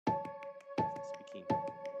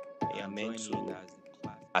you are meant to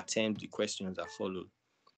attempt the questions that follow.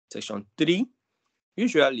 Section 3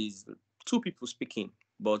 usually is two people speaking,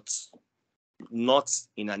 but not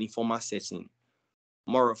in an informal setting,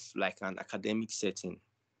 more of like an academic setting.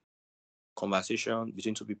 Conversation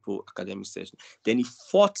between two people, academic session. Then the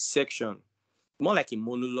fourth section, more like a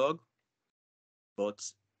monologue, but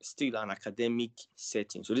still an academic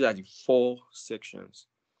setting. So these are the four sections.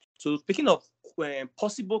 So speaking of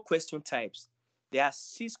possible question types, there are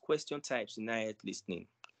 6 question types in IELTS listening.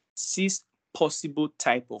 6 possible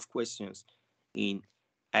type of questions in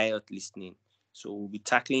IELTS listening. So we'll be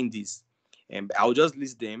tackling this. And I'll just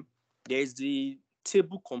list them. There's the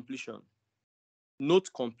table completion, note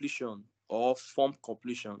completion, or form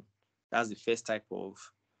completion. That's the first type of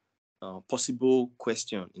possible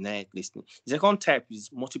question in IELTS listening. The second type is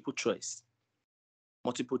multiple choice.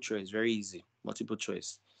 Multiple choice, very easy. Multiple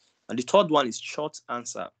choice. And the third one is short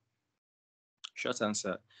answer. Short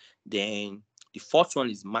answer. Then the fourth one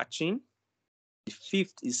is matching. The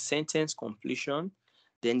fifth is sentence completion.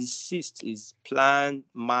 Then the sixth is plan,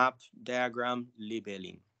 map, diagram,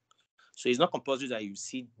 labeling. So it's not compulsory that you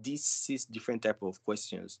see these 6 different type of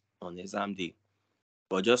questions on exam day.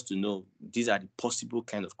 But just to know, these are the possible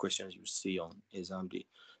kind of questions you see on exam day.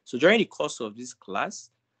 So during the course of this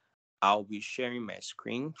class, I'll be sharing my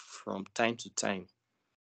screen from time to time.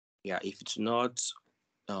 Yeah, if it's not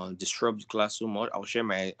disrupt the class so much,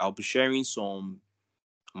 I'll be sharing some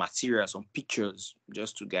material, some pictures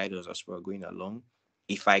just to guide us as we're going along.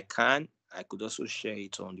 If I can, I could also share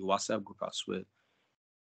it on the WhatsApp group as well,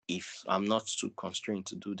 if I'm not too constrained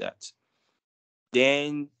to do that.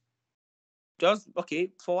 Then for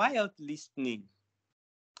IELTS listening,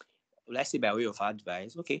 let's say by way of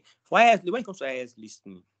advice, for IELTS, when it comes to IELTS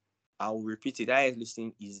listening, I'll repeat it, IELTS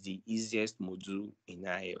listening is the easiest module in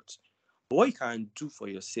IELTS. But what you can do for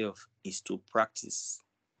yourself is to practice.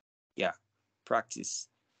 Yeah, practice.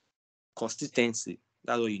 Consistency,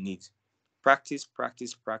 that's what you need. Practice,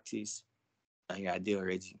 practice, practice, and you are there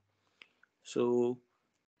already. So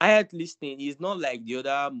IELTS listening is not like the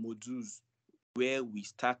other modules where we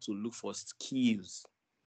start to look for skills,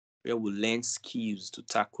 where we learn skills to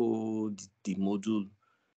tackle the module.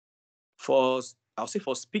 I'll say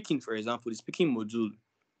for speaking, for example, the speaking module,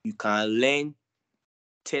 you can learn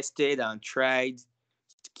tested and tried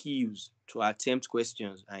skills to attempt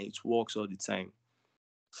questions, and it works all the time.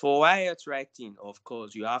 For IELTS writing, of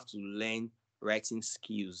course, you have to learn writing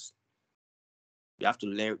skills. You have to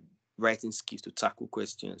learn writing skills to tackle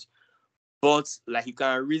questions. But like you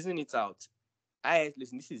can reason it out.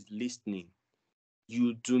 Listen, this is listening.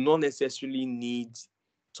 You do not necessarily need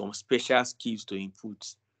some special skills to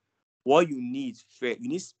input. What you need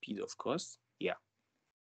speed, of course. Yeah.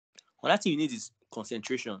 Another thing you need is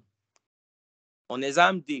concentration. On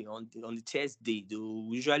exam day, on the test day, they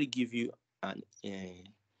will usually give you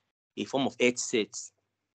a form of headset.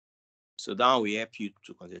 So that will help you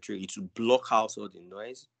to concentrate. It will block out all the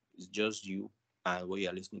noise. It's just you and what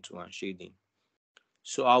you're listening to and shading.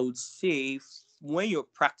 So I would say when you're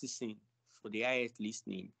practicing for the IELTS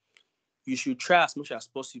listening, you should try as much as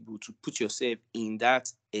possible to put yourself in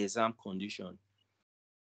that exam condition.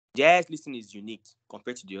 The IELTS listening is unique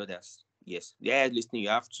compared to the others. Yes, the IELTS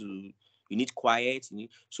listening, you need quiet.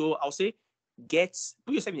 So I'll say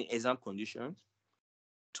put yourself in an exam condition.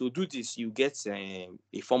 To do this, you get a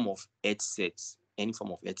form of headset, any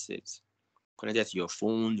form of headset, connected to your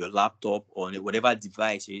phone, your laptop, or whatever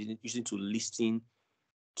device you're using to listen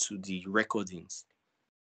to the recordings.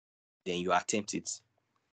 Then you attempt it.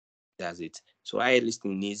 That's it. So IELTS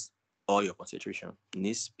listening needs all your concentration. It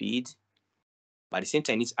needs speed, but at the same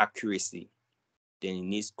time, it needs accuracy. Then it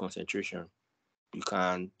needs concentration. You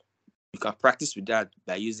can practice with that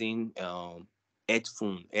by using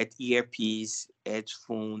headphone, earpiece,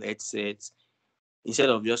 headphone, headsets, instead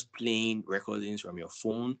of just playing recordings from your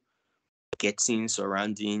phone, getting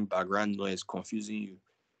surrounding background noise, confusing you.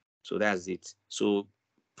 So that's it. So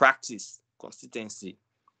practice, consistency.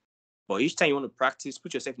 But each time you want to practice,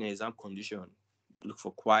 put yourself in an exam condition. Look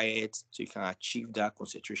for quiet so you can achieve that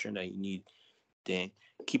concentration that you need. Then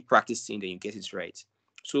keep practicing, then you get it right.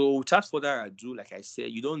 So without further ado, like I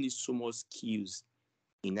said, you don't need so much skills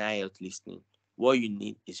in IELTS listening. What you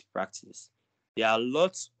need is practice. There are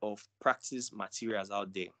lots of practice materials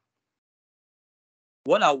out there.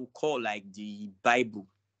 What I would call like the Bible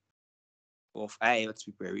of IELTS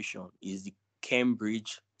preparation is the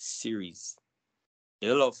Cambridge series. A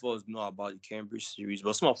lot of us know about the Cambridge series,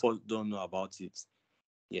 but some of us don't know about it.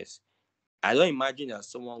 Yes. I don't imagine that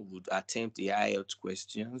someone would attempt the IELTS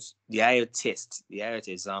questions, the IELTS test, the IELTS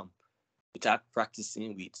exam without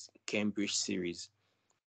practicing with Cambridge series.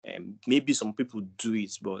 Maybe some people do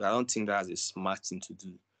it, but I don't think that's a smart thing to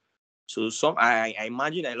do. So I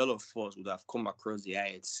imagine a lot of us would have come across the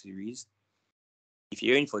IELTS series. If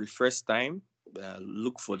you're in for the first time,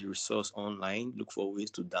 look for the resource online. Look for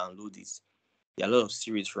ways to download it. There are a lot of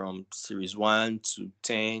series from series 1 to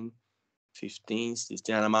 10, 15,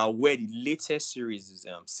 16. And I'm aware the latest series is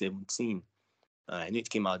 17. I know it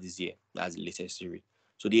came out this year. That's the latest series.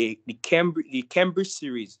 So the Cambridge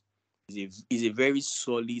series is a very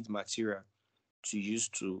solid material to use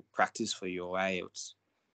to practice for your IELTS.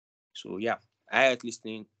 So yeah, IELTS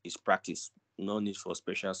listening is practice. No need for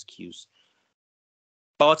special skills.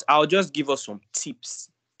 But I'll just give us some tips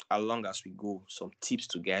along as we go, some tips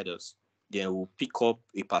to guide us. Then we'll pick up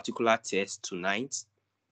a particular test tonight,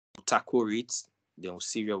 we'll tackle it, then we'll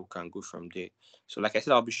see where we can go from there. So like I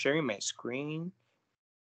said, I'll be sharing my screen.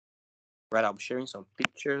 Right, I'll be sharing some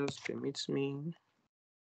pictures. Permits me.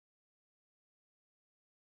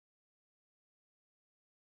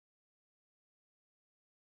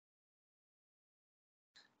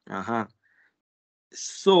 Uh-huh.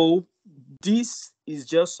 So this is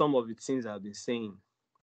just some of the things I've been saying.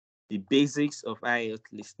 The basics of IELTS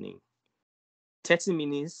listening. 30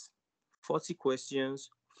 minutes, 40 questions,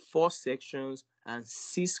 4 sections, and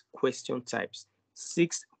 6 question types.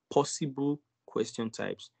 6 possible question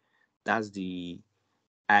types. That's the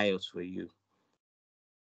IELTS for you.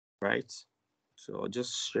 Right? So I'll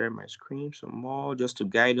just share my screen some more just to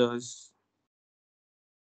guide us.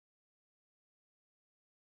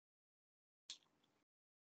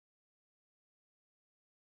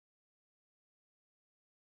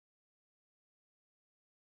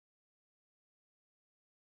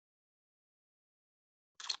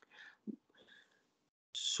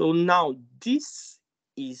 So now this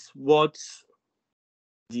is what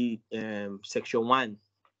the section 1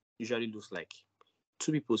 usually looks like.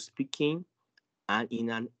 2 people speaking and in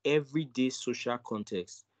an everyday social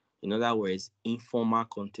context. In other words, informal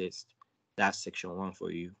context. That's section 1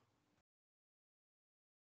 for you.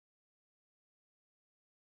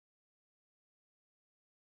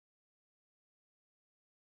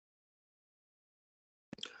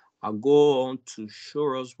 I'll go on to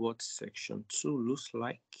show us what section 2 looks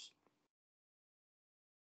like.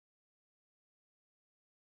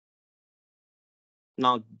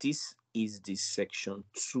 Now, this is the section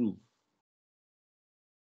 2.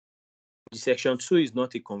 The section 2 is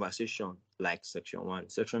not a conversation like section 1.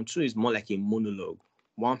 Section 2 is more like a monologue.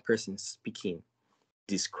 One person speaking,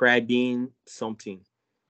 describing something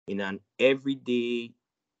in an everyday,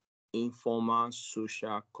 informal,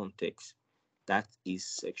 social context. That is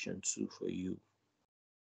section 2 for you.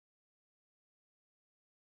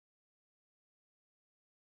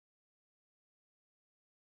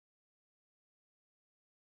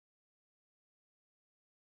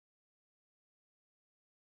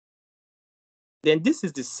 Then this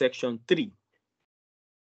is the section 3.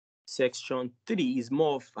 Section 3 is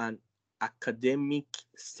more of an academic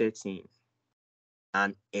setting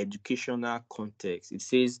and educational context. It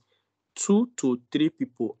says 2 to 3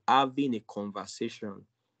 people having a conversation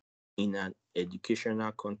in an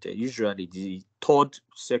educational context. Usually the third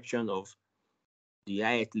section of the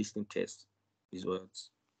IELTS listening test is what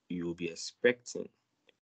you'll be expecting.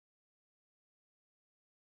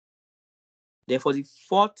 Then for the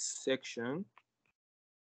fourth section,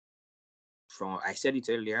 I said it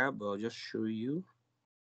earlier, but I'll just show you.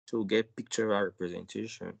 So we'll get pictorial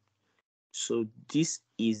representation. So this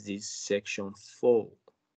is the section 4.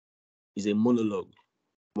 It's a monologue.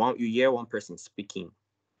 You hear one person speaking,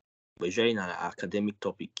 but usually in an academic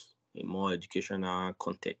topic, a more educational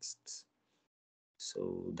context.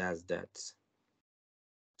 So that's that.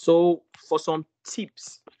 So for some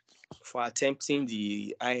tips for attempting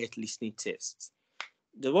the IELTS listening test,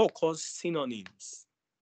 the what calls synonyms.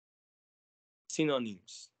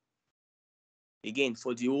 Synonyms. Again,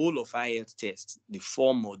 for the whole of IELTS test, the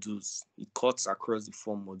 4 modules, it cuts across the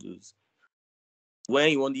 4 modules.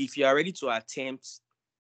 If you are ready to attempt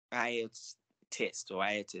IELTS test or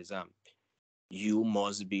IELTS exam, you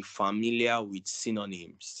must be familiar with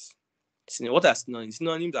synonyms. What are synonyms?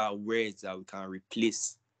 Synonyms are words that we can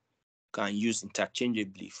replace, can use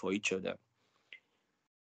interchangeably for each other.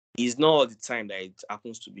 It's not all the time that it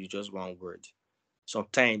happens to be just one word.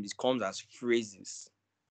 Sometimes it comes as phrases.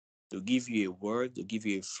 They'll give you a word, they'll give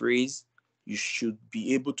you a phrase. You should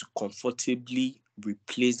be able to comfortably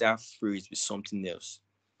replace that phrase with something else.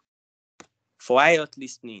 For IELTS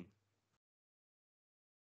listening,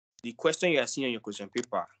 the question you are seeing on your question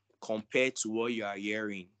paper compared to what you are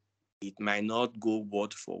hearing, it might not go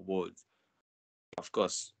word for word. Of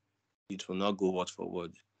course, it will not go word for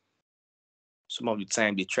word. some of the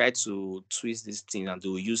time they try to twist this thing and they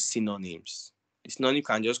will use synonyms. The synonym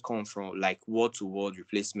can just come from like word to word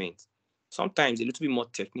replacement. Sometimes a little bit more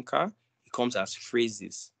technical, it comes as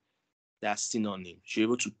phrases. That's synonyms. You're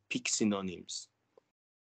able to pick synonyms.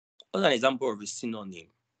 What's an example of a synonym?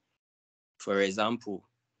 For example,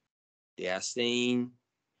 they are saying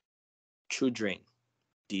children,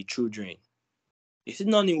 the children. The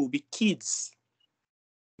synonym will be kids.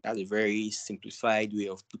 That's a very simplified way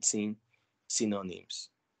of putting synonyms.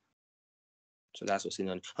 So that's what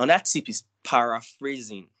synonym. Another tip is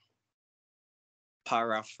paraphrasing.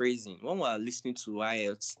 Paraphrasing. When we are listening to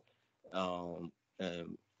IELTS, and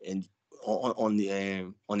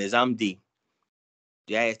on exam day,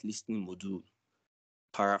 the IELTS listening module,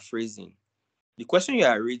 paraphrasing. The question you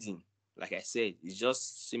are reading, like I said, is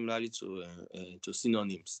just similarly to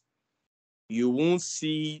synonyms. You won't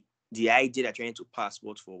see the idea that you're trying to pass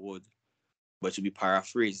word for word, but to be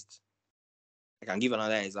paraphrased. I can give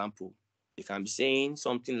another example. You can be saying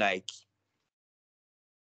something like,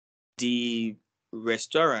 the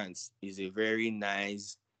restaurant is a very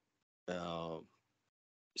nice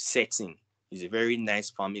setting. It's a very nice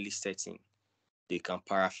family setting. They can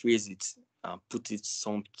paraphrase it and put it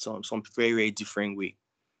some very, very different way.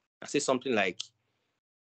 I say something like,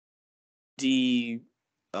 the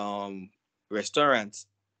restaurant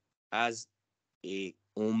has a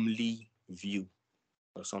homely view,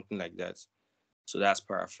 or something like that. So that's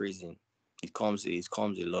paraphrasing. It comes a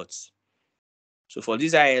lot. So for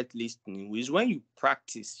this IELTS listening, is when you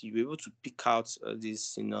practice, you're able to pick out these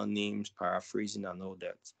synonyms, paraphrasing, and all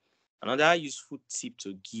that. Another useful tip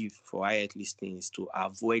to give for IELTS listening is to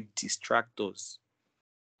avoid distractors.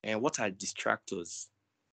 And what are distractors?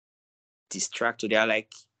 There are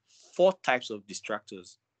like 4 types of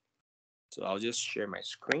distractors. So I'll just share my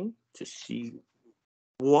screen to see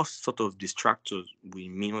what sort of distractors we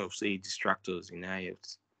mean when we say distractors in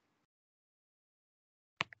IELTS.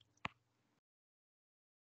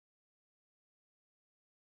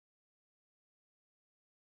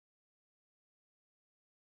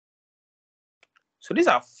 So these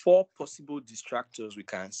are 4 possible distractors we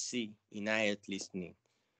can see in IELTS listening.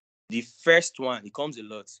 The first one, it comes a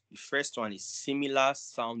lot. The first one is similar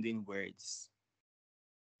sounding words.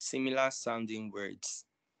 Similar sounding words.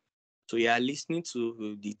 So you are listening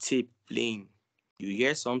to the tape playing. You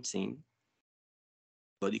hear something,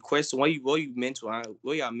 but the question, what you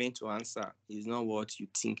are meant to answer is not what you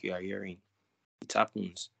think you are hearing. It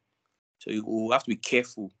happens. So you will have to be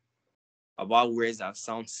careful about words that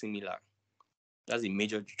sound similar. That's a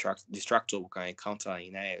major distractor we can encounter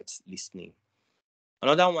in IELTS listening.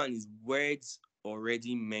 Another one is words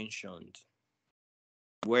already mentioned.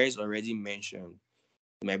 Words already mentioned.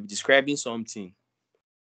 You might be describing something.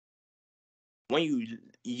 When you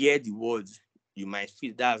hear the words, you might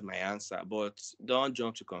feel that's my answer, but don't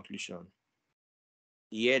jump to conclusion.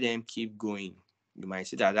 Hear them, keep going. You might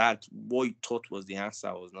say that what you thought was the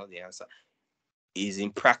answer was not the answer. Is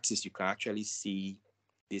in practice, you can actually see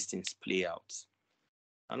these things play out.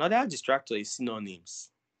 Another distractor is synonyms.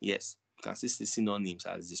 Yes, you can see synonyms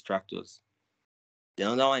as distractors. The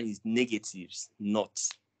other one is negatives, not.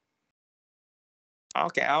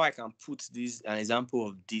 Okay, how I can put this, an example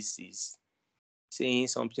of this is saying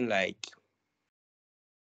something like,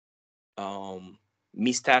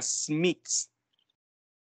 Mr. Smith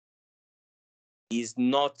is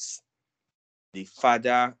not the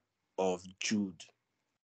father of Jude.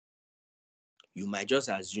 You might just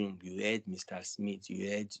assume you heard Mr. Smith, you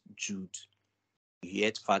heard Jude, you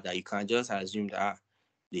heard father. You can just assume that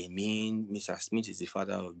they mean Mr. Smith is the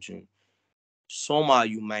father of Jude. Somehow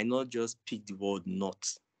you might not just pick the word not.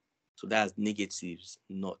 So that's negatives,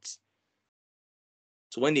 not.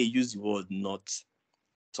 So when they use the word not,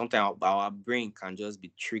 sometimes our brain can just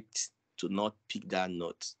be tricked to not pick that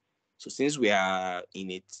not. So since we are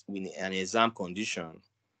in an exam condition,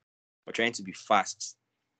 we're trying to be fast.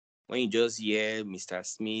 When you just hear Mr.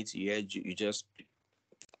 Smith, you just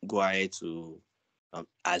go ahead to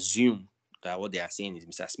assume that what they are saying is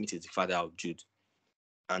Mr. Smith is the father of Jude,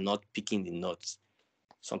 and not picking the not.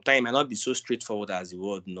 Sometimes it might not be so straightforward as the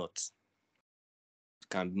word not. It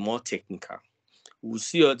can be more technical. We'll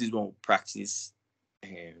see all this when we practice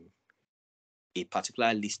a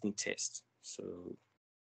particular listening test. So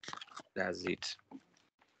that's it.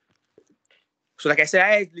 So like I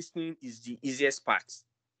said, listening is the easiest part.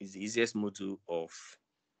 It's the easiest module of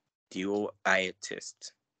the whole IELTS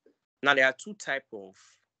test. Now there are 2 types of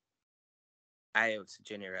IELTS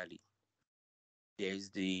generally. There's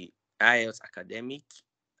the IELTS academic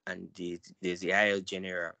and there's the IELTS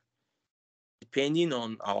general. Depending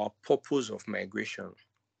on our purpose of migration.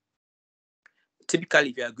 Typically,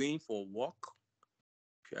 if you are going for work,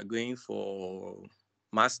 if you are going for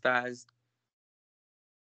masters,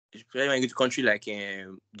 especially when you go to a country like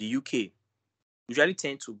the UK, usually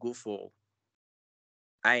tend to go for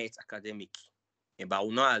IELTS academic. But I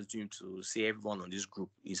will not assume to say everyone on this group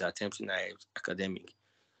is attempting IELTS academic.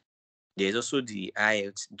 There's also the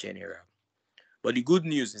IELTS general. But the good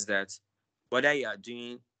news is that whether you are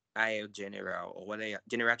doing IELTS general or whether you are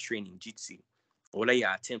general training GT, or whether you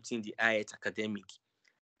are attempting the IELTS academic,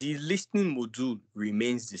 the listening module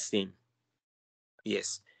remains the same.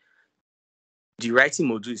 Yes. The writing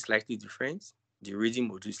module is slightly different. The reading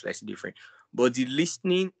module is slightly different. But the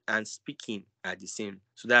listening and speaking are the same.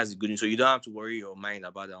 So that's the good news. So you don't have to worry your mind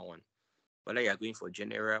about that one. Whether you're going for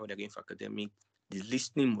general, whether you're going for academic, the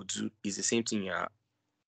listening module is the same thing you're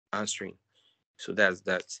answering. So that's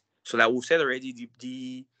that. So like we said already,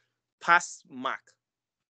 the pass mark,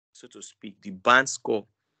 so to speak, the band score,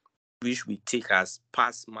 which we take as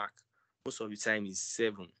pass mark, most of the time is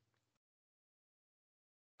 7.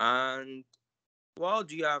 And what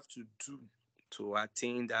do you have to do to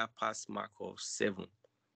attain that pass mark of 7,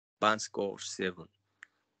 band score of 7?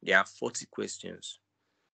 There are 40 questions.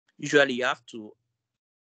 Usually you have to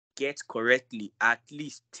get correctly at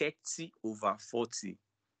least 30 over 40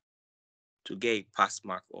 to get a pass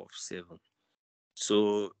mark of 7.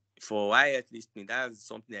 So for IELTS listening, that's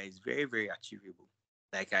something that is very, very achievable.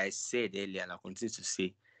 Like I said earlier, and I continue to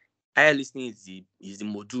say, IELTS listening is the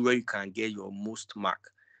module where you can get your most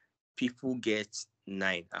mark. People get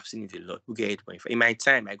 9. I've seen it a lot. People get 8.5. In my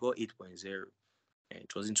time, I got 8.0. And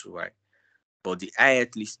it wasn't too high. But the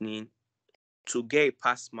IELTS listening, to get a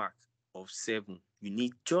pass mark of 7, you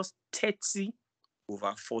need just 30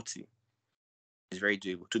 over 40. It's very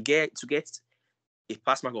doable. To get a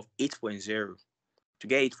pass mark of 8.0, to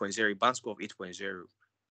get 8.0, a band score of 8.0,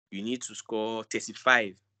 you need to score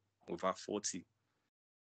 35 over 40.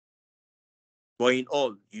 But in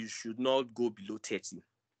all, you should not go below 30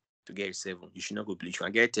 to get a 7. You should not go below. You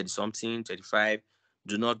can get 30 something, 35.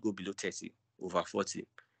 Do not go below 30 over 40.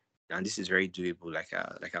 And this is very doable,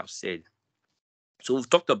 like I've said. So we've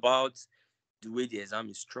talked about the way the exam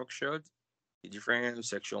is structured, the different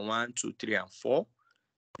section 1, 2, 3, and 4,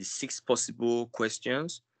 the 6 possible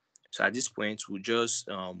questions. So at this point, we'll just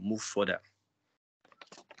move further.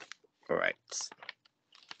 All right.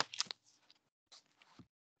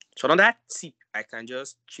 So another tip I can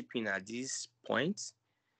just chip in at this point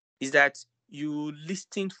is that you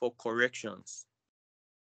listen for corrections.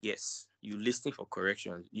 Yes, you listen for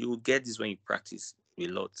corrections. You will get this when you practice a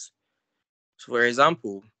lot. So for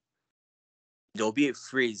example, there will be a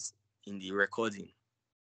phrase in the recording.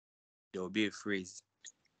 There will be a phrase.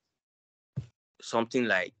 Something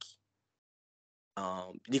like,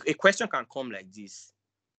 a question can come like this.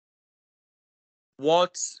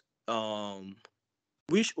 Which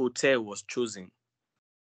hotel was chosen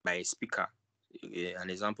by a speaker? An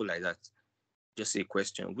example like that. Just a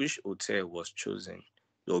question. Which hotel was chosen?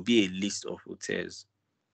 There will be a list of hotels.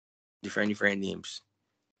 Different names.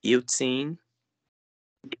 Hilton,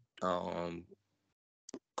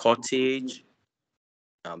 Cottage,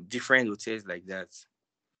 different hotels like that.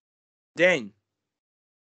 Then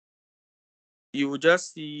you will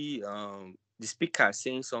just see the speaker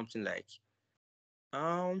saying something like,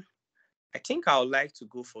 I think I would like to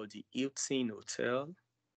go for the Hilton Hotel.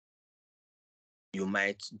 You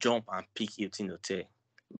might jump and pick Hilton Hotel.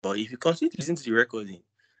 But if you continue to listen to the recording,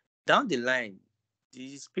 down the line,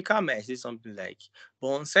 the speaker might say something like, but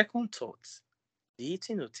on second thought, the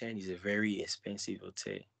Hilton Hotel is a very expensive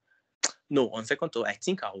hotel. No, on second thought, I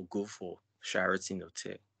think I will go for Sheraton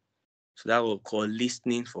Hotel. So that will call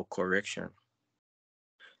listening for correction.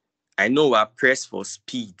 I know we're pressed for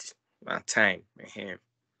speed and time.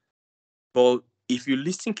 But if you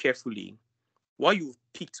listen carefully, what you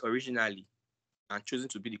picked originally and chosen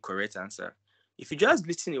to be the correct answer, if you just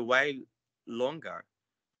listen a while longer,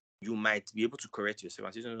 you might be able to correct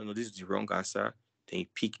yourself and say, no, this is the wrong answer. Then you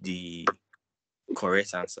pick the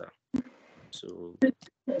correct answer. So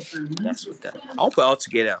that's what that. I hope we're all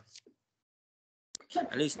together.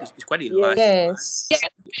 At least it's quite a large Yes. class.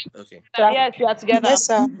 Okay. Yes, we are together. Yes,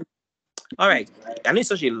 sir. All right. I mean,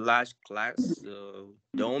 such a large class, so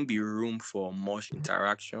there won't be room for much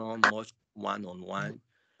interaction, much one-on-one.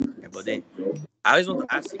 But then I always want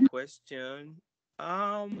to ask a question.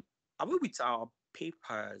 Are we with our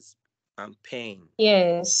papers and pen?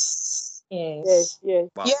 Yes. Yes.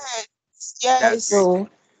 Wow, Yes. that's Yes. great. So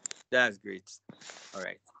That's great. All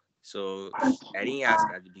right. So I didn't ask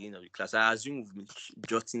at the beginning of the class. I assume we've been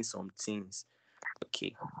jotting some things.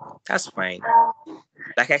 Okay, that's fine.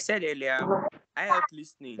 Like I said earlier, IELTS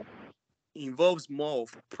listening involves more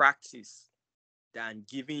of practice than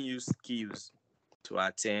giving you skills. to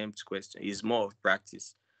attempt question. It's more of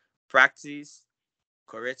practice. Practice,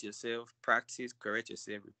 correct yourself, practice, correct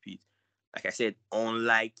yourself, repeat. Like I said,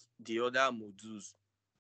 unlike the other modules,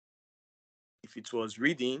 if it was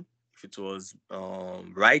reading, if it was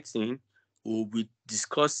writing, we'll be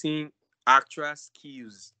discussing actual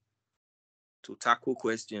skills to tackle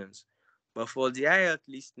questions. But for the IELTS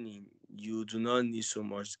listening, you do not need so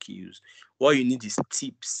much skills. What you need is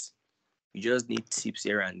tips. You just need tips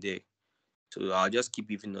here and there. So I'll just keep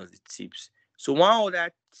giving us the tips. So one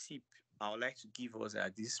other tip I would like to give us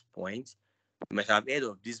at this point, you might have heard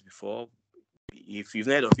of this before. If you've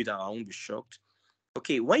heard of it, I won't be shocked.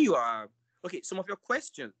 Okay, when you are some of your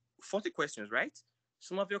questions, 40 questions, right?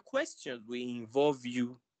 Some of your questions will involve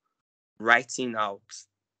you writing out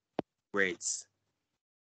words.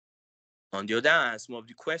 On the other hand, some of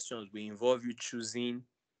the questions will involve you choosing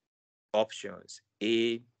options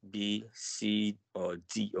A, B, C, or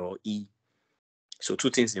D, or E. So two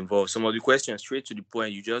things involved. Some of the questions straight to the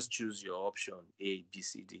point, you just choose your option A, B,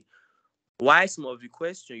 C, D. Why some of the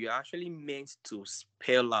questions you're actually meant to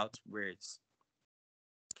spell out words.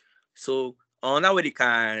 So another way they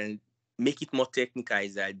can make it more technical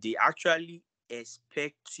is that they actually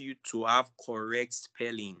expect you to have correct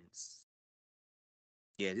spellings.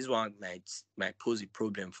 Yeah, this one might pose a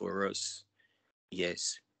problem for us.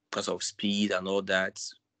 Yes, because of speed and all that,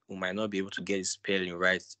 we might not be able to get the spelling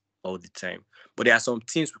right all the time. But there are some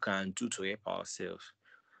things we can do to help ourselves.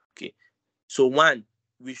 Okay. So one,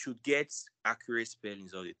 we should get accurate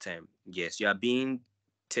spellings all the time. Yes, you are being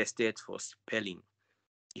tested for spelling.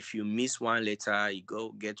 If you miss one letter, you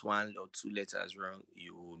go get one or two letters wrong,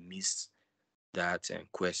 you will miss that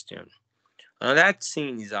question. Another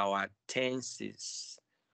thing is our tenses.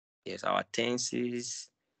 Yes, our tenses.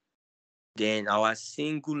 Then our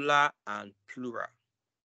singular and plural.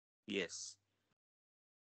 Yes.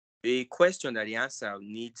 A question that the answer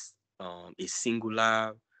needs a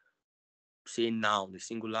singular, say noun, a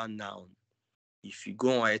singular noun. If you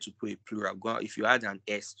go ahead to put a plural, if you add an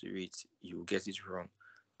S to it, you will get it wrong.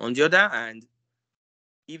 On the other hand,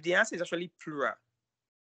 if the answer is actually plural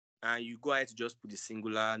and you go ahead to just put the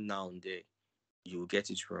singular noun there, you will get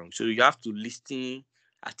it wrong. So you have to listen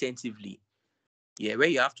attentively. Yeah, where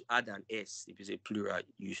you have to add an S, if it's a plural,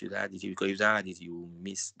 you should add it, because if you don't add it, you will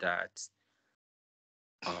miss that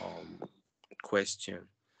question.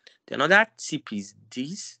 The another tip is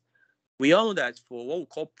this. We all know that for what we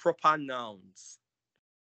call proper nouns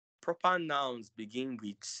begin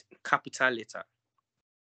with capital letter.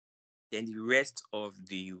 Then the rest of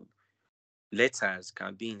the letters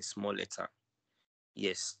can be in small letter.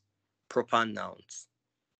 Yes, proper nouns.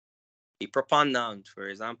 A proper noun, for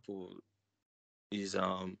example, is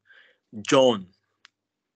John,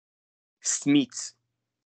 Smith,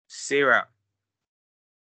 Sarah,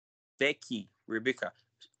 Becky, Rebecca.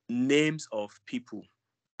 Names of people,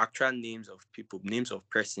 actual names of people, names of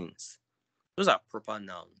persons. Those are proper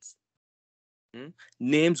nouns.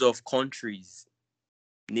 Names of countries,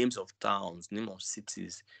 names of towns, name of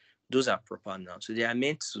cities. Those are proper nouns. So they are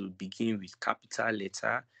meant to begin with capital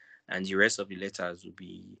letter, and the rest of the letters will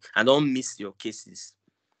be. And don't miss your cases.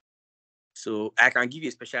 So I can give you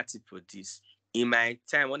a special tip for this. In my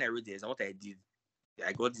time when I wrote this, what I did,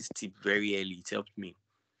 I got this tip very early. It helped me.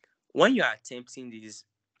 When you are attempting this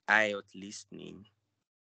IELTS listening,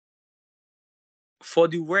 for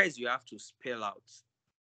the words you have to spell out,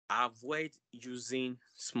 avoid using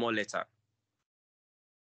small letter.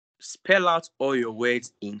 Spell out all your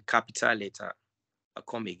words in capital letter. I'll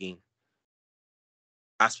come again.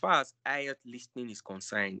 As far as IELTS listening is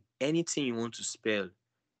concerned, anything you want to spell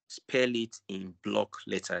it in block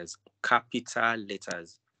letters, capital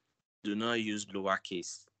letters. Do not use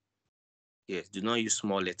lowercase. Yes, do not use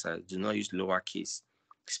small letters. Do not use lowercase.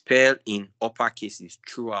 Spell in upper cases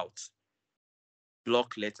throughout.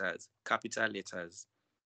 Block letters, capital letters.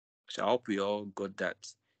 So I hope we all got that.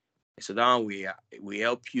 So that one we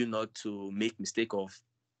help you not to make mistake of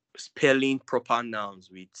spelling proper nouns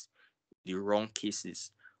with the wrong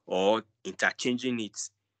cases or interchanging it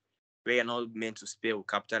where you're not meant to spell with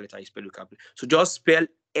capital letter, you spell with capital. So just spell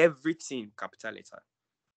everything capital letter.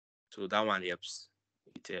 So that one helps.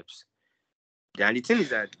 It helps. And the thing is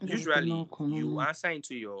that usually you answer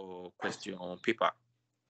into your question on paper.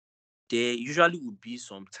 There usually will be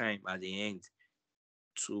some time at the end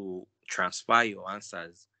to transfer your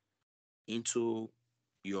answers into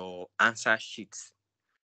your answer sheet.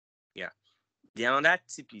 Yeah. The another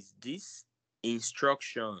tip is this: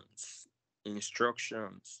 instructions.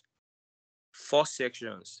 4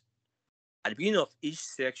 sections. At the beginning of each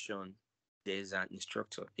section, there's an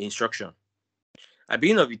instruction. At the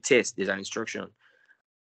beginning of the test, there's an instruction.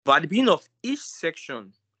 But at the beginning of each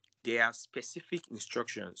section, there are specific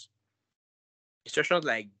instructions. Instructions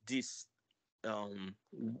like this, um,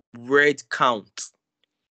 word count.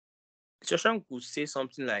 Instruction could say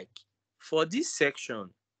something like, for this section,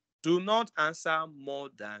 do not answer more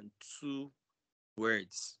than 2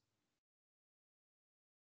 words.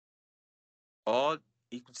 Or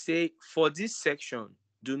it could say, for this section,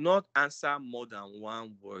 do not answer more than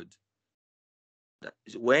 1 word.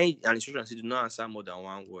 When an instruction says do not answer more than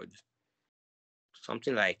 1 word,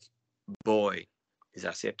 something like boy is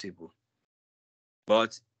acceptable.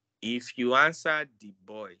 But if you answer the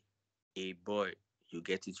boy a boy, you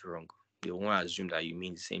get it wrong. They won't assume that you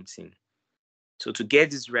mean the same thing. So to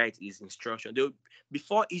get this right is instruction.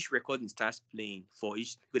 Before each recording starts playing,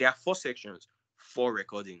 there are 4 sections, 4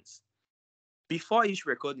 recordings. Before each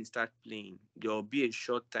recording starts playing, there will be a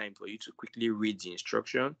short time for you to quickly read the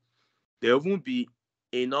instruction. There won't be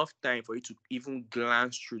enough time for you to even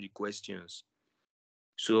glance through the questions.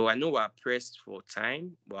 So I know we're pressed for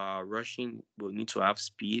time, we're rushing, we'll need to have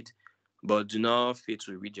speed, but do not fail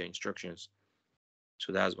to read your instructions.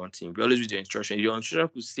 So that's one thing. We always read your instruction. Your instruction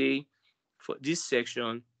could say, for this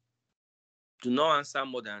section, do not answer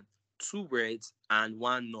more than 2 words and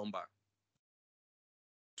 1 number.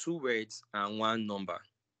 2 words and 1 number.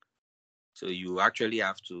 So you actually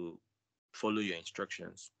have to follow your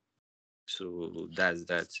instructions. So that's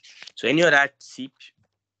that. So any other tip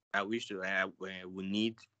I wish to we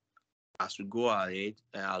need as we go ahead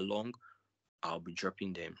along, I'll be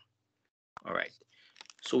dropping them. All right.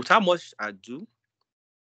 So without much ado,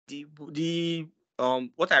 the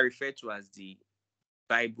what I refer to as the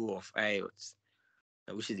Bible of IELTS,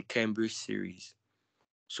 which is the Cambridge series.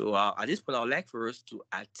 So at this point, I would like for us to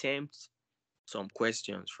attempt some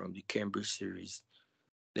questions from the Cambridge series.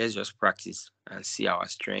 Let's just practice and see our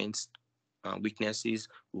strengths and weaknesses.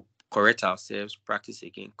 We'll correct ourselves, practice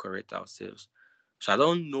again, correct ourselves. So I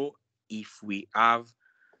don't know if we have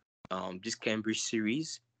this Cambridge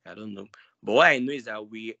series. I don't know. But what I know is that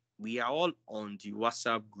we are all on the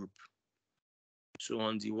WhatsApp group. So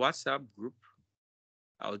on the WhatsApp group,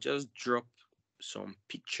 I'll just drop some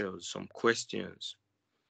pictures, some questions.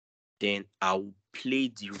 Then I'll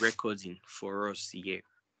play the recording for us here.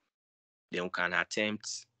 Then we can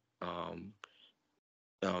attempt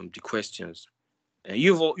the questions. And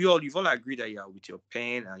you've all agreed that you are with your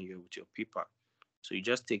pen and you're with your paper. So you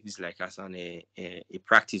just take this like as a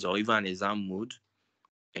practice or even an exam mode,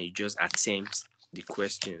 and you just attempt the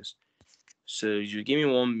questions. So you give me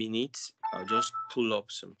 1 minute, I'll just pull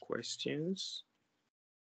up some questions.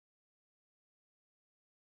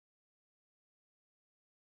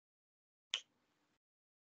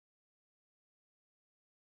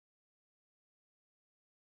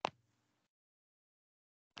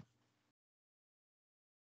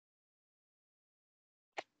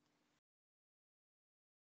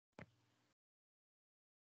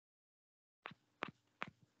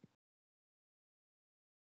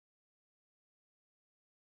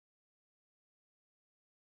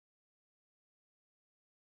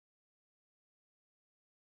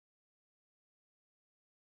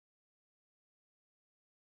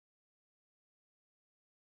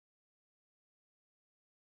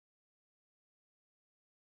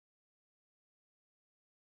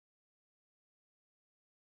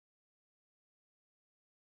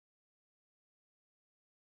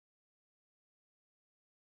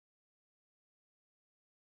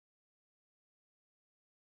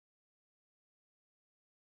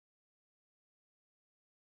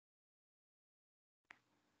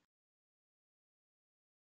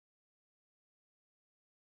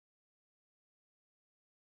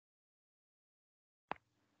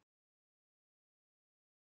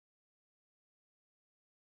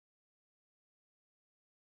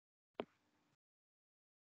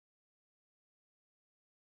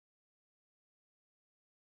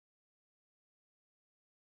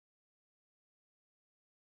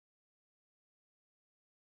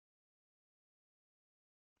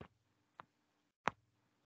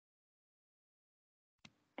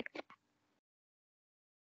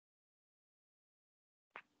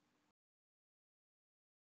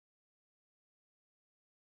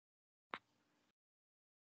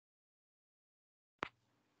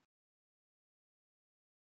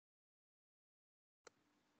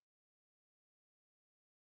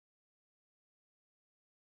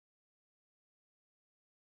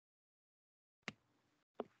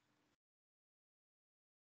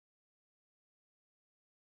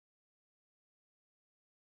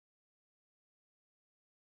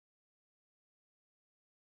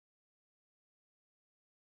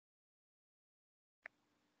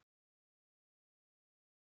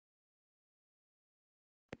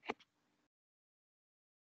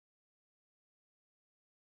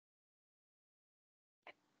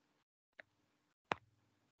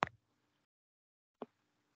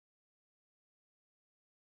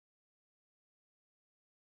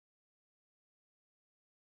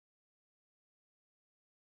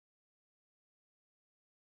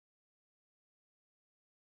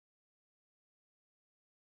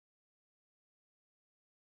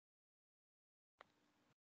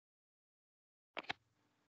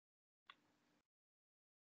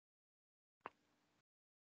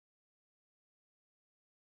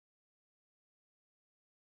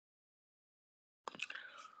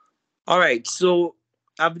 All right. So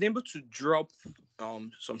I've been able to drop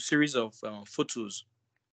some series of photos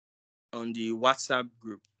on the WhatsApp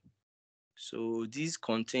group. So this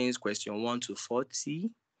contains question 1 to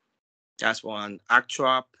 40. That's for an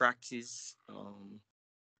actual practice,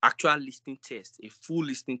 actual listening test, a full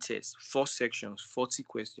listening test, 4 sections, 40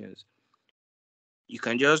 questions. You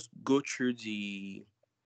can just go through the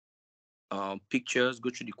pictures, go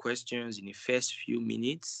through the questions in the first few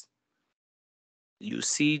minutes. You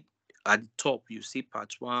see at the top, you see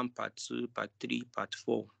part 1, part 2, part 3, part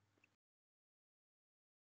 4.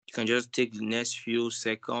 You can just take the next few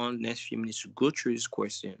seconds, next few minutes to go through these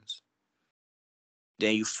questions.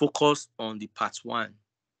 Then you focus on the part 1.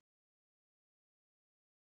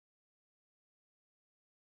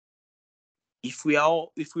 If we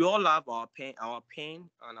all have our pen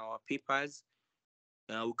and our papers,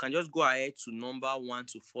 we can just go ahead to number 1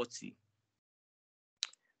 to 40.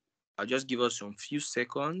 I'll just give us some few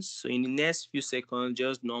seconds. So in the next few seconds,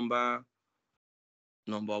 just number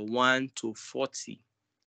 1 to 40.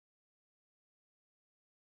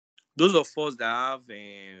 Those of us that have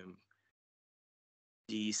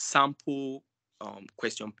the sample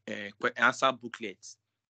question answer booklets,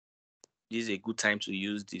 this is a good time to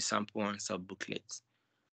use the sample answer booklet.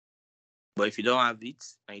 But if you don't have it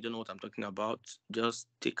and you don't know what I'm talking about, just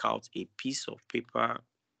take out a piece of paper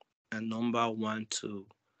and number 1 to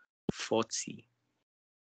 40.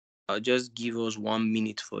 I'll just give us 1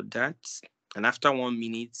 minute for that. And after 1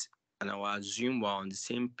 minute, and I will assume we're on the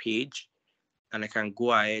same page, and I can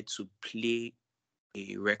go ahead to play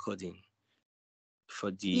a recording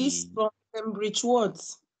for the... This from Cambridge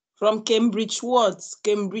words. From Cambridge words,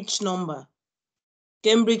 Cambridge number.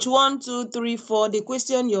 Cambridge 1, 2, 3, 4. The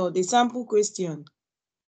question, the sample question.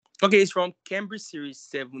 Okay, it's from Cambridge series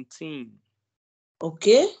 17.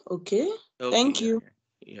 Okay. Thank you.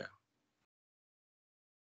 Yeah.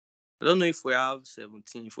 I don't know if we have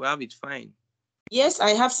 17. If we have it, fine. Yes,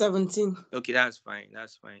 I have 17. Okay, that's fine.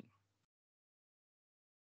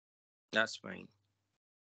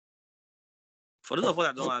 For those of us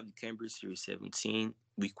that don't have the Cambridge series 17,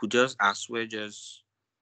 we could just as well just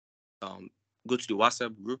go to the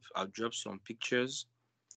WhatsApp group. I'll drop some pictures.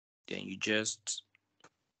 Then you just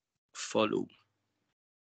follow.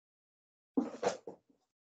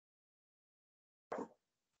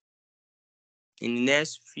 In the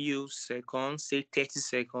next few seconds, say 30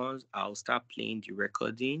 seconds, I'll start playing the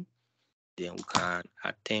recording. Then we can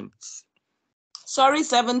attempt. Sorry,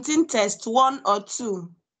 17 test 1 or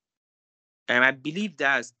 2? And I believe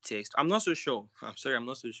that's text. I'm not so sure. I'm sorry, I'm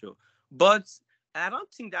not so sure. But I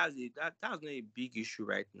don't think that's not a big issue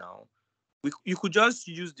right now. You could just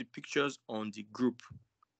use the pictures on the group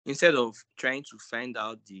instead of trying to find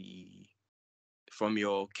out from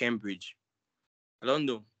your Cambridge. I don't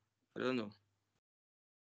know.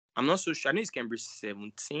 I'm not so sure. I know it's Cambridge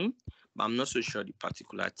 17, but I'm not so sure the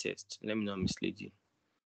particular test. Let me not mislead you.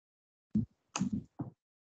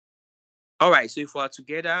 All right. So if we are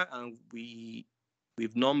together and we've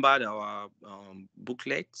numbered our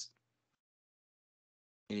booklets,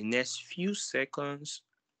 in the next few seconds,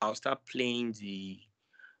 I'll start playing the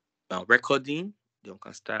recording. Then we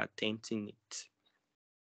can start attempting it.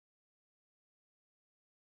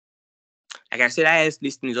 Like I said, IELTS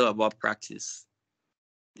listening is all about practice.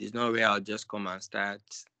 There's no way I'll just come and start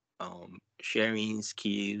sharing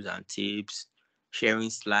skills and tips, sharing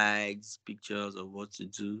slides, pictures of what to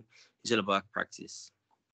do. It's all about practice.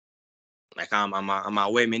 Like I'm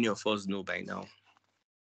aware many of us know by now.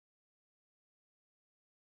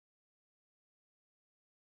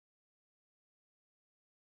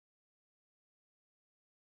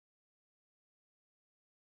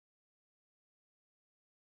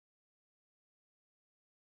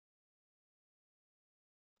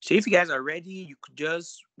 So if you guys are ready, you could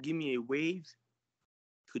just give me a wave.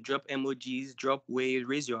 You could drop emojis, drop waves,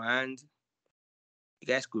 raise your hand. You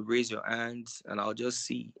guys could raise your hands and I'll just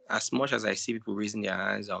see. As much as I see people raising their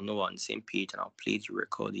hands, I'll know we're on the same page and I'll play the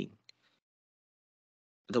recording.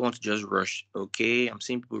 I don't want to just rush. Okay, I'm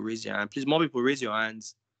seeing people raise their hand. Please, more people raise your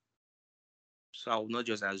hands. So I will not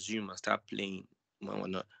just assume and start playing when we're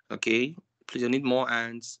not. Okay, please, I need more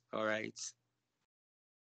hands. All right.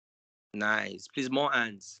 Nice. Please, more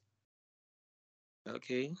hands.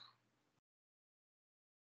 Okay.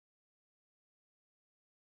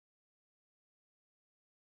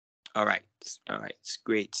 All right.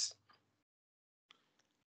 Great.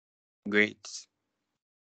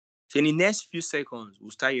 So in the next few seconds,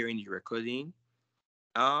 we'll start hearing the recording.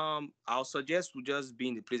 I'll suggest we just be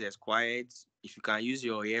in the place that's quiet. If you can use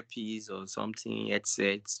your earpiece or something,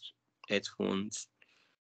 headsets, headphones.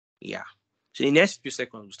 Yeah. So in the next few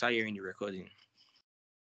seconds, we'll start hearing the recording.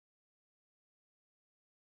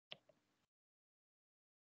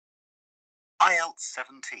 IELTS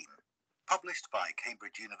 17, published by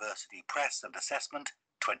Cambridge University Press and Assessment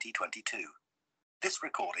 2022. This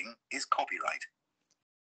recording is copyright.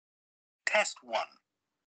 Test 1.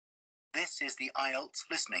 This is the IELTS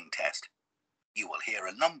listening test. You will hear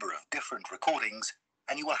a number of different recordings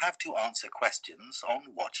and you will have to answer questions on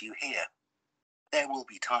what you hear. There will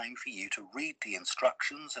be time for you to read the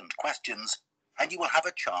instructions and questions and you will have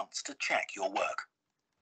a chance to check your work.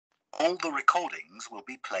 All the recordings will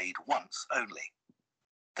be played once only.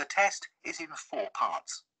 The test is in 4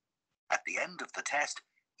 parts. At the end of the test,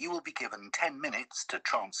 you will be given 10 minutes to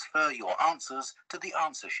transfer your answers to the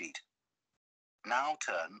answer sheet. Now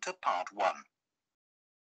turn to part 1.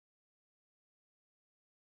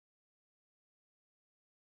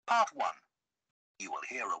 Part 1. You will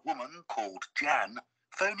hear a woman called Jan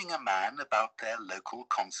phoning a man about their local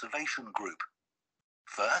conservation group.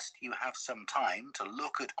 First, you have some time to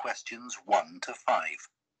look at questions 1 to 5.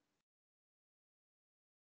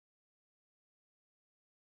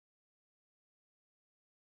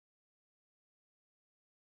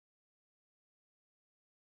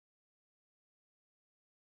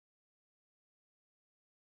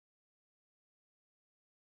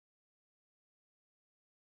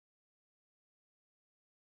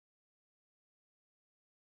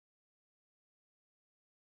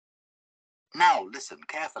 Now listen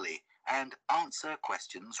carefully and answer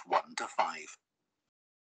questions 1 to 5.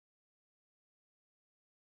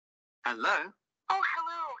 Hello? Oh,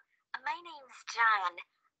 hello. My name's Jan.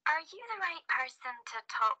 Are you the right person to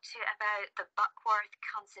talk to about the Buckworth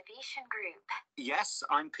Conservation Group? Yes,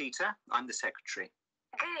 I'm Peter. I'm the secretary.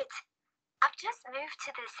 Good. I've just moved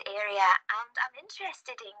to this area and I'm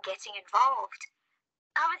interested in getting involved.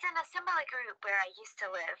 I was in a similar group where I used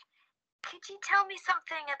to live. Could you tell me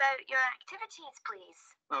something about your activities, please?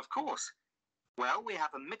 Of course. Well, we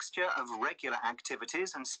have a mixture of regular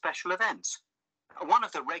activities and special events. One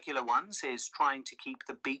of the regular ones is trying to keep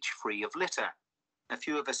the beach free of litter. A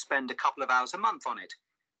few of us spend a couple of hours a month on it,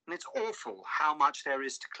 and it's awful how much there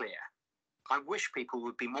is to clear. I wish people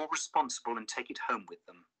would be more responsible and take it home with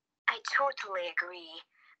them. I totally agree.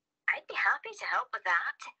 I'd be happy to help with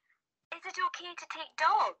that. Is it okay to take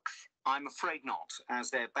dogs? I'm afraid not, as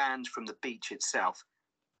they're banned from the beach itself.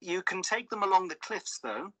 You can take them along the cliffs,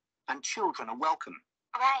 though, and children are welcome.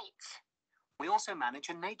 Right. We also manage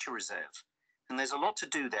a nature reserve, and there's a lot to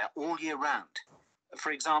do there all year round.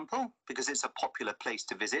 For example, because it's a popular place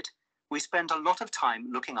to visit, we spend a lot of time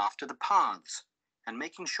looking after the paths and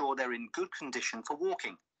making sure they're in good condition for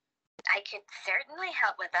walking. I could certainly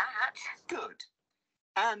help with that. Good.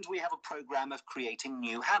 And we have a program of creating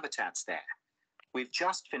new habitats there. We've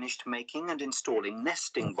just finished making and installing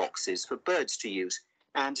nesting boxes for birds to use.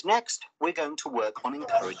 And next, we're going to work on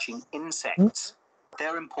encouraging insects.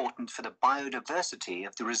 They're important for the biodiversity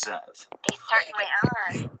of the reserve. They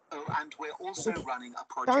certainly are. Oh, and we're also running a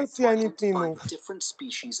Can't project see to anything. identify different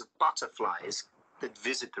species of butterflies that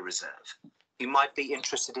visit the reserve. You might be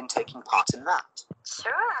interested in taking part in that.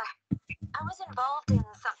 Sure. I was involved in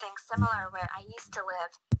something similar where I used to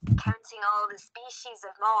live, counting all the species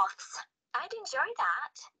of moths. I'd enjoy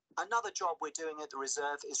that. Another job we're doing at the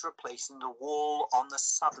reserve is replacing the wall on the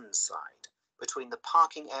southern side, between the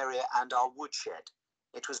parking area and our woodshed.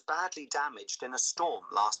 It was badly damaged in a storm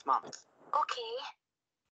last month. Okay.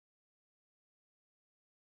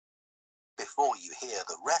 Before you hear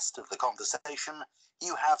the rest of the conversation,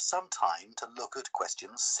 you have some time to look at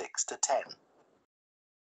questions 6 to 10.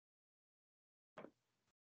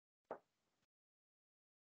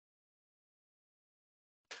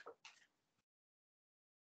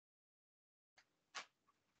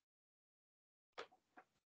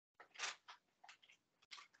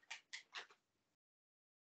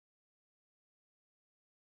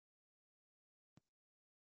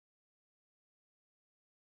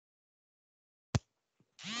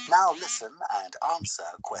 Now listen and answer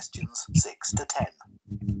questions 6 to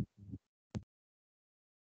 10.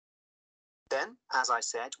 Then, as I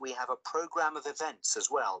said, we have a program of events as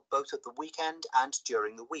well, both at the weekend and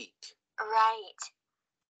during the week. Right.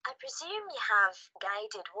 I presume you have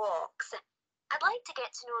guided walks. I'd like to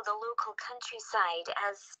get to know the local countryside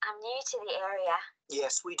as I'm new to the area.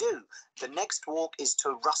 Yes, we do. The next walk is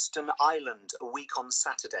to Ruston Island a week on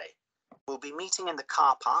Saturday. We'll be meeting in the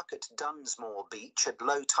car park at Dunsmore Beach at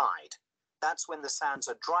low tide. That's when the sands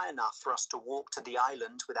are dry enough for us to walk to the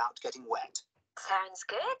island without getting wet. Sounds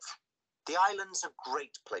good. The island's a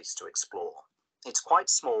great place to explore. It's quite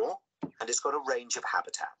small and it's got a range of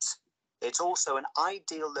habitats. It's also an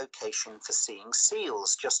ideal location for seeing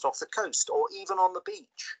seals just off the coast or even on the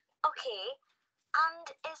beach. Okay. And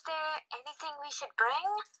is there anything we should bring?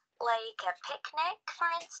 Like a picnic, for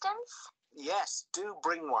instance? Yes, do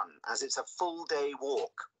bring one, as it's a full-day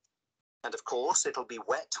walk. And of course, it'll be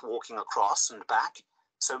wet walking across and back,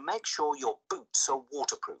 so make sure your boots are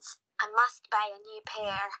waterproof. I must buy a new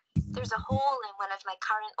pair. There's a hole in one of my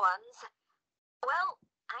current ones. Well,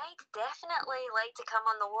 I'd definitely like to come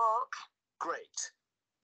on the walk. Great.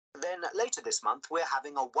 Then later this month, we're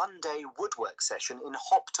having a one-day woodwork session in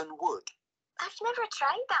Hopton Wood. I've never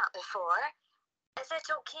tried that before. Is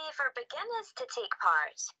it okay for beginners to take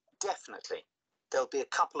part? Definitely. There'll be a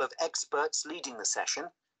couple of experts leading the session,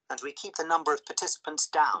 and we keep the number of participants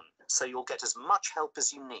down, so you'll get as much help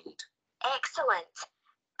as you need. Excellent.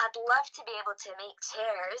 I'd love to be able to make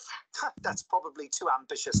chairs. That's probably too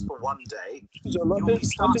ambitious for one day. So You'll be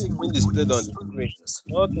starting with wooden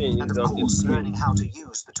spoons, and of course learning how to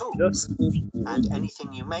use the tools. And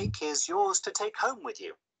anything you make is yours to take home with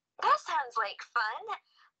you. That sounds like fun.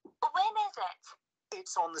 When is it?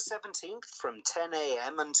 It's on the 17th from 10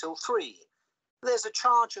 a.m. until 3. There's a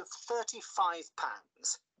charge of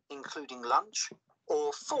 £35, including lunch,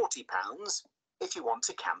 or £40 if you want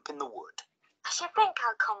to camp in the wood. I should think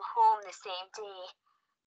I'll come home the same day.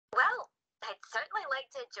 Well, I'd certainly like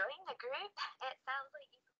to join the group. It sounds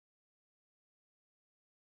like you...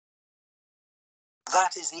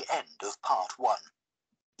 That is the end of part 1.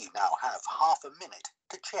 You now have half a minute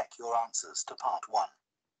to check your answers to part 1.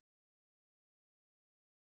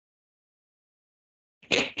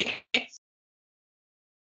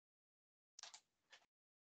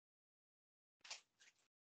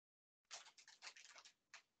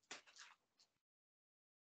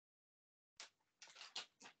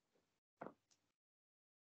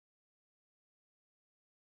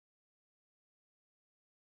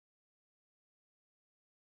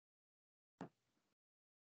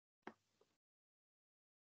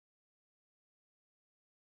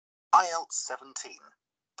 IELTS 17,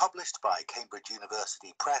 published by Cambridge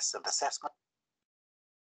University Press and Assessment.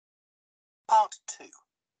 Part 2.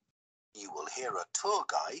 You will hear a tour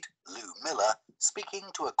guide, Lou Miller, speaking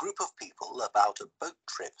to a group of people about a boat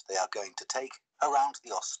trip they are going to take around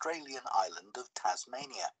the Australian island of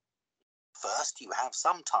Tasmania. First, you have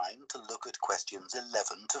some time to look at questions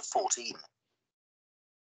 11 to 14.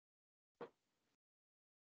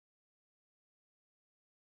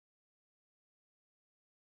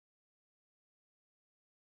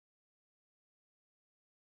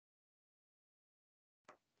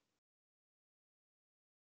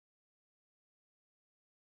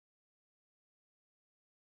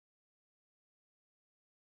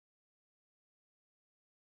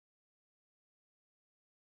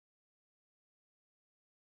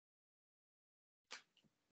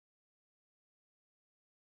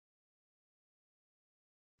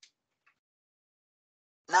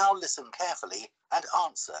 Now listen carefully and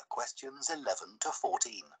answer questions 11 to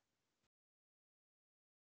 14.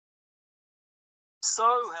 So,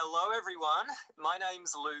 hello everyone. My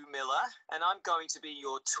name's Lou Miller and I'm going to be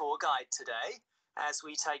your tour guide today as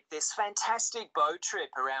we take this fantastic boat trip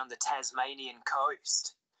around the Tasmanian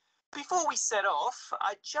coast. Before we set off,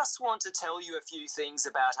 I just want to tell you a few things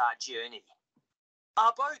about our journey.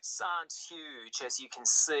 Our boats aren't huge, as you can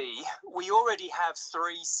see. We already have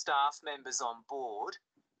 3 staff members on board.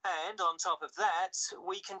 And on top of that,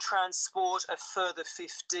 we can transport a further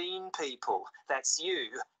 15 people, that's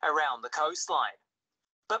you, around the coastline.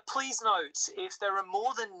 But please note, if there are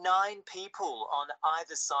more than 9 people on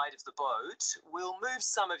either side of the boat, we'll move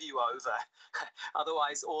some of you over.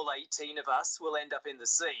 Otherwise, all 18 of us will end up in the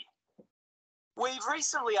sea. We've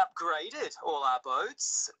recently upgraded all our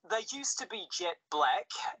boats. They used to be jet black,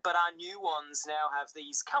 but our new ones now have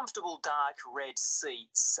these comfortable dark red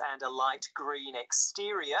seats and a light green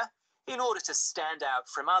exterior in order to stand out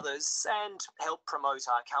from others and help promote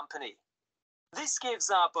our company. This gives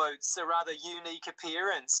our boats a rather unique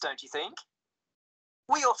appearance, don't you think?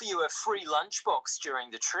 We offer you a free lunchbox during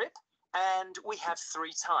the trip, and we have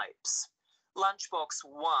 3 types. Lunchbox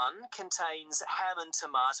 1 contains ham and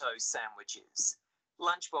tomato sandwiches.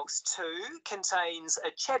 Lunchbox 2 contains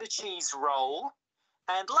a cheddar cheese roll.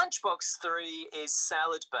 And Lunchbox 3 is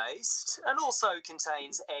salad-based and also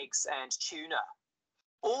contains eggs and tuna.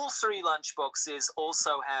 All 3 lunchboxes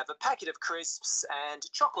also have a packet of crisps and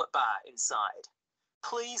chocolate bar inside.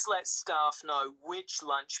 Please let staff know which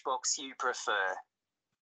lunchbox you prefer.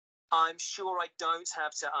 I'm sure I don't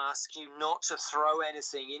have to ask you not to throw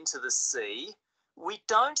anything into the sea. We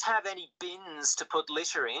don't have any bins to put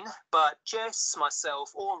litter in, but Jess,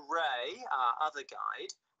 myself, or Ray, our other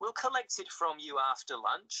guide, will collect it from you after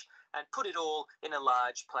lunch and put it all in a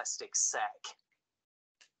large plastic sack.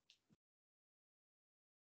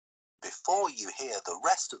 Before you hear the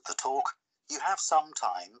rest of the talk, You have some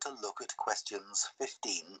time to look at questions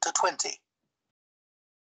 15 to 20.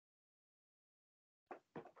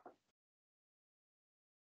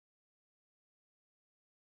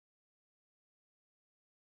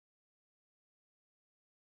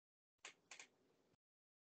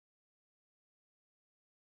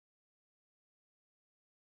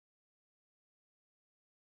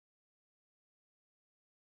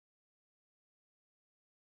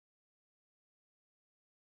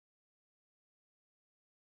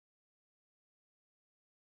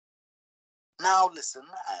 Now listen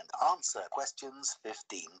and answer questions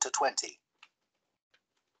 15 to 20.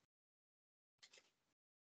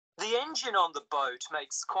 The engine on the boat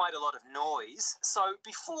makes quite a lot of noise, so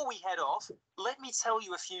before we head off, let me tell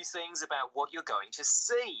you a few things about what you're going to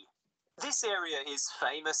see. This area is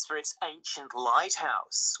famous for its ancient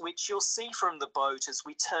lighthouse, which you'll see from the boat as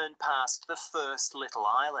we turn past the first little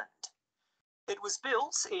island. It was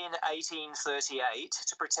built in 1838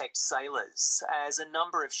 to protect sailors, as a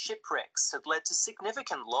number of shipwrecks had led to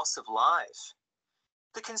significant loss of life.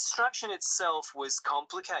 The construction itself was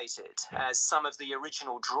complicated, as some of the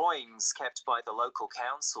original drawings kept by the local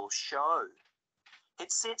council show.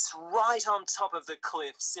 It sits right on top of the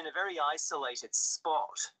cliffs in a very isolated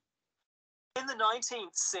spot. In the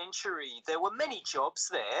 19th century, there were many jobs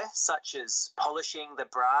there, such as polishing the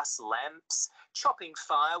brass lamps, chopping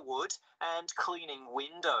firewood, and cleaning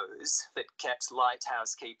windows that kept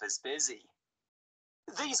lighthouse keepers busy.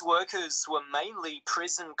 These workers were mainly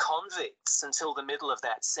prison convicts until the middle of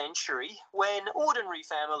that century, when ordinary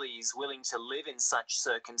families willing to live in such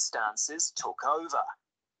circumstances took over.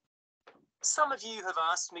 Some of you have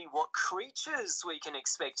asked me what creatures we can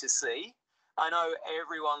expect to see. I know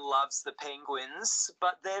everyone loves the penguins,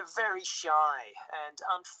 but they're very shy and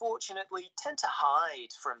unfortunately tend to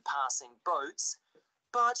hide from passing boats.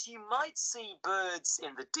 But you might see birds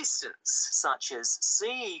in the distance, such as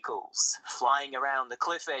sea eagles, flying around the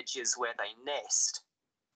cliff edges where they nest.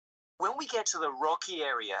 When we get to the rocky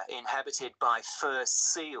area inhabited by fur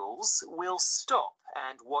seals, we'll stop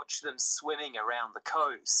and watch them swimming around the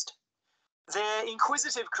coast. They're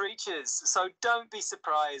inquisitive creatures, so don't be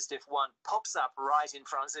surprised if one pops up right in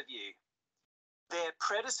front of you. Their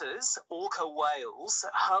predators, orca whales,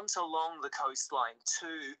 hunt along the coastline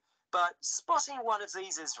too, but spotting one of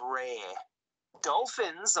these is rare.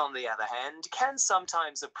 Dolphins, on the other hand, can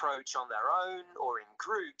sometimes approach on their own or in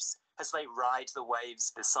groups as they ride the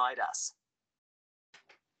waves beside us.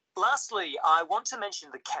 Lastly, I want to mention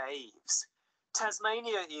the caves.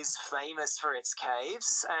 Tasmania is famous for its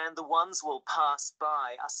caves, and the ones we'll pass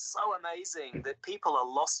by are so amazing that people are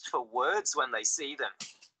lost for words when they see them.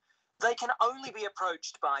 They can only be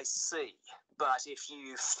approached by sea, but if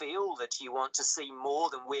you feel that you want to see more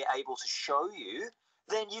than we're able to show you,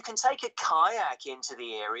 then you can take a kayak into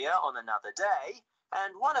the area on another day,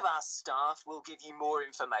 and one of our staff will give you more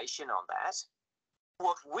information on that.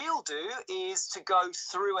 What we'll do is to go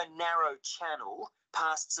through a narrow channel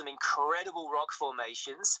past some incredible rock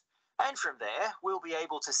formations, and from there we'll be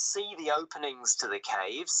able to see the openings to the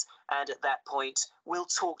caves, and at that point we'll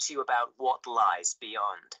talk to you about what lies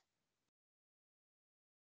beyond.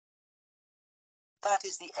 That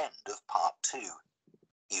is the end of part 2.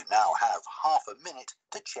 You now have half a minute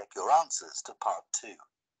to check your answers to part 2.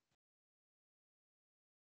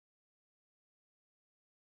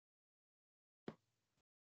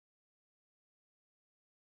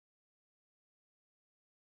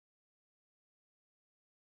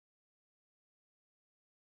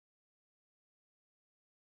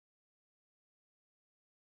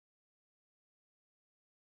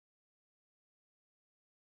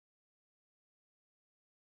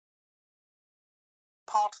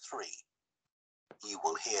 Part 3. You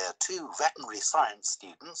will hear 2 veterinary science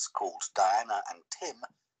students called Diana and Tim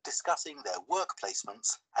discussing their work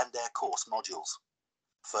placements and their course modules.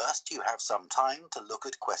 First, you have some time to look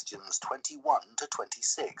at questions 21 to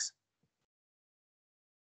 26.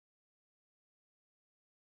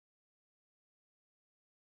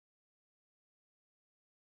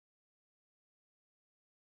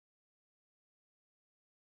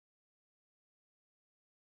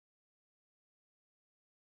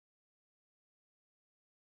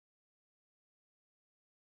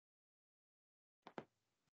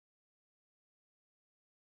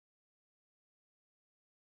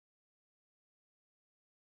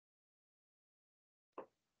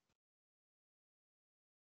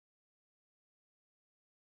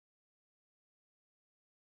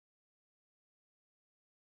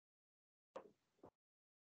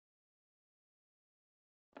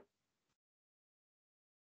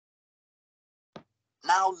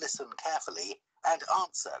 Now listen carefully and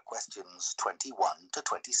answer questions 21 to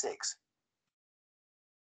 26.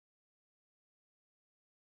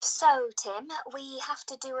 So, Tim, we have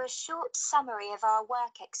to do a short summary of our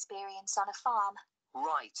work experience on a farm.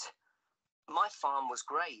 Right. My farm was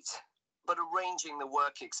great, but arranging the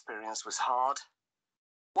work experience was hard.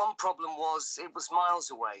 One problem was it was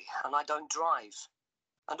miles away and I don't drive.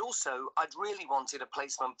 And also, I'd really wanted a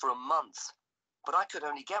placement for a month, but I could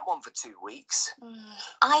only get one for 2 weeks.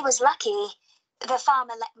 I was lucky. The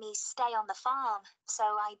farmer let me stay on the farm, so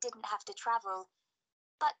I didn't have to travel.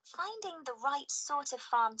 But finding the right sort of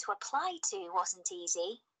farm to apply to wasn't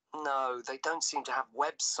easy. No, they don't seem to have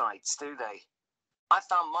websites, do they? I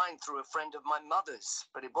found mine through a friend of my mother's,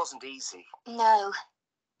 but it wasn't easy. No.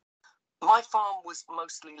 My farm was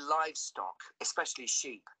mostly livestock, especially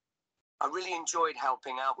sheep. I really enjoyed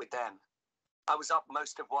helping out with them. I was up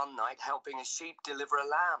most of one night helping a sheep deliver a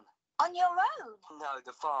lamb. On your own? No,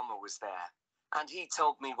 the farmer was there, and he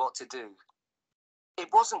told me what to do.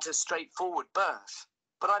 It wasn't a straightforward birth,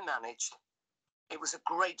 but I managed. It was a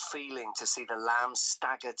great feeling to see the lamb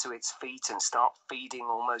stagger to its feet and start feeding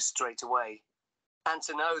almost straight away, and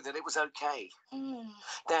to know that it was okay.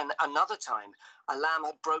 Then another time, a lamb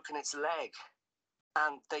had broken its leg,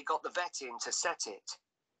 and they got the vet in to set it.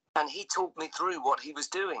 And he talked me through what he was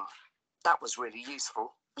doing. That was really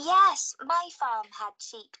useful. Yes, my farm had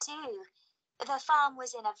sheep too. The farm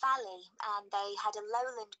was in a valley, and they had a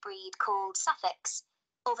lowland breed called Suffolks,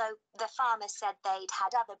 although the farmer said they'd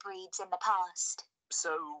had other breeds in the past.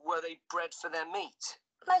 So were they bred for their meat?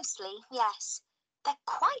 Mostly, yes. They're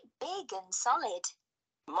quite big and solid.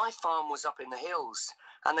 My farm was up in the hills,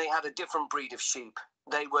 and they had a different breed of sheep.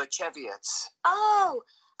 They were Cheviots. Oh,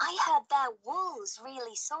 I heard their wool's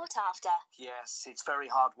really sought after. Yes, it's very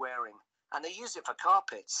hard wearing, and they use it for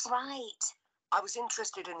carpets. Right. I was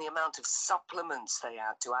interested in the amount of supplements they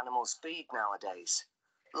add to animals' feed nowadays.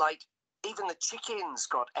 Like, even the chickens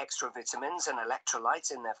got extra vitamins and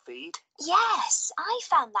electrolytes in their feed. Yes, I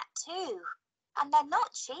found that too. And they're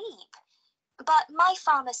not cheap. But my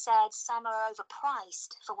farmer said some are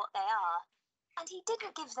overpriced for what they are. And he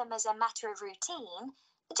didn't give them as a matter of routine,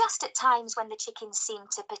 just at times when the chickens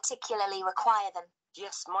seemed to particularly require them.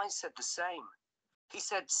 Yes, mine said the same. He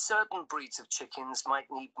said certain breeds of chickens might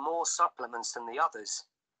need more supplements than the others,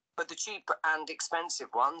 but the cheap and expensive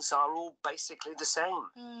ones are all basically the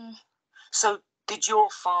same. So, did your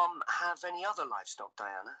farm have any other livestock,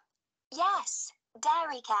 Diana? Yes,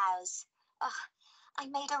 dairy cows. I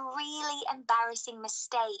made a really embarrassing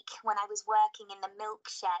mistake when I was working in the milk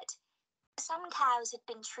shed. Some cows had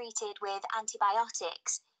been treated with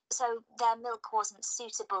antibiotics, so their milk wasn't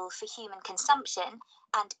suitable for human consumption,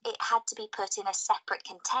 and it had to be put in a separate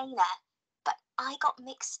container. But I got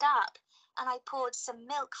mixed up, and I poured some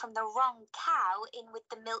milk from the wrong cow in with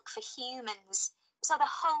the milk for humans, so the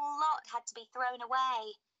whole lot had to be thrown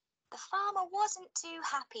away. The farmer wasn't too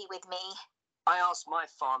happy with me. I asked my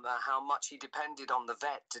farmer how much he depended on the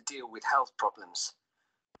vet to deal with health problems.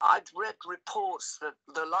 I'd read reports that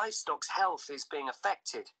the livestock's health is being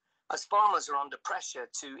affected as farmers are under pressure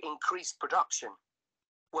to increase production.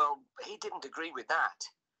 Well, he didn't agree with that,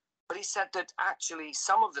 but he said that actually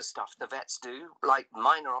some of the stuff the vets do, like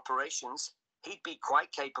minor operations, he'd be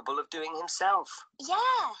quite capable of doing himself.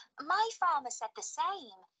 Yeah, my farmer said the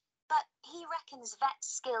same, but he reckons vet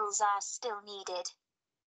skills are still needed.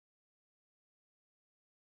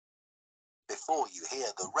 Before you hear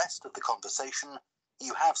the rest of the conversation,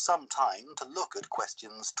 you have some time to look at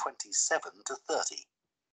questions 27 to 30.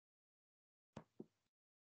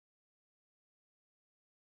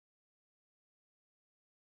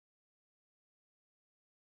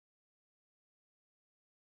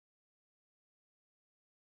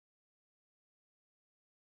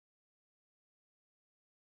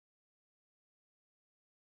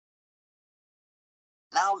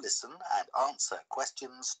 Now listen and answer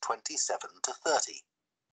questions 27 to 30.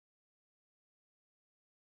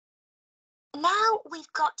 Now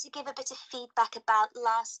we've got to give a bit of feedback about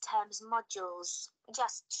last term's modules.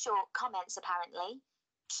 Just short comments, apparently.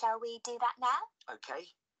 Shall we do that now? Okay,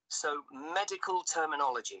 so medical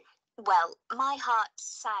terminology. Well, my heart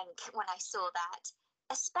sank when I saw that,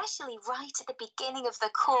 especially right at the beginning of the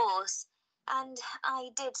course, and I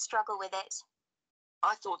did struggle with it.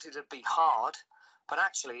 I thought it'd be hard, but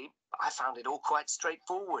actually, I found it all quite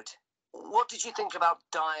straightforward. What did you think about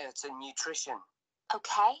diet and nutrition?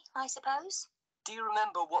 Okay, I suppose. Do you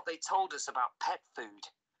remember what they told us about pet food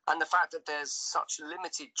and the fact that there's such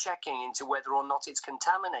limited checking into whether or not it's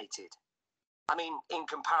contaminated? I mean, in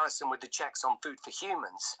comparison with the checks on food for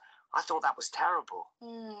humans, I thought that was terrible.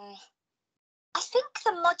 I think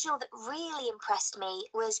the module that really impressed me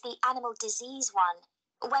was the animal disease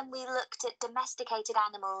one, when we looked at domesticated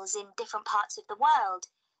animals in different parts of the world,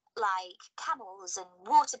 like camels and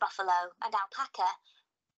water buffalo and alpaca.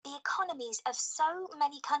 The economies of so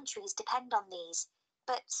many countries depend on these,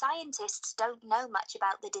 but scientists don't know much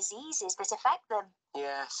about the diseases that affect them.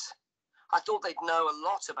 Yes. I thought they'd know a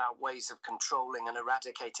lot about ways of controlling and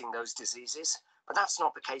eradicating those diseases, but that's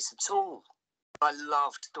not the case at all. I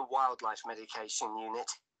loved the wildlife medication unit.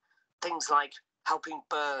 Things like helping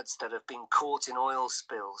birds that have been caught in oil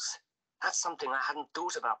spills. That's something I hadn't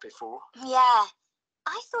thought about before. Yeah,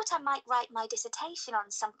 I thought I might write my dissertation on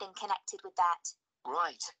something connected with that.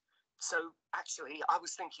 Right. So, actually, I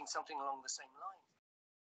was thinking something along the same line.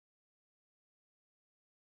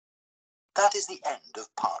 That is the end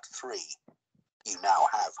of part 3. You now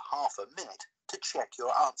have half a minute to check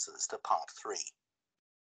your answers to part 3.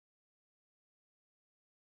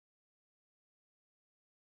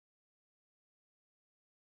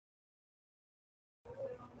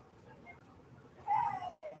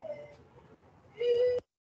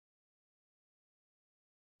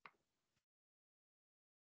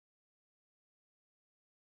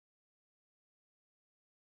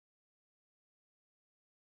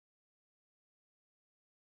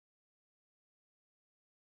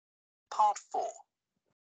 Part 4.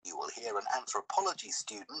 You will hear an anthropology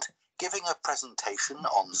student giving a presentation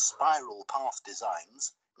on spiral path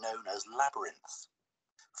designs known as labyrinths.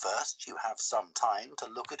 First, you have some time to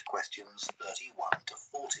look at questions 31 to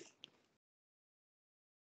 40.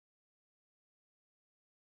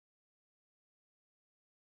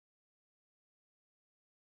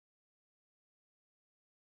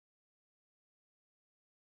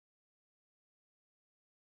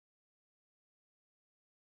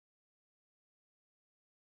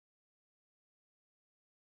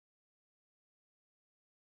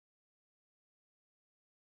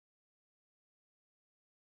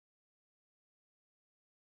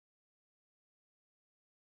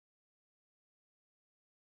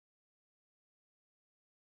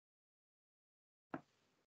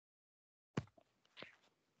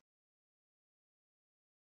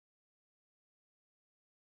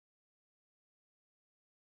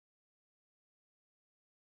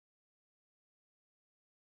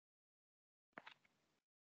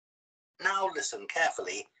 Now listen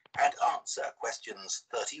carefully and answer questions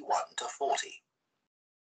 31 to 40.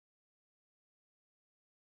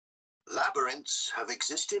 Labyrinths have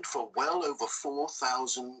existed for well over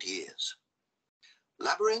 4,000 years.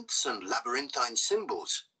 Labyrinths and labyrinthine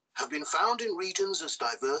symbols have been found in regions as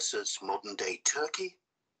diverse as modern-day Turkey,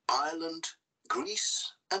 Ireland,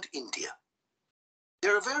 Greece, and India.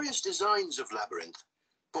 There are various designs of labyrinth,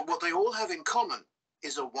 but what they all have in common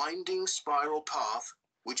is a winding spiral path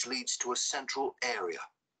which leads to a central area.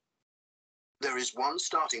 There is one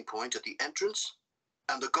starting point at the entrance,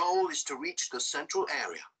 and the goal is to reach the central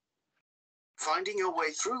area. Finding your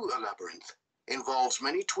way through a labyrinth involves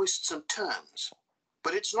many twists and turns,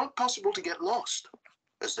 but it's not possible to get lost,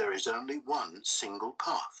 as there is only one single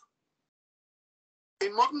path.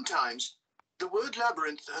 In modern times, the word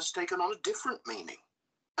labyrinth has taken on a different meaning,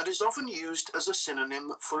 and is often used as a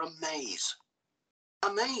synonym for a maze.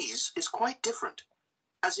 A maze is quite different,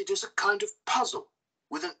 as it is a kind of puzzle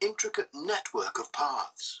with an intricate network of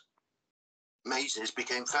paths. Mazes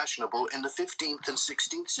became fashionable in the 15th and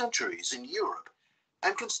 16th centuries in Europe,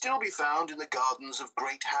 and can still be found in the gardens of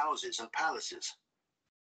great houses and palaces.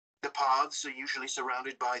 The paths are usually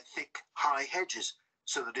surrounded by thick, high hedges,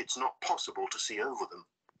 so that it's not possible to see over them.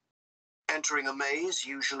 Entering a maze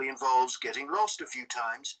usually involves getting lost a few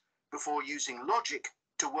times before using logic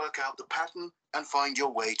to work out the pattern and find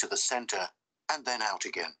your way to the center, and then out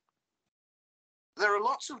again. There are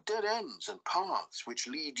lots of dead ends and paths which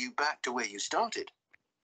lead you back to where you started.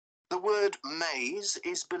 The word maze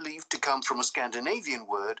is believed to come from a Scandinavian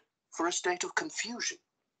word for a state of confusion.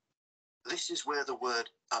 This is where the word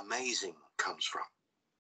amazing comes from.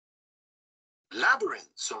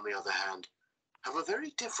 Labyrinths, on the other hand, have a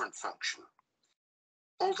very different function.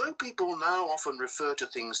 Although people now often refer to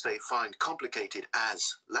things they find complicated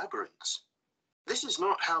as labyrinths, this is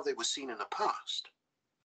not how they were seen in the past.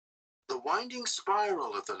 The winding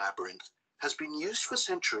spiral of the labyrinth has been used for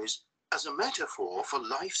centuries as a metaphor for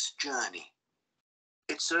life's journey.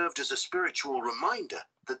 It served as a spiritual reminder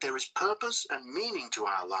that there is purpose and meaning to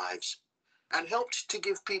our lives, and helped to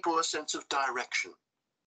give people a sense of direction.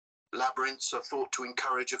 Labyrinths are thought to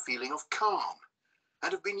encourage a feeling of calm,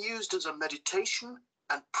 and have been used as a meditation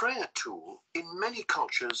and prayer tool in many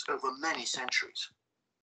cultures over many centuries.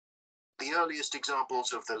 The earliest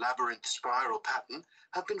examples of the labyrinth spiral pattern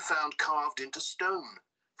have been found carved into stone,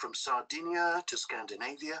 from Sardinia to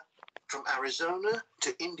Scandinavia, from Arizona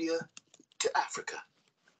to India to Africa.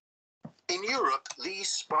 In Europe, these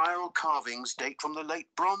spiral carvings date from the late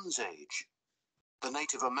Bronze Age. The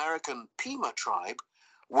Native American Pima tribe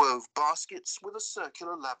wove baskets with a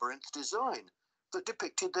circular labyrinth design that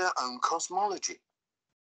depicted their own cosmology.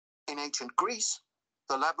 In ancient Greece,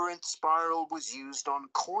 the labyrinth spiral was used on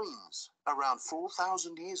coins around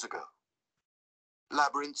 4,000 years ago.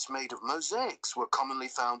 Labyrinths made of mosaics were commonly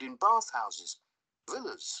found in bathhouses,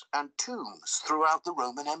 villas, and tombs throughout the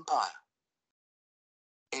Roman Empire.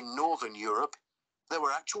 In Northern Europe, there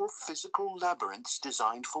were actual physical labyrinths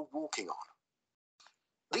designed for walking on.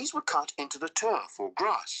 These were cut into the turf or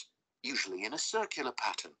grass, usually in a circular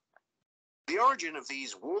pattern. The origin of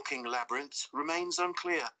these walking labyrinths remains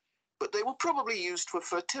unclear, but they were probably used for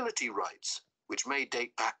fertility rites, which may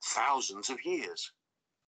date back thousands of years.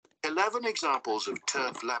 11 examples of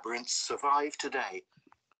turf labyrinths survive today,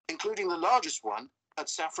 including the largest one at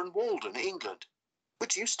Saffron Walden, England,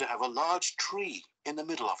 which used to have a large tree in the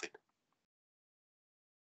middle of it.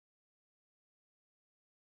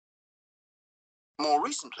 More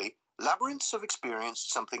recently, labyrinths have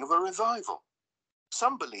experienced something of a revival.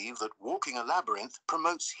 Some believe that walking a labyrinth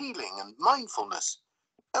promotes healing and mindfulness,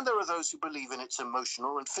 and there are those who believe in its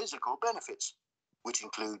emotional and physical benefits, which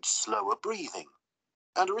include slower breathing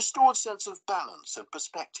and a restored sense of balance and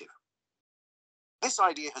perspective. This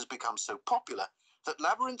idea has become so popular that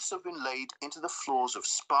labyrinths have been laid into the floors of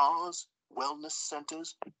spas, wellness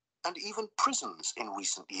centers, and even prisons in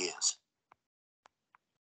recent years.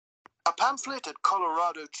 A pamphlet at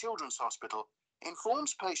Colorado Children's Hospital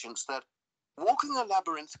informs patients that walking a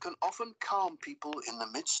labyrinth can often calm people in the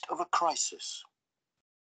midst of a crisis.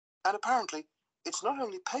 And apparently, it's not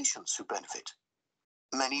only patients who benefit.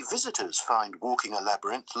 Many visitors find walking a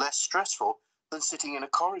labyrinth less stressful than sitting in a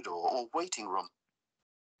corridor or waiting room.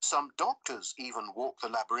 Some doctors even walk the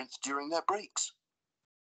labyrinth during their breaks.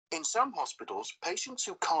 In some hospitals, patients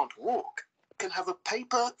who can't walk can have a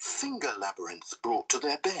paper finger labyrinth brought to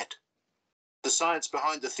their bed. The science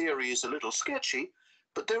behind the theory is a little sketchy,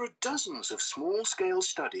 but there are dozens of small-scale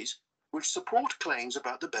studies which support claims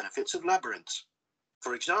about the benefits of labyrinths.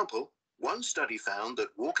 For example, one study found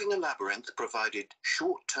that walking a labyrinth provided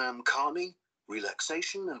short-term calming,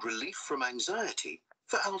 relaxation, and relief from anxiety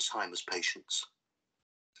for Alzheimer's patients.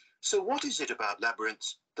 So what is it about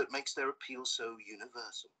labyrinths that makes their appeal so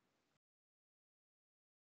universal?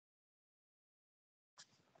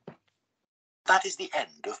 That is the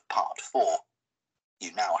end of part 4.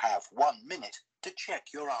 You now have 1 minute to check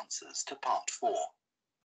your answers to part 4.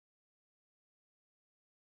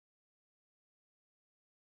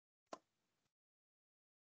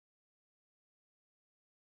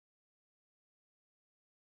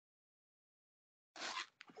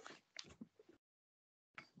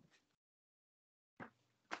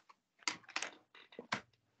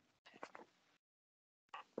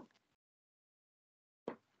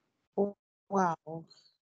 Wow.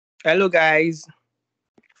 Hello, guys.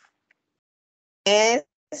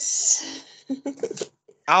 Yes.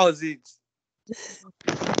 How's it?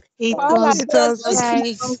 It All right, was it was just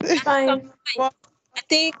nice. Fine. Well, I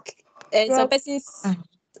think yeah. some persons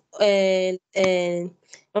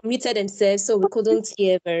unmuted themselves, so we couldn't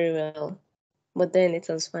hear very well. But then it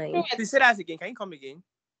was fine. Please say that again. Can you come again?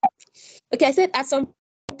 Okay, I said at some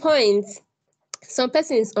point, some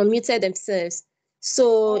persons unmuted themselves,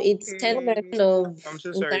 so it's kind of I'm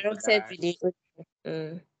so sorry for interrupted that. with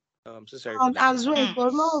the. I'm so sorry for that. As well,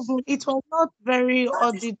 it was not very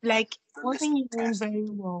audit, like it wasn't hearing very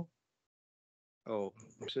well. Oh,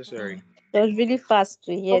 I'm so sorry. It was really fast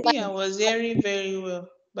to hear. me. I was hearing very well,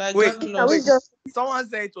 but I Wait, got Can we lost. just someone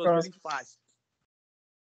said it was really fast.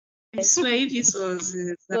 I swear if this was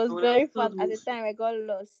it was very fast at the time I got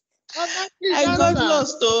lost. I got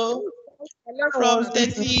lost though. From was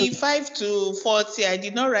 35 to 40, I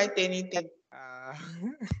did not write anything.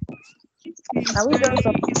 Can we just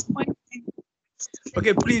stop?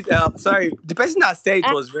 Okay, please. Sorry. The person that said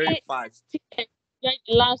it was very fast. The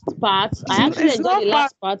last part. I actually It's enjoyed not the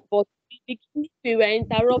last part, but we were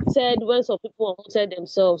interrupted when some people unmuted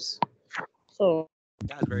themselves. So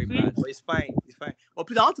That's very bad, but it's fine. It's fine. But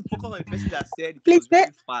please, I want to focus on the person that said it Please, was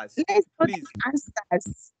very fast. let's put Please.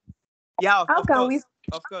 answers. Yeah, How of can course. we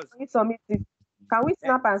Of course. submit it? Can we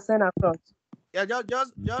snap and send across? Yeah,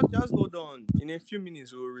 just hold on. In a few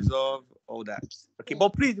minutes, we'll resolve all that. Okay,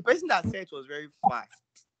 but please, the person that said it was very fast.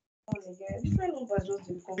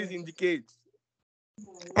 Please indicate.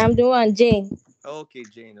 I'm the one, Jane. Okay,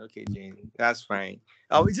 Jane. Okay, Jane. That's fine.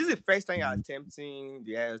 Is this the first time you're attempting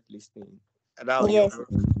the IELTS listening? Yes.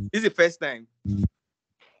 This is the first time.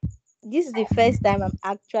 this is the first time I'm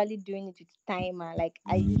actually doing it with timer. Like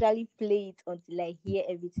I usually play it until I hear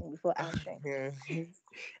everything before answering.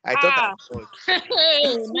 I thought as much.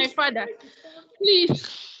 Hey, my father, please.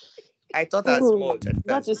 I thought as much. I thought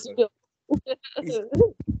That as is much.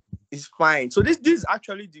 It's fine. So this is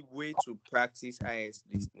actually the way to practice IS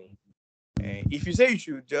listening. If you say you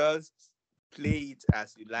should just play it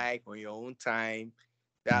as you like on your own time,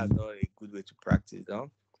 that's not a good way to practice, huh?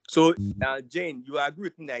 So, Jane, you agree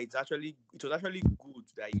with me that it was actually good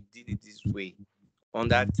that you did it this way on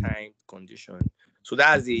that time condition. So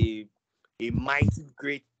that's a mighty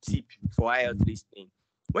great tip for IELTS listening.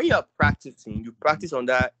 When you're practicing, you practice on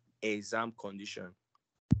that exam condition.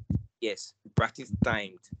 Yes, you practice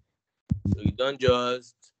timed. So you don't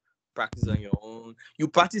just practice on your own. You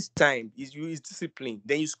practice time. Is discipline.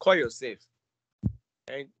 Then you score yourself.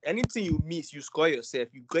 And anything you miss, you score yourself.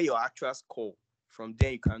 You get your actual score. From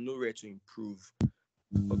there, you can know where to improve.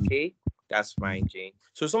 Okay, that's fine, Jane.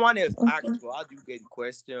 So someone else asked, well, how do you get the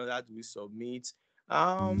question? How do we submit?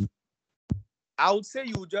 I would say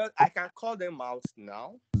I can call them out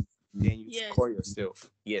now. Then you score yourself.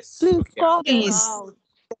 Yes. Please Okay. call them Please. out.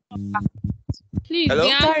 Please, Hello?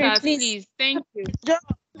 the Sorry, answers, please. please. Thank you. Just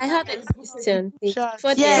I have a question, please. chat.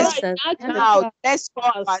 For the Yes. answers, I have a Now let's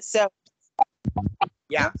call ourselves.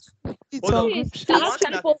 Yeah. It's Hold on on. group Please, you chat. can One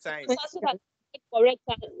thing actually at a post time. the answer so that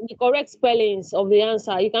the correct spellings of the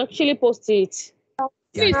answer. You can actually post it.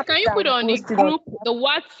 Please, Please, can you put on the Group, the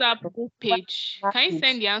WhatsApp group page? Can you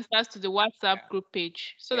send the answers to the WhatsApp group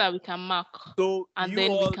page so that we can mark So and you then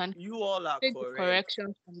we all can are take the correct.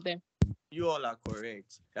 corrections from them? You all are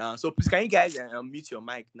correct. So please, can you guys unmute your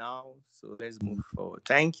mic now? So let's move forward.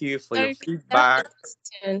 Thank you for your Sorry, I have a feedback.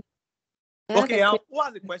 question. I have Okay. a quick. Who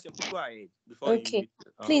has the question? Please go ahead before you Okay, mute.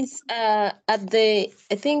 please. I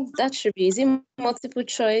think that should be. Is it multiple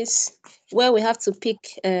choice where we have to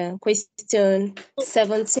pick question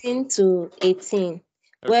 17 to 18,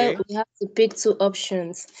 where Okay. we have to pick two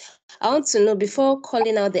options. I want to know before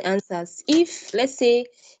calling out the answers. If let's say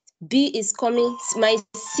B is coming, my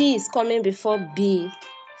C is coming before B,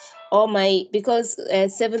 or my because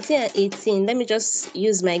 17 and 18. Let me just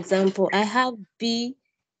use my example. I have B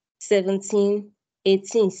 17,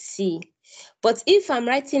 18, C. But if I'm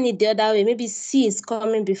writing it the other way, maybe C is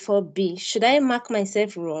coming before B. Should I mark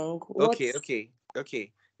myself wrong? Okay.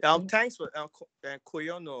 Thanks for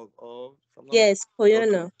Koyono or Yes, okay.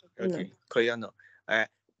 Koyono. Okay, Koyono.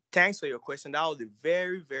 Thanks for your question. That was a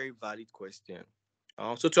very, very valid question.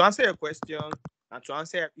 So to answer your question and to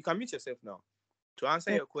answer, you can mute yourself now. To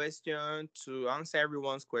answer your question, to answer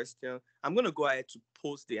everyone's question, I'm going to go ahead to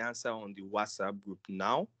post the answer on the WhatsApp group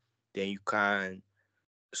now. Then you can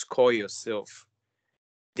score yourself.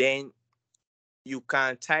 Then you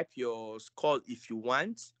can type your score if you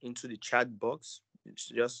want into the chat box. It's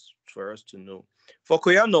just for us to know. For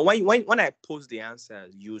Koyano, when I post the answer,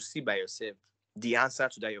 you see by yourself the answer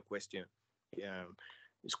to that your question.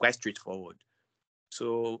 It's quite straightforward.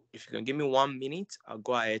 So if you can give me 1 minute, I'll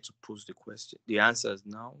go ahead to post the answers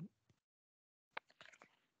now.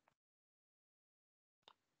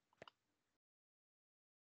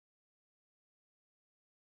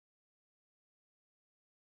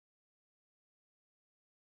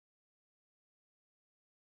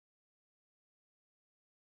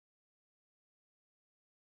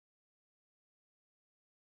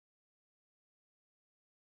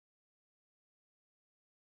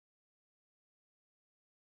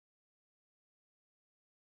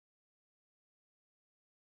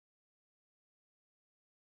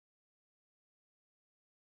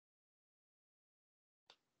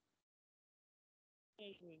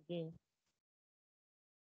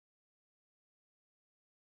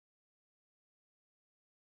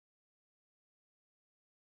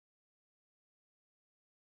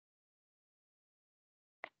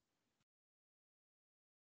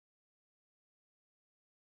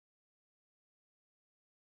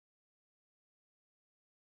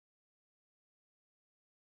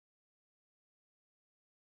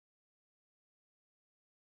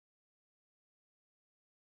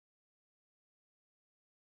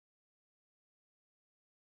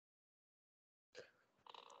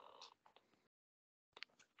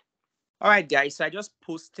 All right, guys. So I just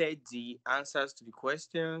posted the answers to the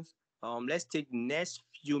questions. Let's take the next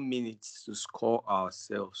few minutes to score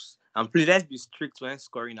ourselves. And please, let's be strict when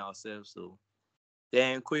scoring ourselves. So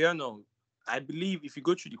then, Koyono, I believe if you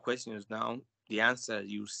go through the questions now, the answer,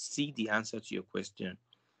 you see the answer to your question.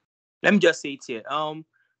 Let me just say it here.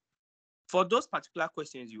 For those particular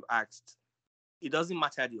questions you asked, it doesn't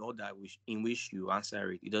matter the order in which you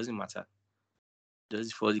answer it. It doesn't matter. This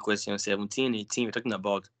is for the question 17, 18. We're talking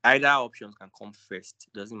about either options can come first.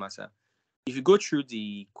 It doesn't matter. if you go through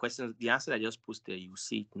the questions, the answer I just posted, you'll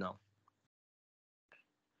see it now.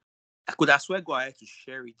 I could as well go ahead to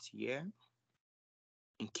share it here,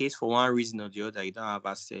 in case for one reason or the other you don't have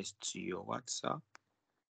access to your WhatsApp.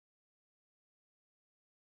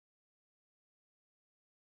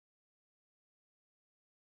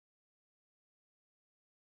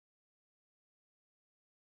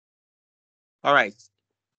 All right,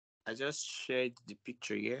 I just shared the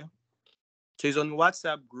picture here. So it's on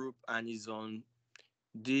WhatsApp group and it's on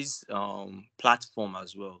this platform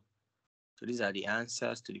as well. So these are the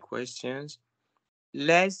answers to the questions.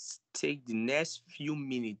 Let's take the next few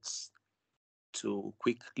minutes to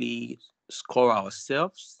quickly score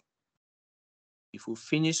ourselves. If we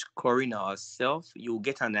finish scoring ourselves, you'll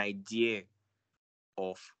get an idea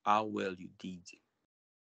of how well you did.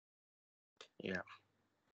 Yeah.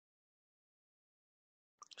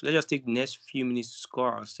 So let's just take the next few minutes to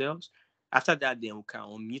score ourselves. After that, then we can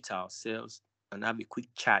unmute ourselves and have a quick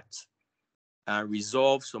chat and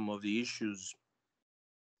resolve some of the issues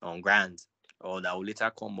on ground or that will later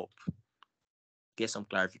come up. Get some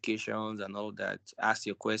clarifications and all that. Ask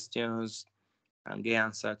your questions and get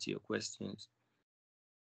answer to your questions.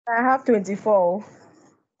 I have 24.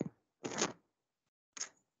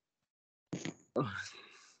 I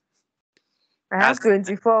have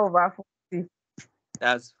 24 over 40.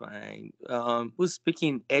 That's fine. Who's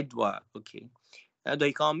speaking? Edward. Okay. Edward,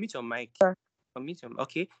 you can unmute your mic.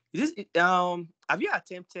 Okay. Is this have you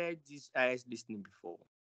attempted this IELTS listening before?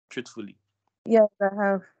 Truthfully. Yes, I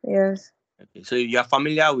have. Yes. Okay. So you're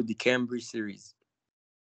familiar with the Cambridge series?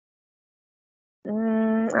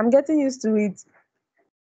 I'm getting used to it.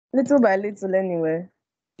 Little by little anyway.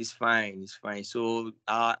 It's fine. It's fine. So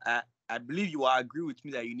I believe you will agree with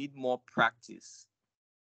me that you need more practice.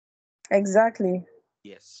 Exactly.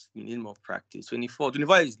 Yes, you need more practice. 24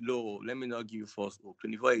 is low. Let me not give you false hope.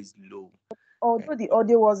 24 is low. Although the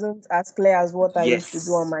audio wasn't as clear as what I used to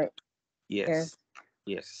do on my... Yes.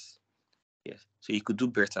 So you could do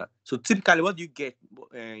better. So typically, what do you get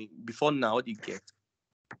before now? What do you get?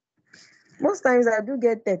 Most times I do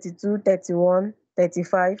get 32, 31,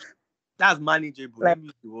 35. That's manageable. Let me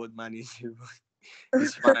use the word manageable.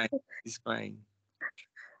 It's fine. It's fine.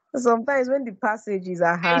 Sometimes when the passages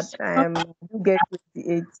are hard, I do get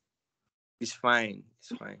 28. It's fine. It's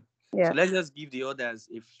fine. Yeah. So let's just give the others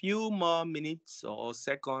a few more minutes or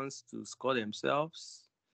seconds to score themselves.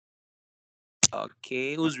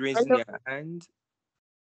 Okay, who's raising their hand?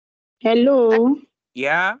 Hello.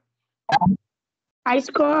 Yeah. I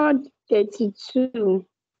scored 32.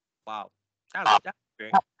 Wow, that's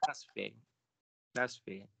fair. That's fair. That's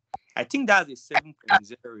fair. I think that's a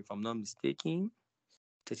 7.0 if I'm not mistaken.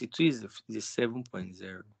 32 is a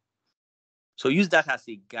 7.0. So use that as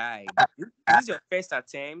a guide. Is this your first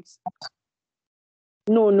attempt?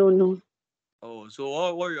 No. Oh, so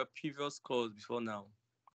what were your previous scores before now?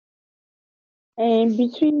 And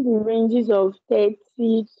between the ranges of 30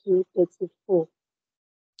 to 34.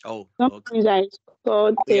 Oh, sometimes I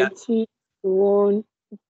scored 30 to 1.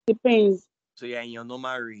 Depends. So you're in your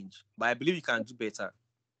normal range, but I believe you can do better.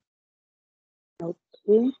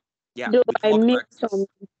 Okay. Yeah. Though I made some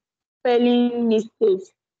spelling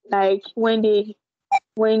mistakes, like when the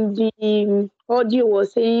audio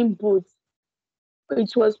was saying boot,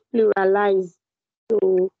 it was pluralized.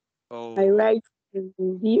 So I write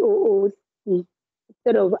BOOT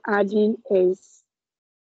instead of adding S.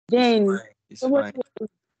 Then somebody was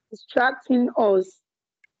distracting us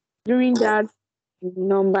during that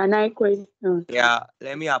number 9 question. Yeah,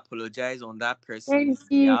 let me apologize on that person. And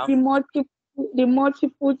the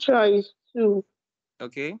multiple choice too.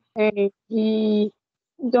 Okay. And the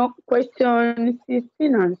question 16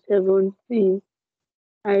 and 17,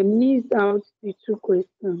 I missed out the 2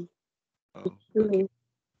 questions. Okay.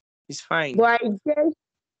 It's fine. But I guess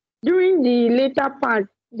during the later part,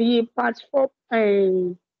 the part 4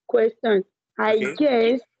 question, I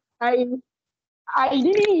guess I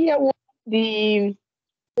didn't hear what the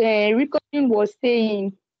recording was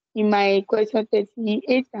saying in my question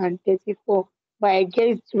 38 and 34, but I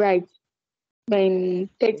guessed right.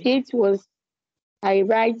 38 was I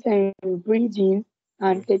write and breathing,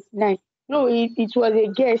 and 39. No, it was a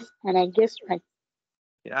guess, and I guessed right.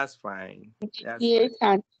 Yeah, that's fine. 38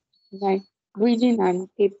 and 39, breathing and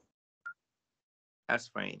tape. That's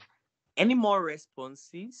fine. Any more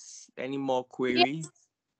responses? Any more queries?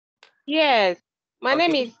 Yes. My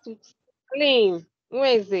name is Lynn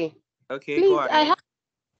Nweze. Okay, please, go ahead. I have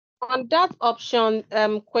on that option,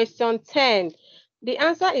 question 10. The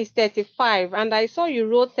answer is 35, and I saw you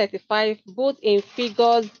wrote 35 both in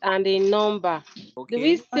figures and in number. Okay. Do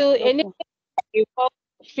we still anything involve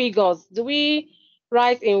figures? Do we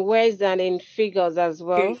write in words and in figures as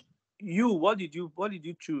well. Okay. What did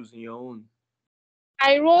you choose in your own?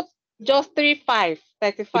 I wrote just 35,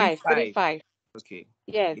 35, 35. 35. Okay.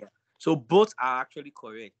 Yes. Yeah. So both are actually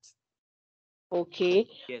correct. Okay.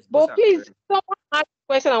 Yes, both But are please, correct. someone asked a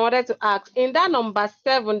question I wanted to ask. In that number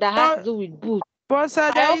 7 that has to do with boots, But sir,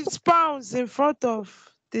 I there also is pounds in front of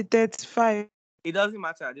the 35. It doesn't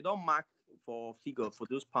matter. They don't mark for figure for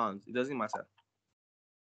those pounds. It doesn't matter.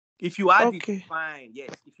 If you add it, Okay. fine. Yes.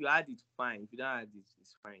 If you add it, fine. If you don't add it,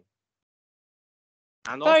 it's fine.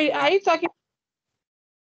 And sorry, also, are you talking?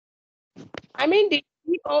 I mean the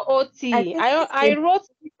I COOT. think I wrote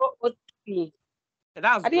COOT.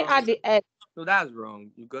 that's I didn't wrong. add the S. No, that's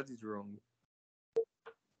wrong. You got it wrong.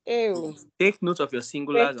 Ew. Take note of your Okay.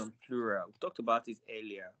 singulars and plural. We talked about it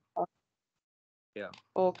earlier. Yeah.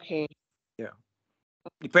 Okay. Yeah.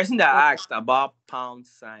 The person that asked about pound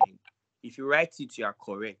sign, if you write it, you are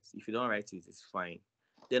correct. If you don't write it, it's fine.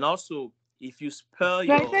 Then also, if you spell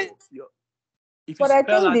Like your, that, your if you But I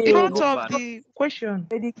spell think out in the the front of number, the question.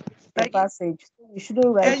 already the Like passage, so you shouldn't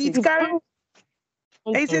write it it. The carry pound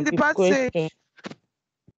it's in in the the question. passage.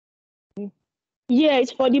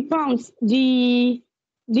 Yes, for the pounds,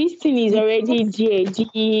 this thing is The already there.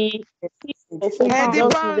 passage, so For you And should the pounds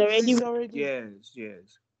just is pounds already. is already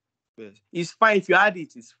yes. It's fine. If you add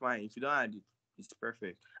it, it's fine. If you don't add it, it's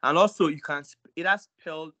perfect. And also, you can either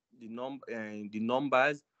spell the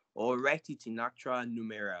numbers or write it in actual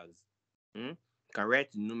numerals. You can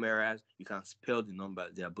write the numerals. You can spell the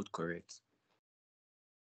numbers. They are both correct.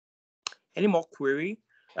 Any more query?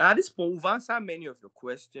 At this point, we've answered many of your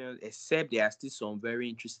questions, except there are still some very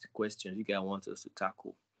interesting questions you guys want us to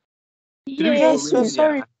tackle. Three people Yes, Yes, so raising their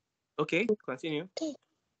sorry. hand. Okay, continue.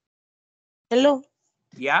 Hello.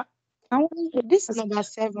 Yeah. I want to This ask. number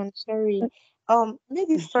 7, sorry.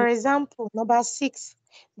 Maybe for example, number 6,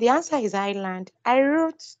 the answer is island. I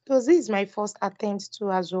wrote because this is my first attempt to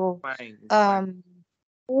as well. Fine. It's fine. Um,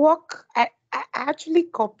 Walk. I actually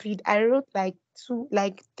copied. I wrote like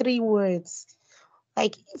 3 words.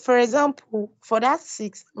 Like for example, for that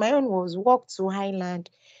 6, my own was walk to highland.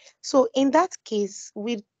 So in that case,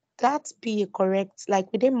 would that be correct? Like,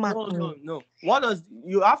 would they mark me? No. What does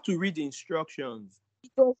you have to read the instructions?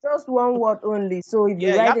 it was just one word only. So if you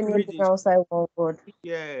Yeah, you write have to read anything the outside one word,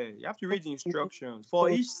 you have to read the okay. instructions for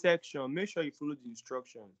each section. Make sure you follow the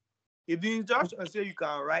instructions. If the instructions say you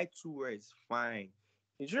can write 2 words, fine.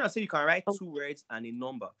 Instructions say you can write 2 words and a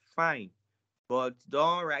number, fine. But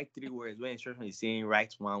don't write 3 words when instruction is saying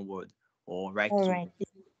write 1 word or write All 2 right.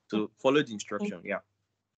 words. So follow the instruction. Yeah.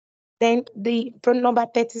 Then the for number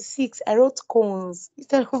 36, I wrote cones.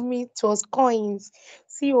 Instead of me, it was coins.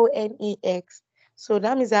 CONEX. So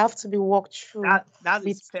that means I have to be walked through That's a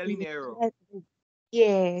with spelling error.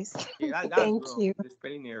 yes. Okay, that's Thank wrong. you. It's a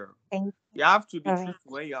spelling error. Thank You have to be all right.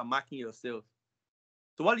 truthful when you are marking yourself.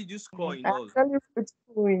 So what did you score in I all? actually put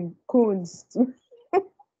coons too.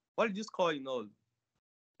 What did you score in all?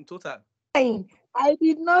 In total? I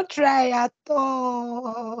did not try at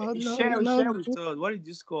all. No, it's not Share with good. us. What did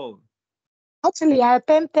you score? Actually, I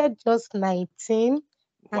attempted just 19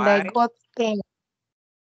 and I Why? got 10.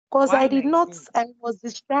 Because Why I did not, 19? I was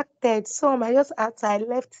distracted. So I just had I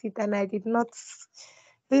left it and I did not.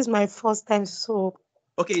 This is my first time, so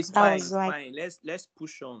Okay, it's that fine. was It's why. fine. Let's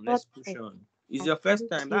push on. But Let's push on. It's your first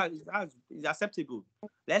thank time. you. That's is acceptable.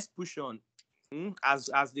 Let's push on. As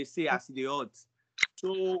they say, as the odds.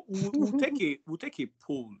 So we'll take a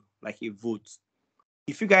poll, like a vote.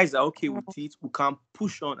 If you guys are okay with it, we can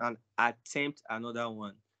push on and attempt another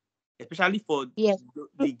one. Especially for Yes.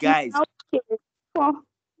 the guys. Okay. For,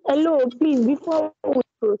 hello, please, before we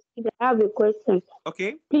proceed, I have a question.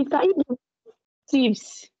 Okay. Please, can you give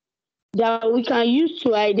tips that we can use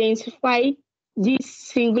to identify these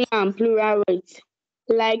singular and plural words?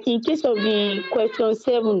 Like in case of the question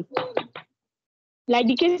 7, like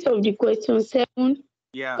the case of the question 7,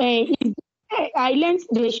 Yeah. I learned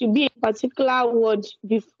there should be a particular word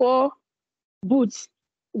before boots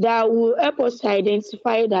that will help us to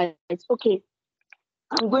identify that, okay,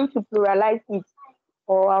 I'm going to pluralize it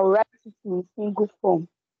or I'll write it in single form,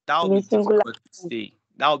 That in would a be singular difficult to form. say.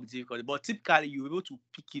 That would be difficult. But typically you're able to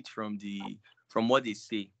pick it from what they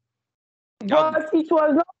say. That would be But it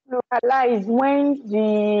was not pluralized when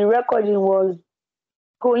the recording was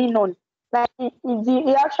going on. Like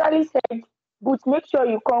he actually said, but make sure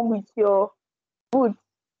you come with your boots.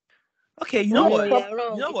 okay, you know Yes, No, what? you're You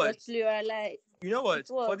wrong. know It was what? pluralized. You know It what?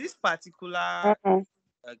 For was. this particular uh-uh.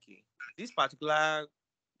 okay, this particular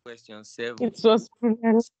question 7 It was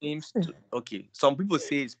seems to okay. Some people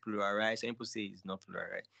say it's pluralized, some people say it's not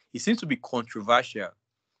pluralized. It seems to be controversial.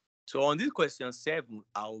 So on this question 7,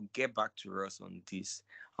 I'll get back to us on this.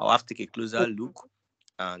 I'll have to take a closer look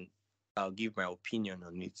and I'll give my opinion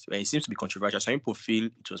on it. It seems to be controversial. Some people feel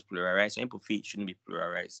it was polarized. Some people feel it shouldn't be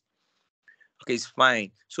polarized. Okay, it's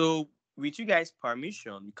fine. So with you guys'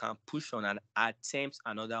 permission, we can push on and attempt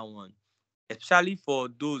another one. Especially for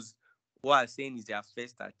those who are saying it's their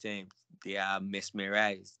first attempt. They are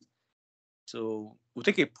mesmerized. So we'll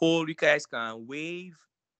take a poll. You guys can wave.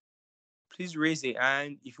 Please raise a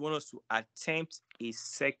hand if you want us to attempt a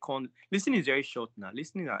second. Listening is very short now.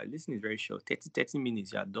 Listening is very short. 30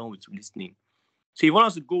 minutes, you are done with listening. So if you want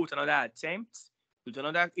us to go with another attempt, with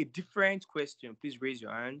a different question, please raise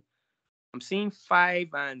your hand. I'm seeing 5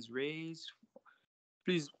 hands raised.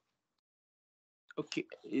 Please. Okay,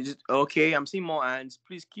 is it okay? I'm seeing more hands.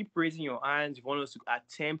 Please keep raising your hands if you want us to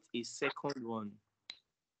attempt a second one.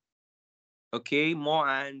 Okay, more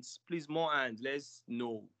hands. Please, more hands. Let's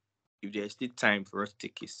know if there's still time for us to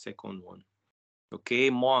take a second one. Okay,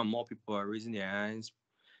 more and more people are raising their hands.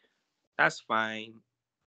 That's fine.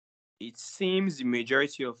 It seems the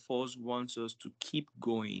majority of us wants us to keep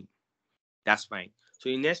going. That's fine. So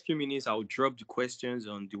in the next few minutes, I'll drop the questions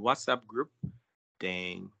on the WhatsApp group.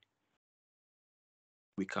 Then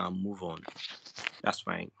we can move on. That's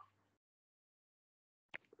fine.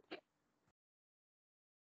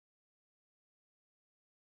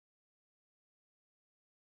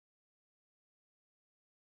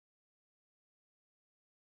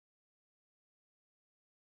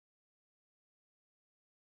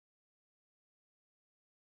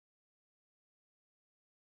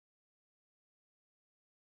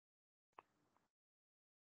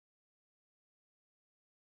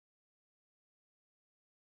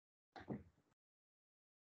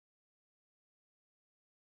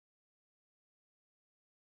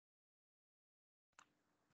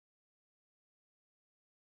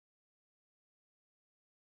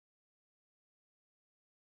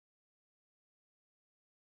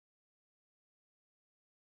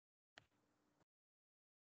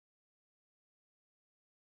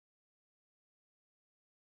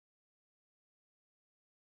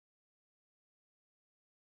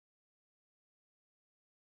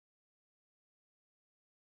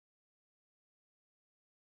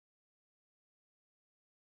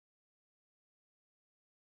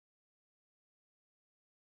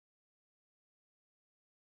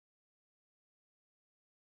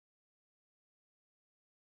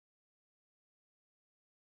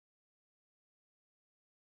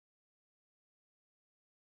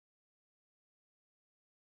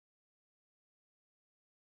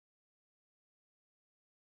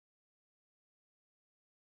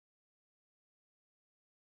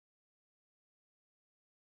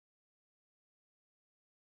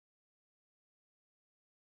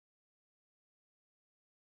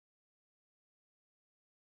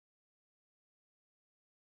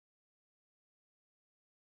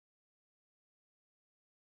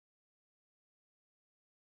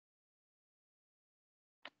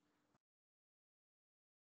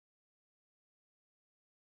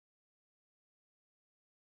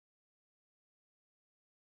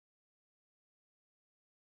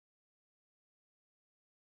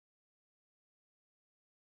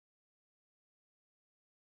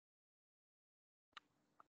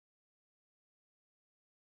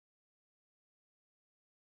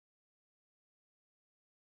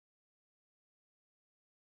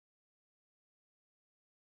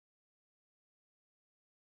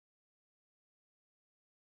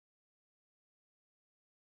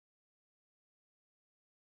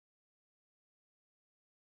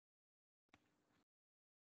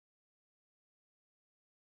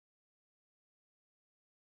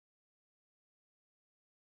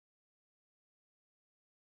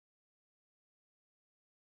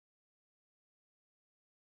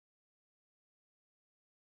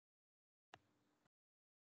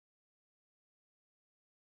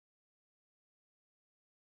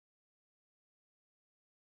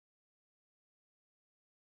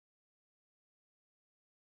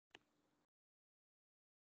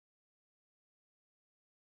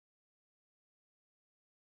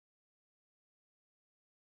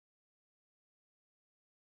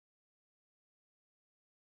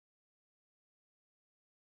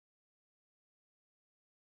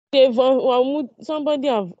 Somebody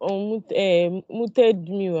have muted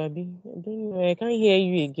me, Abi. I don't know. I can't hear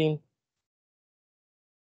you again.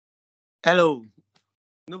 Hello.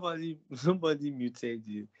 Nobody muted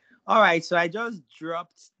you. All right, so I just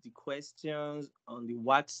dropped the questions on the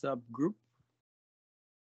WhatsApp group.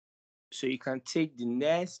 So you can take the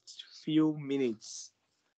next few minutes,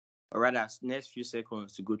 or rather, next few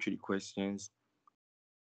seconds to go through the questions.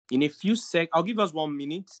 In a few seconds, I'll give us 1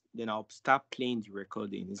 minute, then I'll start playing the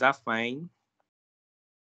recording. Is that fine?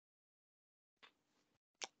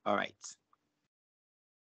 All right.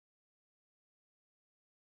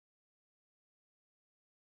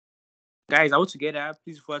 Guys, are we together?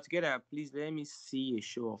 Please, if we're together, please let me see a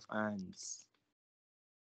show of hands.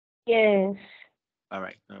 Yes. All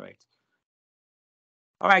right, all right.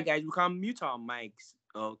 All right, guys, we can mute our mics.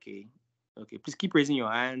 Okay. Okay, please keep raising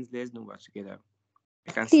your hands. Let's know we're together.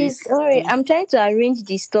 I can see. Please, sorry, I'm trying to arrange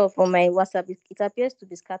the stuff on my WhatsApp. It appears to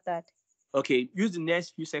be scattered. Okay, use the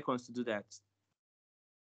next few seconds to do that.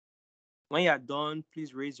 When you're done,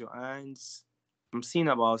 please raise your hands. I'm seeing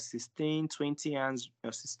about 16, 20 hands,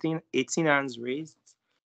 16, 18 hands raised.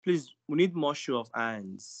 Please, we need more show of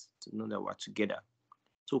hands to know that we're together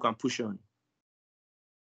so we can push on.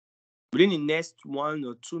 Within the next 1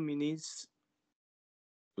 or 2 minutes,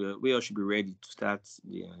 we all should be ready to start.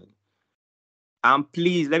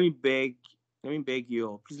 Please let me beg you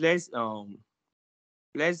all. Please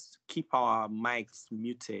let's keep our mics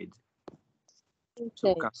muted so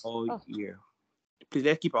we can all hear. Please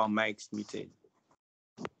let's keep our mics muted.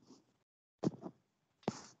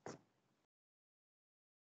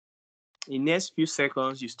 In the next few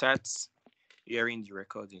seconds, you start hearing the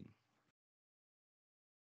recording.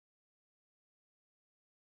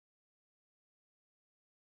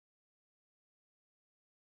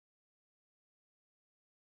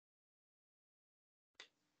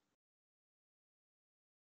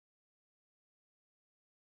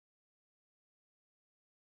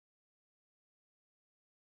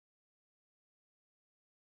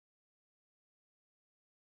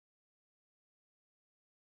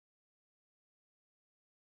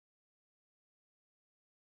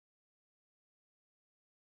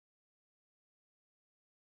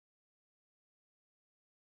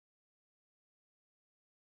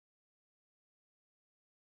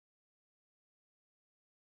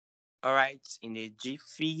 All right, in a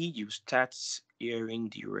jiffy, you start hearing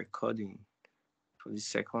the recording for the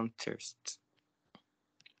second test.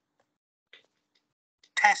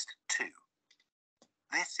 Test 2.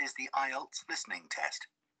 This is the IELTS listening test.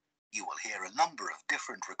 You will hear a number of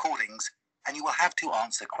different recordings and you will have to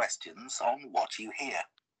answer questions on what you hear.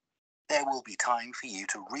 There will be time for you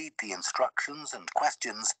to read the instructions and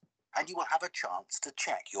questions and you will have a chance to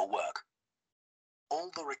check your work. All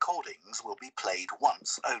the recordings will be played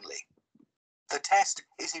once only. The test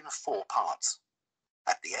is in 4 parts.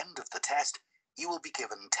 At the end of the test, you will be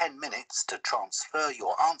given 10 minutes to transfer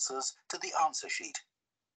your answers to the answer sheet.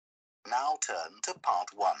 Now turn to part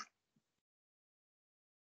 1.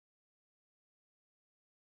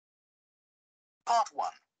 Part 1.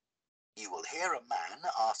 You will hear a man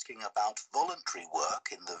asking about voluntary work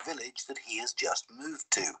in the village that he has just moved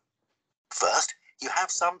to. First, you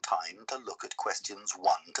have some time to look at questions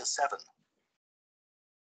 1 to 7.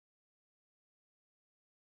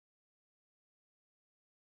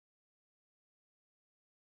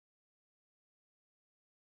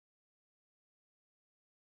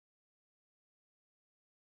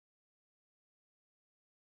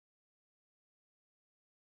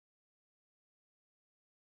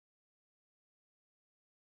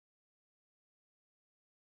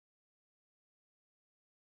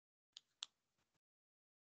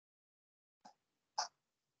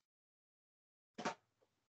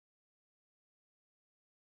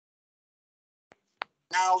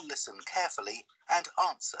 Now listen carefully and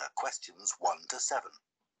answer questions 1 to 7.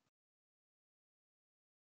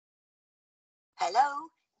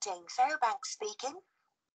 Hello, Jane Fairbanks speaking.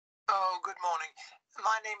 Oh, good morning.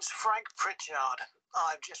 My name's Frank Pritchard.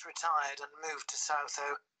 I've just retired and moved to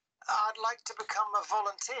Southo. I'd like to become a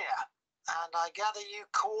volunteer, and I gather you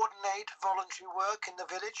coordinate voluntary work in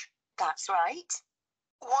the village? That's right.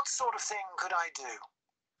 What sort of thing could I do?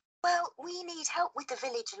 Well, we need help with the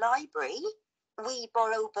village library. We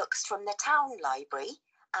borrow books from the town library,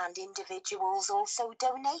 and individuals also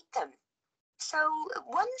donate them. So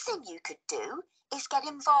one thing you could do is get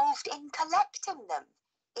involved in collecting them,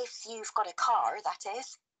 if you've got a car, that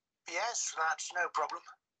is. Yes, that's no problem.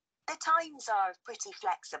 The times are pretty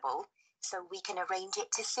flexible, so we can arrange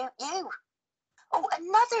it to suit you. Oh,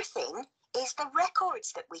 another thing is the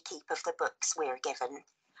records that we keep of the books we're given,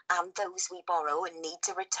 and those we borrow and need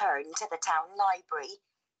to return to the town library.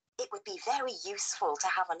 It would be very useful to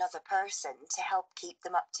have another person to help keep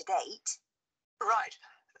them up to date. Right.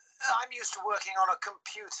 I'm used to working on a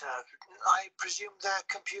computer. I presume they're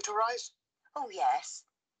computerized? Oh, yes.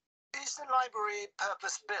 Is the library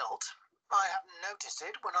purpose-built? I haven't noticed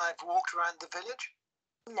it when I've walked around the village.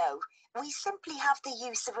 No, we simply have the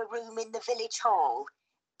use of a room in the village hall.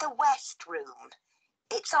 The West Room.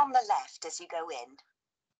 It's on the left as you go in.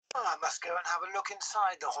 Oh, I must go and have a look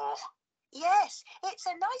inside the hall. Yes, it's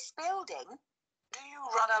a nice building. Do you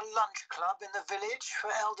run a lunch club in the village for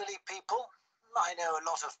elderly people? I know a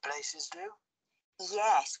lot of places do.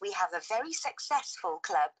 Yes, we have a very successful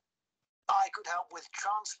club. I could help with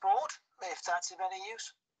transport, if that's of any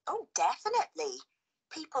use. Oh, definitely.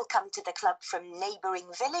 People come to the club from neighbouring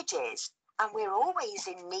villages, and we're always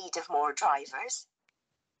in need of more drivers.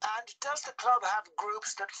 And does the club have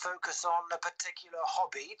groups that focus on a particular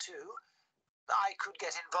hobby too? I could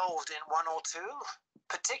get involved in one or two,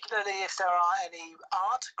 particularly if there are any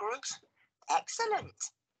art groups.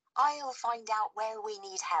 Excellent. I'll find out where we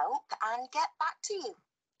need help and get back to you.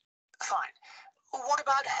 Fine. What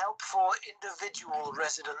about help for individual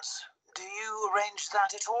residents? Do you arrange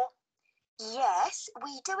that at all? Yes,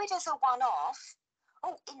 we do it as a one-off.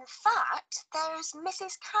 Oh, in fact, there's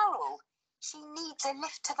Mrs. Carroll. She needs a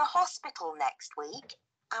lift to the hospital next week,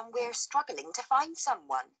 and we're struggling to find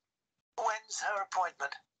someone. When's her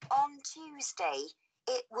appointment? On Tuesday.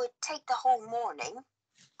 It would take the whole morning.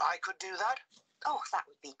 I could do that. Oh, that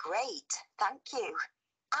would be great. Thank you.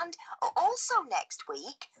 And also next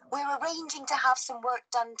week, we're arranging to have some work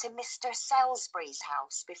done to Mr. Salisbury's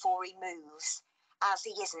house before he moves, as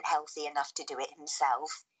he isn't healthy enough to do it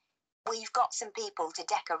himself. We've got some people to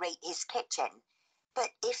decorate his kitchen, but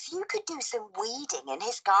if you could do some weeding in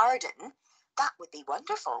his garden, that would be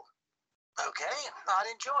wonderful. Okay,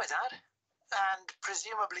 I'd enjoy that. And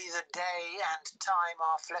presumably the day and time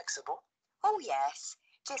are flexible. Oh, yes.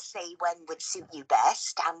 Just say when would suit you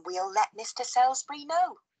best, and we'll let Mr. Salisbury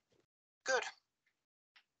know. Good.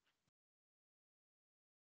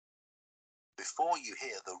 Before you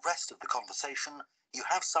hear the rest of the conversation, you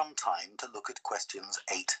have some time to look at questions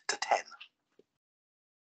 8 to 10.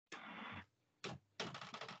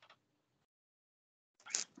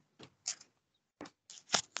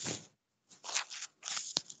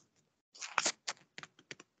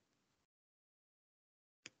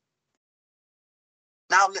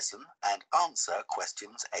 Now listen and answer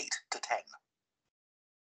questions 8 to 10.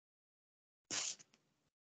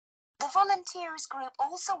 The volunteers group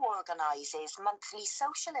also organises monthly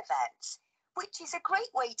social events, which is a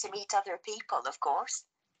great way to meet other people, of course.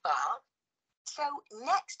 Uh-huh. So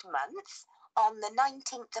next month, on the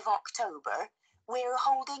 19th of October, we're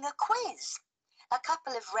holding a quiz. A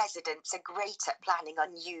couple of residents are great at planning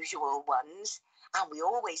unusual ones, and we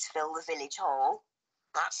always fill the village hall.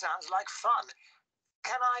 That sounds like fun.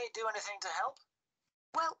 Can I do anything to help?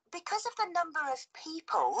 Well, because of the number of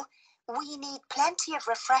people, we need plenty of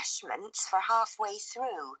refreshments for halfway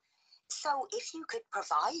through. So if you could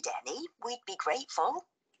provide any, we'd be grateful.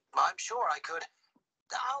 I'm sure I could.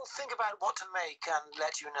 I'll think about what to make and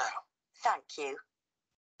let you know. Thank you.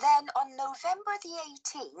 Then on November the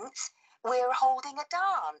 18th, we're holding a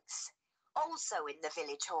dance, also in the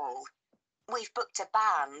village hall. We've booked a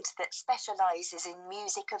band that specialises in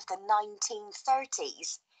music of the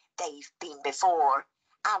 1930s. They've been before,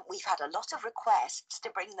 and we've had a lot of requests to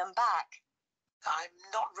bring them back. I'm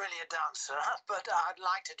not really a dancer, but I'd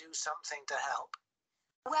like to do something to help.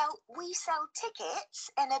 Well, we sell tickets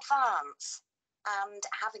in advance, and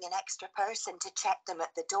having an extra person to check them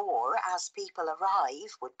at the door as people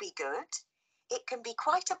arrive would be good. It can be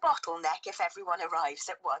quite a bottleneck if everyone arrives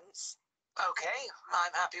at once. Okay,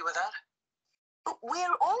 I'm happy with that. But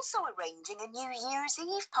we're also arranging a New Year's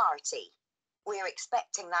Eve party. We're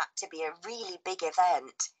expecting that to be a really big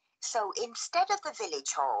event. So instead of the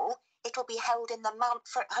village hall, it'll be held in the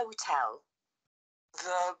Mountfort Hotel.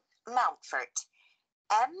 The Mountfort.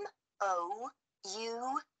 Mountfort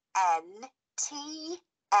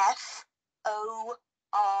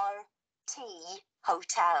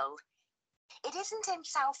Hotel. It isn't in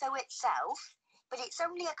Southo itself, but it's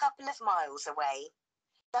only a couple of miles away.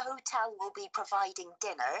 The hotel will be providing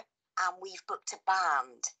dinner, and we've booked a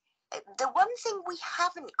band. The one thing we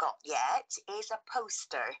haven't got yet is a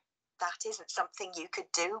poster. That isn't something you could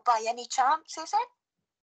do by any chance, is it?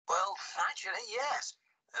 Well, actually, yes.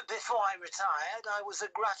 Before I retired, I was a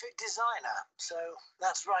graphic designer, so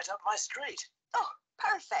that's right up my street. Oh,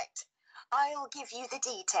 perfect. I'll give you the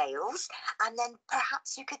details, and then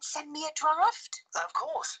perhaps you could send me a draft? Of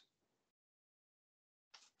course.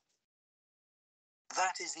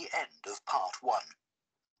 That is the end of part 1.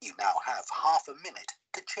 You now have half a minute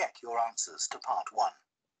to check your answers to part 1.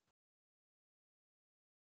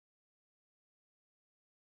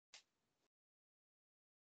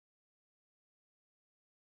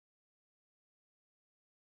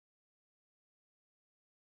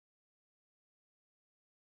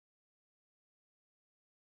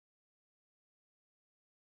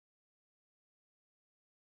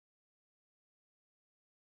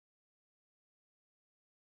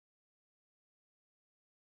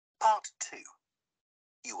 Part 2.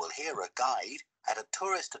 You will hear a guide at a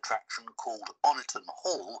tourist attraction called Oniton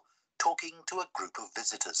Hall talking to a group of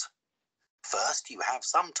visitors. First, you have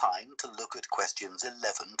some time to look at questions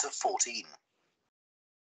 11 to 14.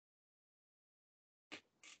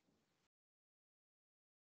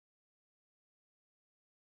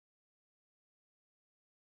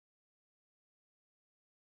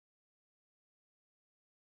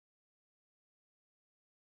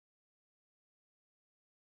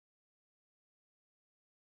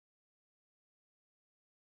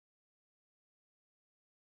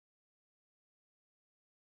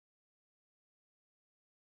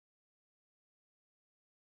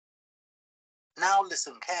 Now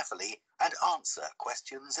listen carefully and answer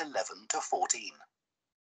questions 11 to 14.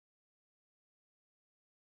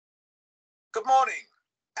 Good morning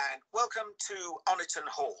and welcome to Oniton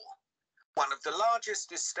Hall, one of the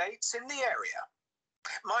largest estates in the area.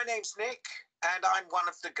 My name's Nick and I'm one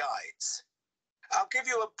of the guides. I'll give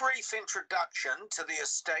you a brief introduction to the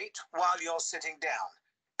estate while you're sitting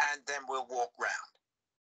down and then we'll walk round.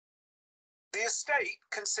 The estate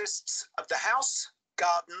consists of the house,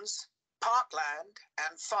 gardens, parkland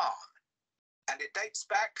and farm, and it dates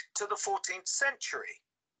back to the 14th century.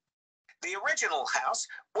 The original house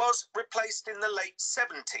was replaced in the late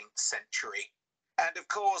 17th century, and of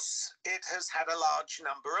course it has had a large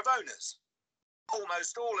number of owners.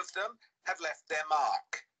 Almost all of them have left their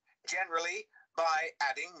mark, generally by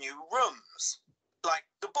adding new rooms, like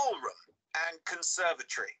the ballroom and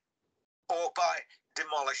conservatory, or by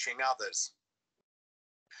demolishing others.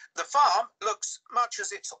 The farm looks much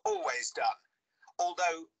as it's always done,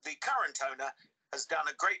 although the current owner has done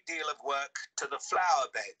a great deal of work to the flower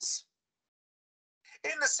beds.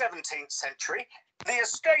 In the 17th century, the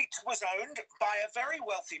estate was owned by a very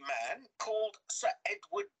wealthy man called Sir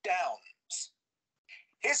Edward Downes.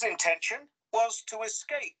 His intention was to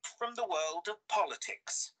escape from the world of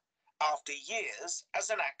politics after years as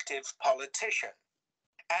an active politician,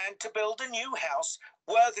 and to build a new house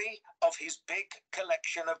worthy of his big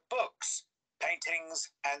collection of books, paintings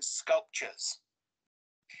and sculptures.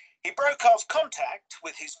 He broke off contact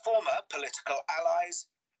with his former political allies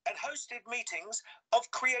and hosted meetings of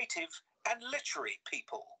creative and literary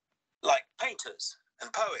people, like painters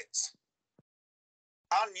and poets.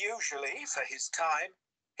 Unusually for his time,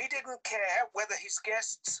 he didn't care whether his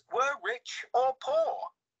guests were rich or poor,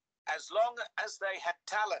 as long as they had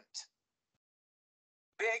talent.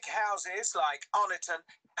 Big houses like Oniton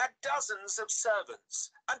had dozens of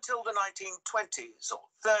servants until the 1920s or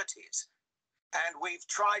 30s, and we've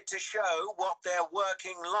tried to show what their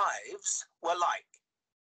working lives were like.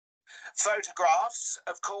 Photographs,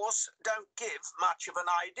 of course, don't give much of an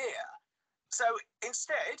idea, so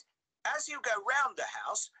instead, as you go round the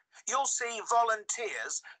house, you'll see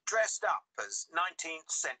volunteers dressed up as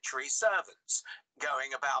 19th century servants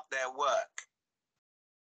going about their work.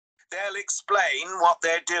 They'll explain what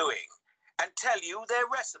they're doing and tell you their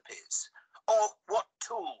recipes or what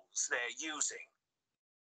tools they're using.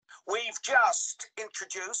 We've just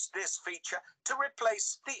introduced this feature to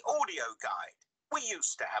replace the audio guide we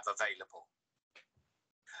used to have available.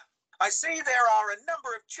 I see there are a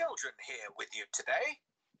number of children here with you today.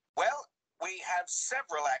 Well, we have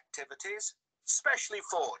several activities specially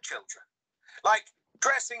for children, like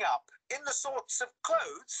dressing up in the sorts of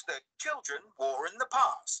clothes that children wore in the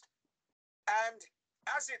past. And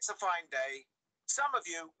as it's a fine day, some of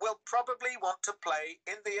you will probably want to play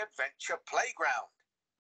in the adventure playground.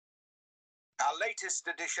 Our latest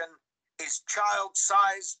addition is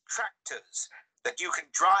child-sized tractors that you can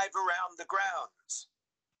drive around the grounds.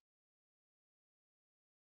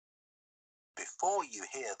 Before you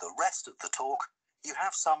hear the rest of the talk, you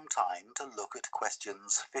have some time to look at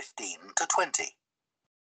questions 15 to 20.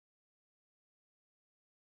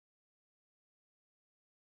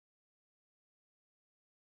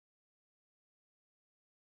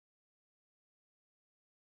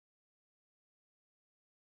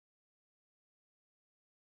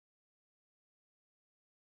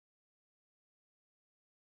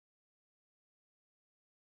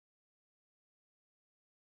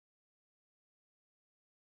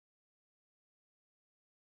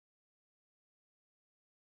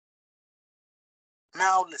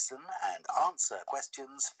 Now listen and answer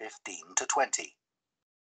questions 15 to 20.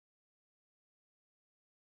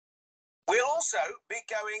 We'll also be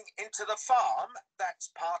going into the farm that's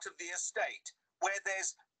part of the estate, where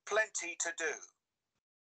there's plenty to do.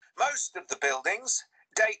 Most of the buildings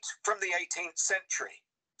date from the 18th century,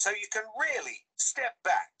 so you can really step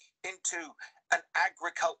back into an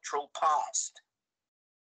agricultural past.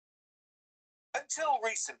 Until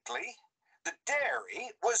recently, The dairy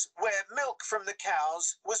was where milk from the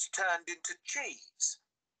cows was turned into cheese.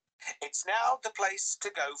 It's now the place to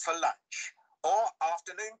go for lunch, or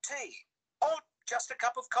afternoon tea, or just a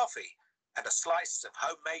cup of coffee and a slice of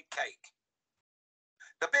homemade cake.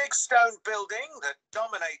 The big stone building that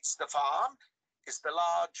dominates the farm is the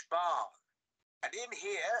large barn, and in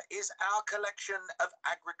here is our collection of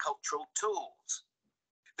agricultural tools.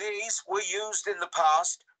 These were used in the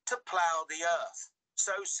past to plough the earth,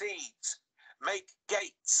 sow seeds, make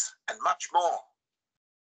gates, and much more.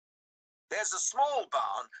 There's a small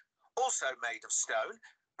barn, also made of stone,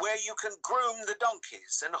 where you can groom the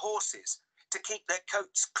donkeys and horses to keep their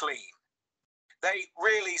coats clean. They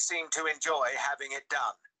really seem to enjoy having it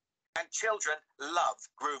done, and children love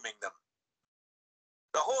grooming them.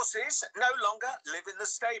 The horses no longer live in the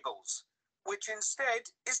stables, which instead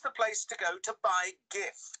is the place to go to buy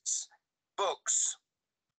gifts, books,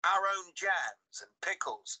 our own jams and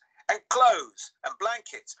pickles, and clothes and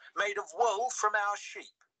blankets made of wool from our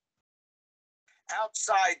sheep.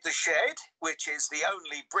 Outside the shed, which is the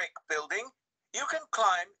only brick building, you can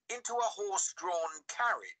climb into a horse-drawn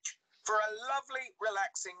carriage for a lovely,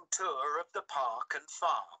 relaxing tour of the park and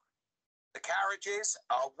farm. The carriages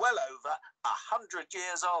are well over 100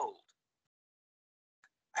 years old.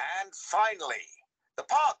 And finally, the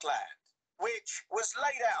parkland, which was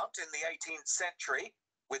laid out in the 18th century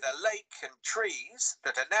with a lake and trees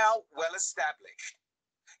that are now well established.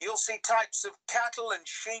 You'll see types of cattle and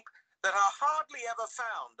sheep that are hardly ever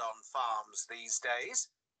found on farms these days.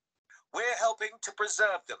 We're helping to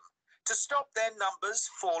preserve them, to stop their numbers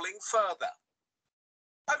falling further.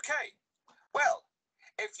 Okay, well,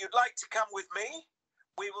 if you'd like to come with me,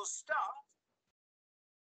 we will start.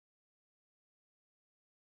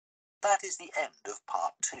 That is the end of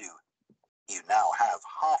part 2. You now have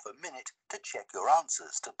half a minute to check your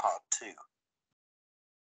answers to part 2.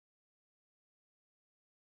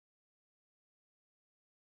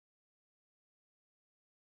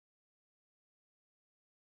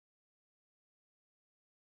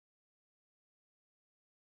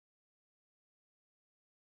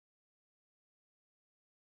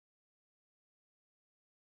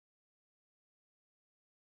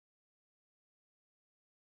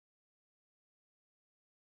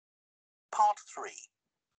 Part 3.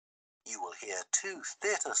 You will hear 2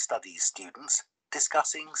 theatre studies students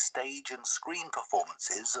discussing stage and screen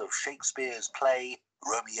performances of Shakespeare's play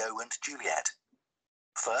Romeo and Juliet.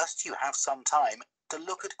 First, you have some time to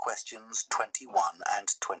look at questions 21 and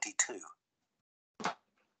 22.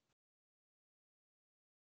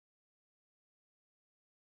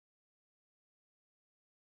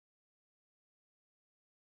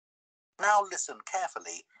 Now listen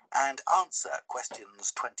carefully and answer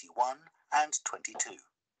questions 21 and 22.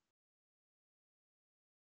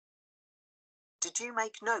 Did you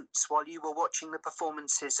make notes while you were watching the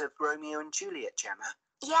performances of Romeo and Juliet, Gemma?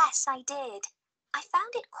 Yes, I did. I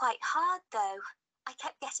found it quite hard, though. I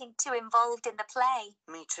kept getting too involved in the play.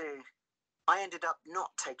 Me too. I ended up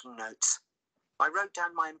not taking notes. I wrote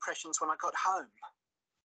down my impressions when I got home.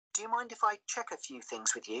 Do you mind if I check a few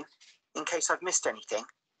things with you, in case I've missed anything?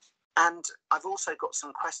 And I've also got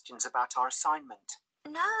some questions about our assignment.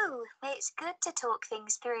 No, it's good to talk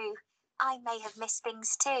things through. I may have missed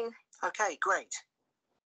things too. Okay, great.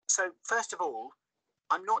 So, first of all,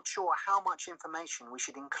 I'm not sure how much information we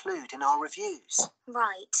should include in our reviews.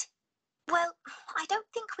 Right. Well, I don't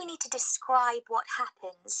think we need to describe what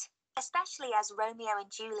happens, especially as Romeo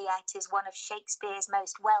and Juliet is one of Shakespeare's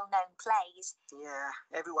most well-known plays. Yeah,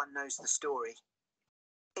 everyone knows the story.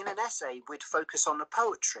 In an essay, we'd focus on the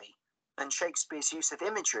poetry and Shakespeare's use of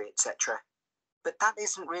imagery, etc. But that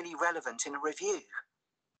isn't really relevant in a review.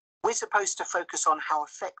 We're supposed to focus on how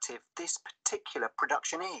effective this particular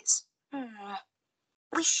production is.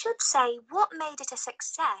 We should say what made it a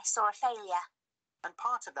success or a failure. And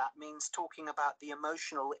part of that means talking about the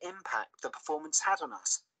emotional impact the performance had on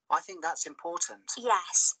us. I think that's important.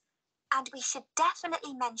 Yes. And we should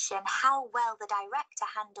definitely mention how well the director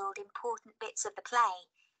handled important bits of the play,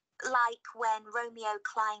 like when Romeo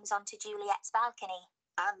climbs onto Juliet's balcony.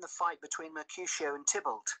 And the fight between Mercutio and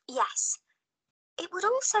Tybalt. Yes. It would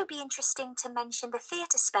also be interesting to mention the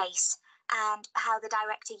theatre space and how the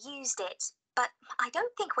director used it, but I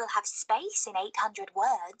don't think we'll have space in 800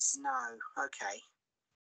 words. No, okay.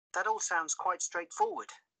 That all sounds quite straightforward.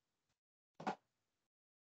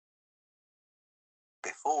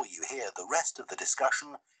 Before you hear the rest of the discussion,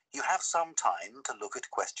 you have some time to look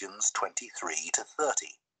at questions 23 to 30.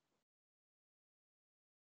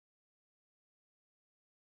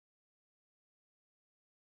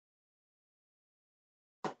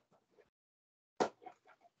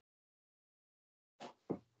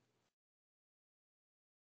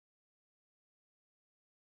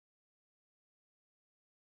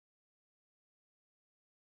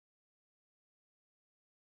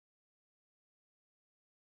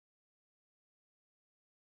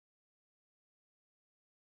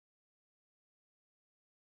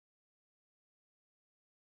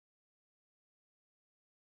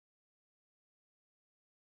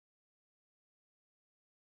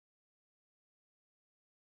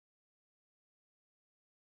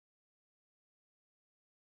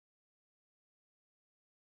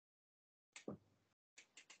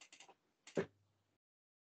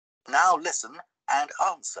 Now listen and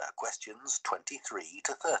answer questions 23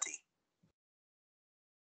 to 30.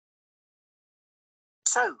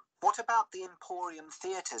 So, what about the Emporium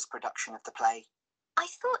Theatre's production of the play? I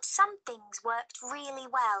thought some things worked really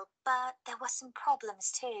well, but there were some problems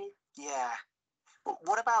too. Yeah.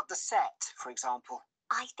 What about the set, for example?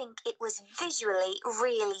 I think it was visually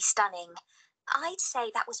really stunning. I'd say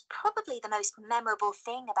that was probably the most memorable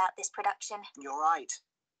thing about this production. You're right.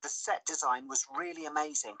 The set design was really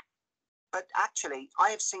amazing. But actually, I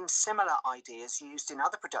have seen similar ideas used in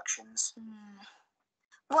other productions.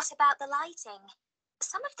 What about the lighting?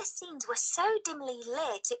 Some of the scenes were so dimly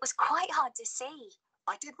lit, it was quite hard to see.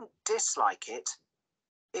 I didn't dislike it.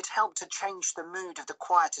 It helped to change the mood of the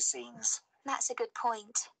quieter scenes. That's a good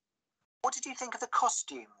point. What did you think of the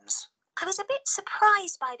costumes? I was a bit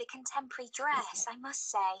surprised by the contemporary dress, I must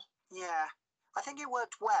say. Yeah, I think it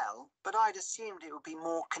worked well, but I'd assumed it would be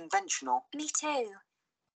more conventional. Me too.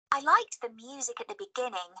 I liked the music at the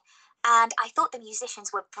beginning, and I thought the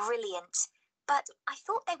musicians were brilliant. But I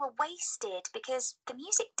thought they were wasted because the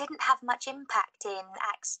music didn't have much impact in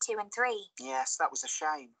Acts 2 and 3. Yes, that was a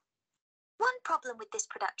shame. One problem with this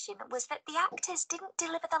production was that the actors didn't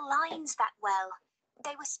deliver the lines that well.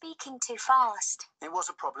 They were speaking too fast. It was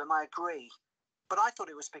a problem, I agree. But I thought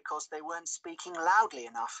it was because they weren't speaking loudly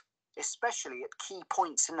enough, especially at key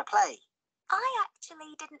points in the play. I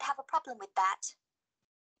actually didn't have a problem with that.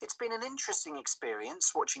 It's been an interesting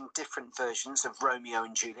experience watching different versions of Romeo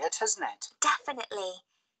and Juliet, hasn't it? Definitely.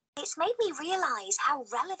 It's made me realise how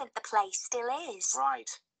relevant the play still is. Right.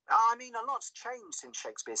 I mean, a lot's changed since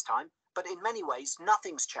Shakespeare's time, but in many ways,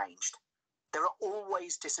 nothing's changed. There are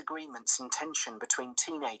always disagreements and tension between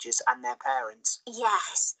teenagers and their parents.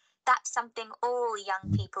 Yes, that's something all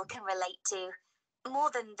young people can relate to. More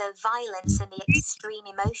than the violence and the extreme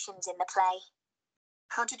emotions in the play.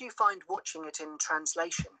 How did you find watching it in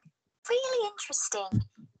translation? Really interesting.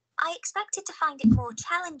 I expected to find it more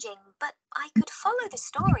challenging, but I could follow the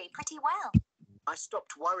story pretty well. I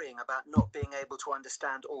stopped worrying about not being able to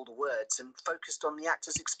understand all the words and focused on the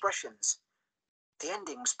actors' expressions. The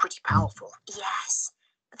ending's pretty powerful. Yes,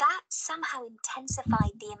 that somehow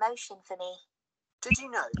intensified the emotion for me. Did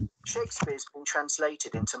you know Shakespeare's been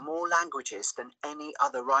translated into more languages than any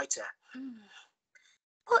other writer?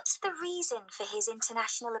 What's the reason for his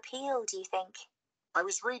international appeal, do you think? I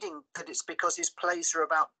was reading that it's because his plays are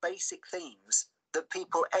about basic themes that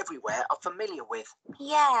people everywhere are familiar with.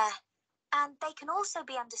 Yeah, and they can also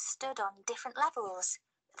be understood on different levels.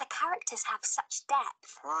 The characters have such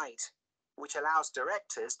depth. Right, which allows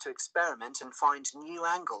directors to experiment and find new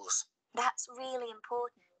angles. That's really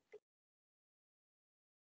important.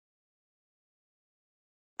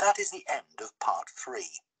 That is the end of part 3.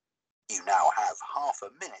 You now have half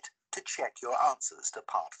a minute to check your answers to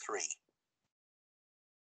part 3.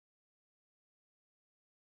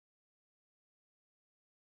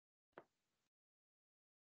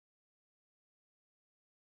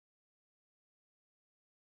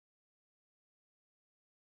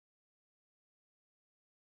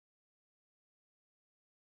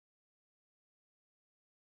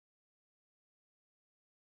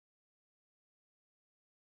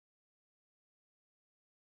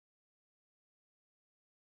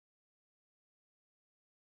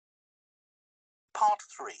 Part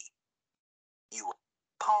 3.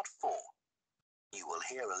 Part 4. You will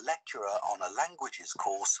hear a lecturer on a languages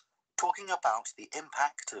course talking about the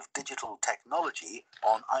impact of digital technology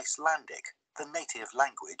on Icelandic, the native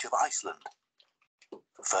language of Iceland.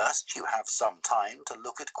 First, you have some time to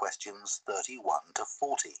look at questions 31 to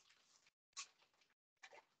 40.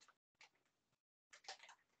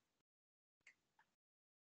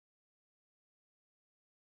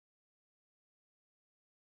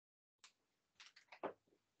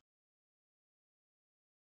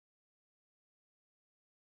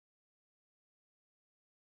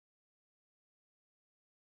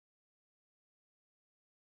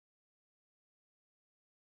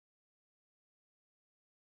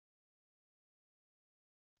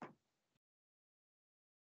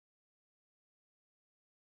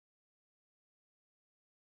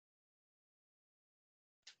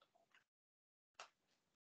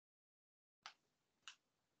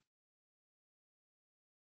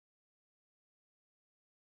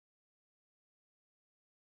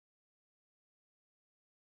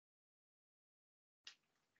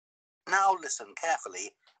 Now listen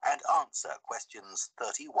carefully and answer questions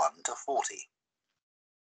 31 to 40.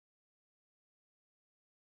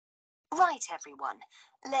 Right, everyone,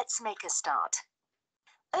 let's make a start.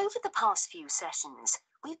 Over the past few sessions,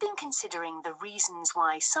 we've been considering the reasons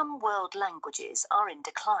why some world languages are in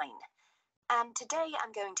decline. And today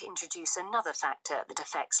I'm going to introduce another factor that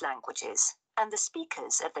affects languages and the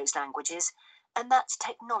speakers of those languages, and that's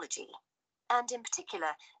technology, and in particular,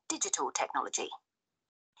 digital technology.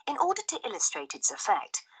 In order to illustrate its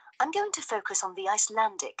effect, I'm going to focus on the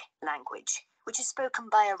Icelandic language, which is spoken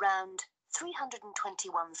by around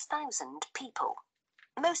 321,000 people,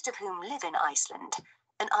 most of whom live in Iceland,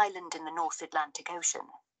 an island in the North Atlantic Ocean.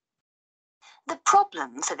 The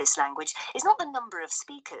problem for this language is not the number of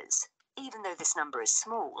speakers, even though this number is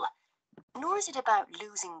small, nor is it about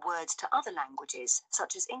losing words to other languages,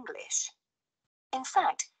 such as English. In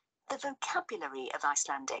fact, the vocabulary of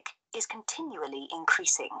Icelandic is continually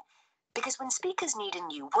increasing, because when speakers need a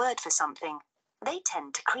new word for something, they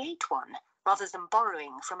tend to create one, rather than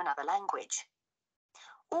borrowing from another language.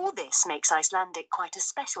 All this makes Icelandic quite a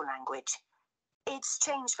special language. It's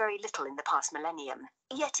changed very little in the past millennium,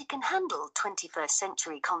 yet it can handle 21st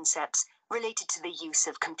century concepts related to the use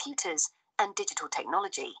of computers and digital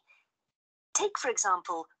technology. Take, for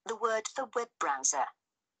example, the word for web browser.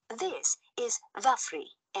 This is vafri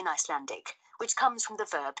in Icelandic, which comes from the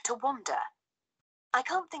verb to wander. I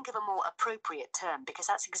can't think of a more appropriate term because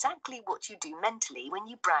that's exactly what you do mentally when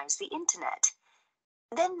you browse the internet.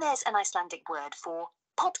 Then there's an Icelandic word for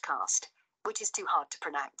podcast, which is too hard to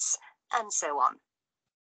pronounce, and so on.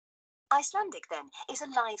 Icelandic, then, is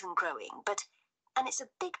alive and growing, and it's a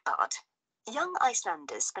big but, young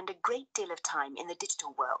Icelanders spend a great deal of time in the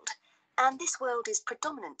digital world, and this world is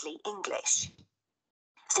predominantly English.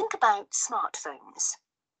 Think about smartphones.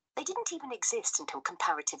 They didn't even exist until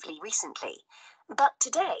comparatively recently, but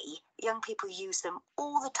today young people use them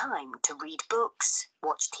all the time to read books,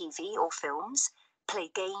 watch TV or films, play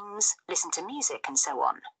games, listen to music, and so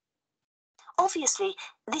on. Obviously,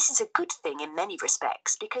 this is a good thing in many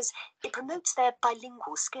respects because it promotes their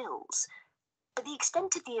bilingual skills. But the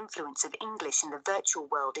extent of the influence of English in the virtual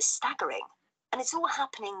world is staggering, and it's all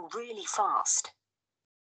happening really fast.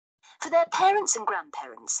 For their parents and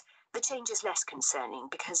grandparents, the change is less concerning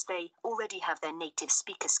because they already have their native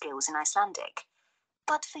speaker skills in Icelandic.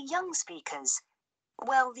 But for young speakers,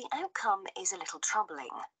 well, the outcome is a little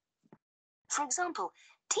troubling. For example,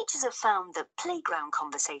 teachers have found that playground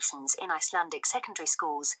conversations in Icelandic secondary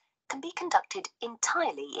schools can be conducted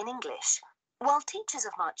entirely in English, while teachers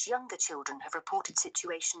of much younger children have reported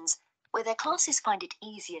situations where their classes find it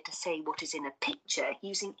easier to say what is in a picture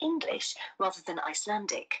using English rather than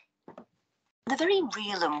Icelandic. The very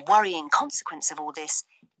real and worrying consequence of all this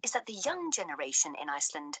is that the young generation in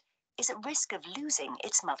Iceland is at risk of losing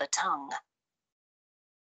its mother tongue.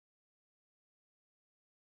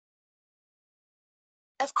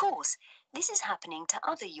 Of course, this is happening to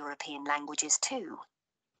other European languages too.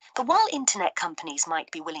 But while internet companies might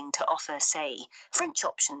be willing to offer, say, French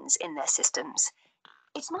options in their systems,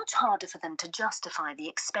 it's much harder for them to justify the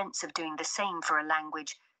expense of doing the same for a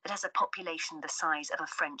language that has a population the size of a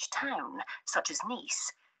French town, such as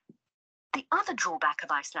Nice. The other drawback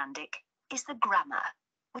of Icelandic is the grammar,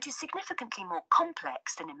 which is significantly more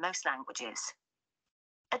complex than in most languages.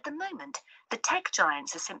 At the moment, the tech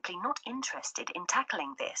giants are simply not interested in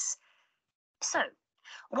tackling this. So,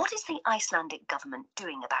 what is the Icelandic government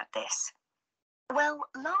doing about this? Well,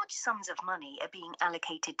 large sums of money are being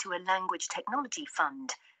allocated to a language technology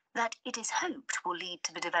fund that it is hoped will lead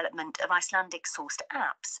to the development of Icelandic-sourced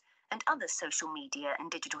apps and other social media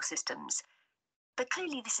and digital systems. But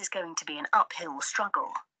clearly this is going to be an uphill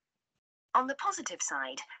struggle. On the positive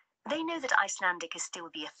side, they know that Icelandic is still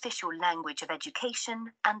the official language of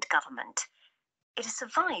education and government. It has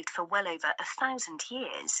survived for well over 1,000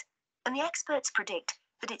 years, and the experts predict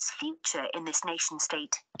that its future in this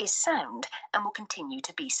nation-state is sound and will continue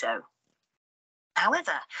to be so.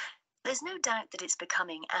 However, there's no doubt that it's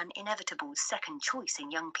becoming an inevitable second choice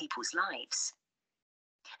in young people's lives.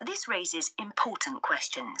 This raises important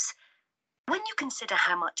questions. When you consider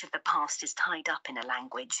how much of the past is tied up in a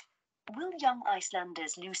language, will young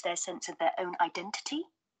Icelanders lose their sense of their own identity?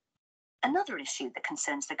 Another issue that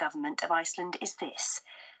concerns the government of Iceland is this.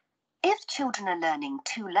 If children are learning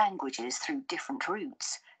two languages through different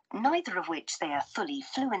routes, neither of which they are fully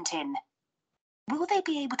fluent in, will they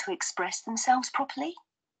be able to express themselves properly?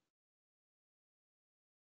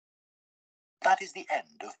 That is the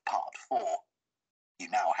end of part 4. You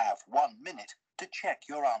now have 1 minute to check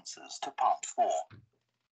your answers to part 4.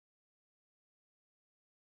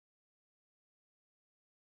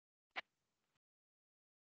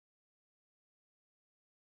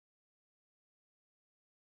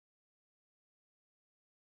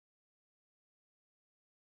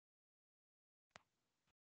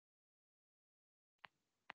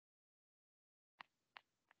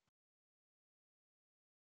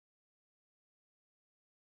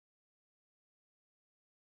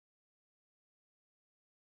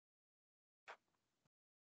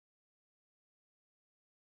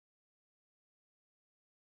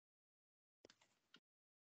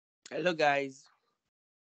 Hello, guys.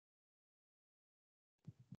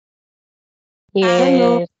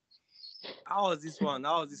 Hello. Yeah. How was this one?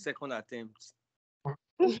 How was the second attempt?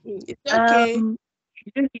 It's okay.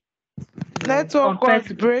 Network compared was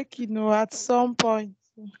to breaking at some point.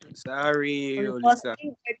 Sorry, because Olisa.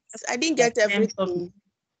 I didn't get attempt of everything.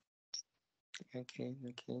 Okay.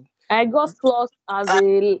 I got lost as That's a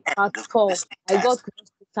the end at of the four. listening I got test.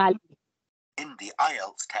 lost totally. In the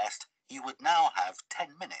IELTS test, you would now have 10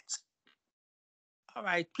 minutes. All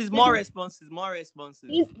right. Please, more responses. More responses.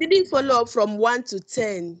 It didn't follow up from 1 to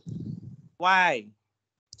 10. Why?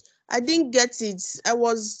 I didn't get it. I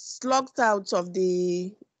was locked out of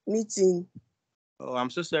the meeting. Oh, I'm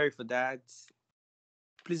so sorry for that.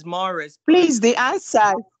 Please, more responses. Please, the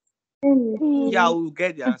answer. Yeah, we'll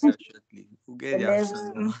get the answer shortly. We'll get the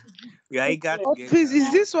answer. 11. We are eager to get Please, the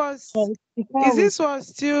answer. is this was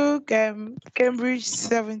still Cambridge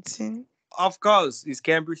 17? Of course, it's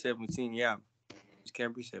Cambridge 17. Yeah, it's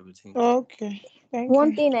Cambridge 17. Okay, thank One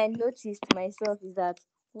you. thing I noticed myself is that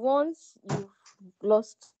once you've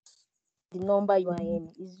lost the number you are in,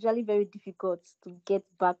 it's usually very difficult to get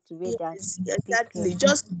back to where they're Yes, exactly. speaking.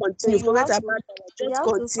 Just So continue. you Forget have about to that. you Just have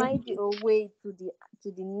to find continue. a way to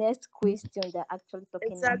the next question they're actually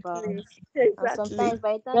talking about. Exactly. And Exactly. sometimes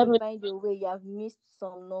by the time you find a way, you have missed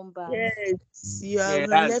some numbers. Yes, you have Yeah,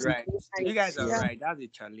 that's left right. behind. You guys are Yeah. right. That's a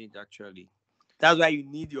challenge, actually. That's why you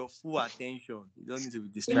need your full attention. You don't need to be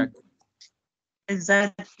distracted.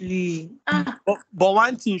 Exactly. But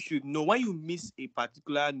one thing you should know, when you miss a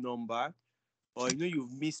particular number, or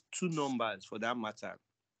you've missed two numbers for that matter,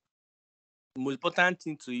 the most important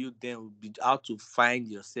thing to you then will be how to find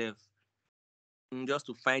yourself, just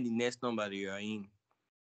to find the next number that you are in.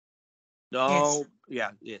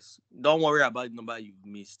 Don't worry about the number you've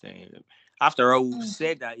missed. After all, we've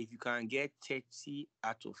said that if you can get 30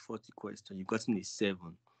 out of 40 questions, you've gotten a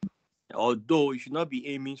 7. Although you should not be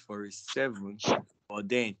aiming for a 7, but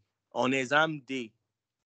then on exam day,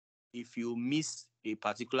 if you miss a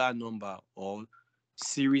particular number or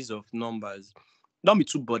series of numbers, don't be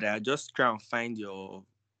too bothered. Just try and find your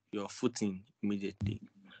footing immediately.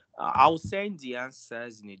 I'll send the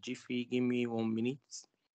answers in a jiffy. Give me 1 minute.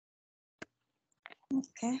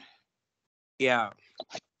 Okay. Yeah.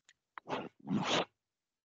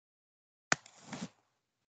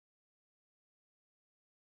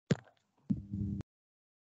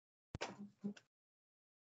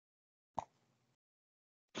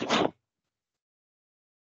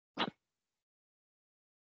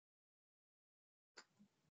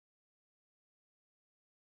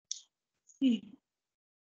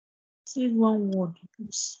 Say one word,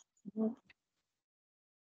 please.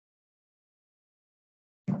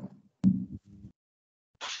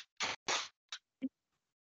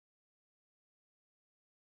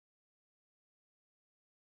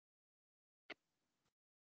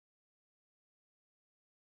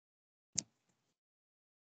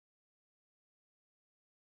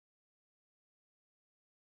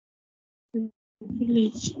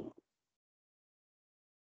 Village.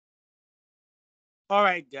 All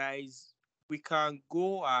right, guys. We can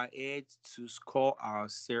go ahead to score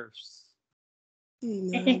ourselves.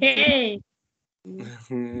 Hey.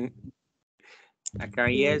 I can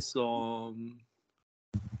hear some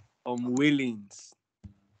willings.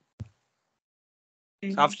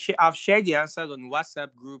 So I've shared the answers on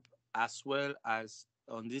WhatsApp group as well as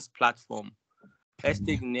on this platform. Let's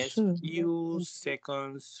take the next few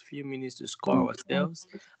seconds, few minutes to score ourselves.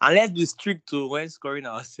 And let's be strict to when scoring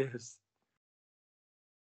ourselves.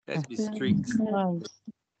 Let's be strict.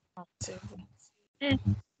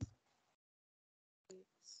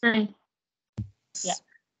 Yeah.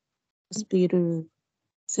 Hospital,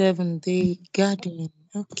 7-day garden.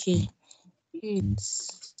 Okay. 8,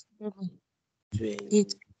 7,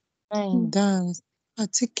 8, 9, dance, a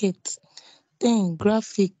ticket, 10,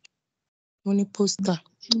 graphic, money poster.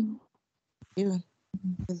 Yeah.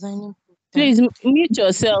 Designing poster. Please mute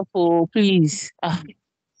yourself, please.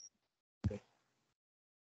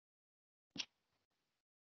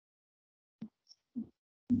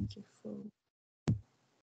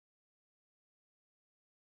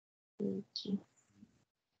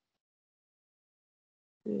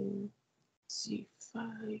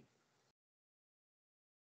 C5.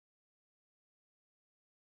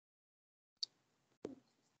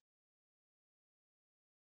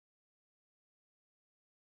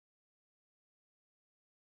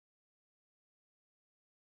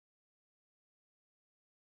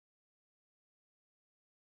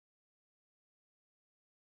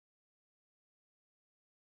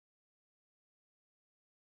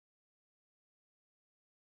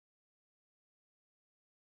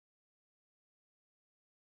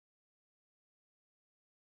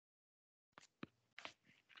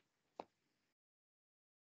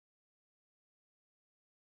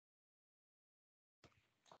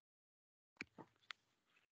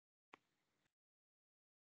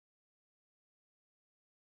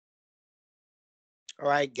 All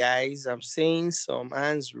right, guys. I'm seeing some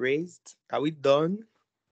hands raised. Are we done?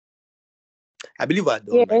 I believe we're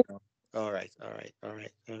done by Yes. now. All right. All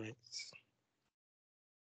right.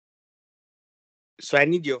 So I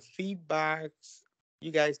need your feedbacks.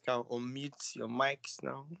 You guys can unmute your mics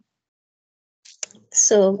now.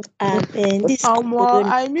 So this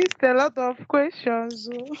I missed a lot of questions.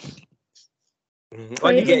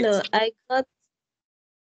 What do you get? I got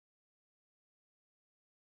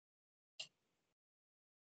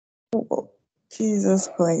Jesus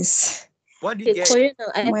Christ. What do you get?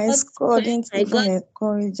 My score didn't even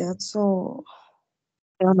encourage at all.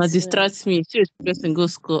 You wanna distract me. See, person go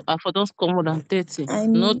score. I for don't score more than 30.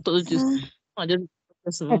 No told you. I just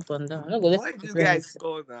person up and down. Why do you guys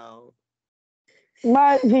score now?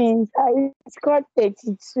 Marvin, I scored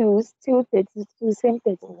 32, still 32, same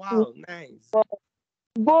 32. Oh, wow, nice. But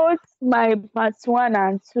both my part 1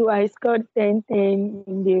 and 2, I scored 10, 10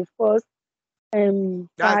 in the first part.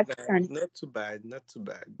 That's nice. And Not too bad. Not too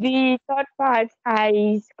bad. the third part,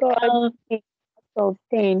 I scored 6 out of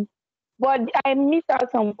 10. But I missed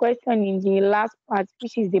out some question in the last part,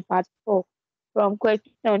 which is the part 4, from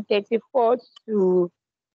question 34 to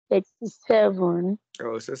 37.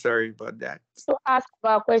 Oh, so sorry about that. To ask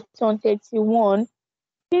about question 31,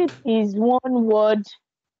 this is one word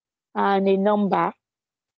and a number.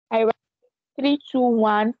 I write 3, 2,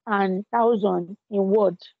 1 and 1,000 in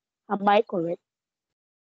word. Am I correct?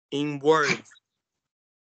 In words.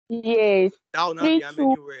 Yes. That will not be how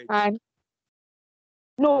many words. And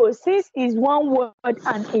no, 6 is one word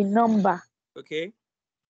and a number. Okay.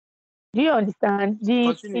 Do you understand? The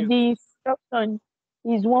instruction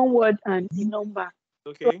is one word and a number.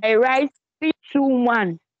 Okay. So I write 3, 2,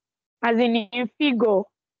 1 as in figure.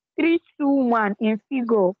 3, 2, 1 in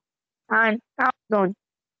figure and 1,000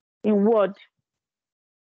 in word.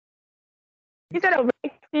 Instead of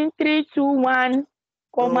writing 3, 2, 1,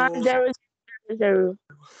 comma, 0, 0, 0.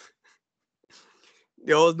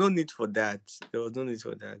 There was no need for that.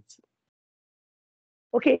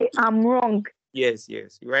 Okay, I'm wrong. Yes. You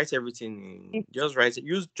write everything in. Just write it.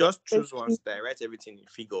 Just choose one style. Write everything in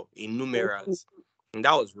figure, in numerals. And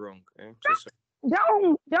that was wrong. That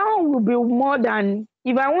one will be more than,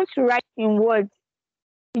 if I want to write in words,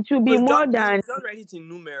 it will be more than. Just write it in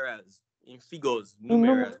numerals, in figures, In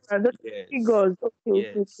numerals. yes. Figures.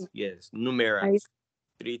 Okay. Yes. Numerals.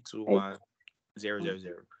 3, 2, 1, 0, 0,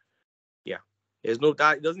 0. Yeah. There's no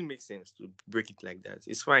that. It doesn't make sense to break it like that.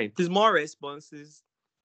 It's fine. Please, more responses.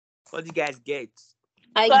 What do you guys get?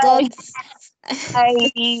 I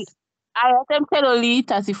attempted only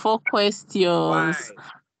 34 questions.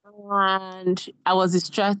 Why? And I was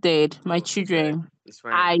distracted. My children. It's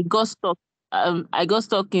fine. I got stuck. I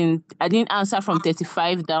didn't answer from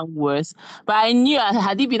 35 downwards. But I knew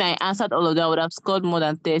had it been I answered all of that, I would have scored more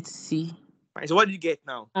than 30. Right, so what do you get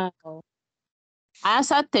now? I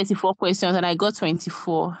answered 34 questions and I got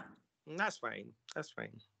 24. That's fine.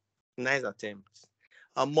 Nice attempt.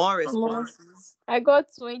 More responses. I got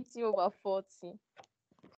 20 over 40.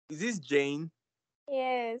 Is this Jane?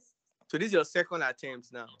 Yes. So this is your second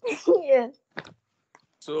attempt now. Yes.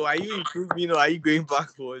 So are you improving or are you going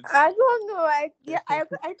backwards? I don't know. I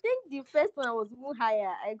think the first one was more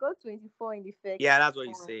higher. I got 24 in the first. Yeah, that's what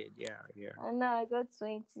you said. Yeah. And now I got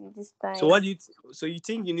 20 this time. So so you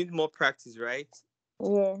think you need more practice, right?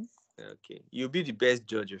 Yes. Okay. You'll be the best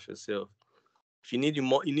judge of yourself. If you need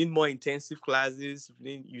more intensive classes,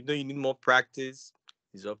 you need more practice,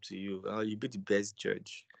 it's up to you. You'll be the best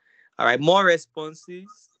judge. All right, more responses.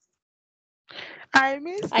 I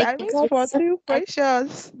missed 14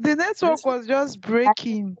 questions. The network was just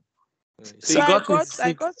breaking. So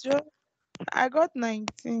I got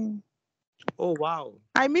 19. Oh wow.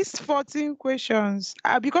 I missed 14 questions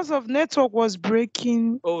because of network was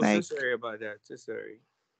breaking. Oh, so sorry about that. So sorry.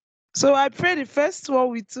 So I pray the first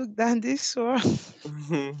one we took than this one.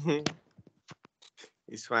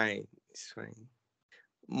 It's fine.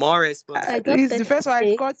 More responses. The first one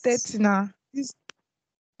I got 30 now.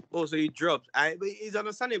 Oh, so you dropped. But it's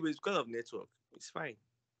understandable. It's because of network. It's fine.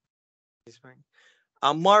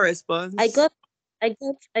 More response. I got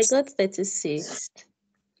 36. 36.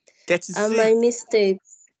 And my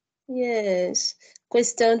mistakes. Yes.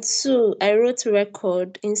 Question 2, I wrote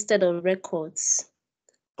record instead of records.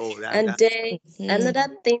 Oh, then another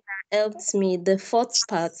thing that helped me, the fourth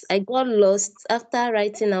part, I got lost after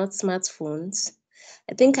writing out smartphones.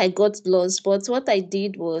 I think I got lost, but what I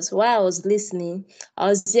did was while I was listening, I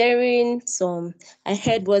was hearing I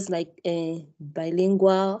heard words like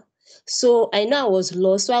bilingual. So I know I was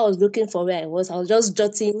lost, so I was looking for where I was. I was just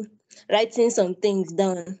writing some things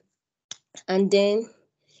down. And then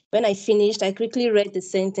When I finished, I quickly read the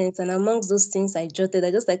sentence, and amongst those things I jotted,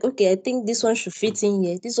 I just like, okay, I think this one should fit in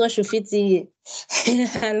here. This one should fit in here.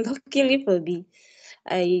 And luckily for me,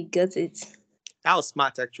 I got it. That was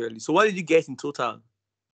smart, actually. So what did you get in total?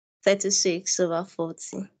 36 over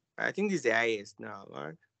 40. I think this is the highest now,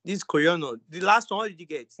 right? This is Koyono. The last one, what did you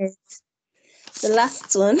get? Yes. The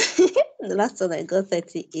last one, the last one I got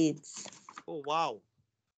 38. Oh, wow.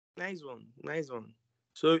 Nice one. Nice one.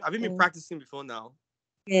 So have you been practicing before now?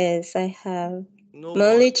 Yes, I have. No My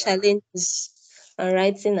only wonder. challenge is on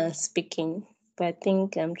writing and speaking, but I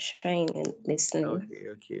think I'm trying and listening.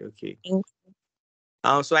 Okay.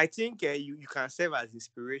 So I think you can serve as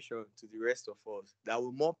inspiration to the rest of us. That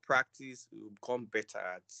with more practice, we will become better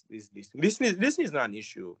at this listening. Listening is not an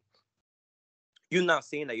issue. You now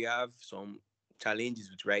saying that you have some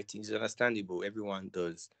challenges with writing is understandable. Everyone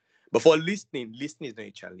does. But for listening is not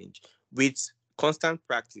a challenge. With constant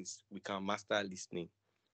practice, we can master listening.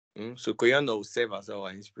 So Koyana will serve as our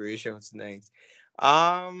inspiration tonight.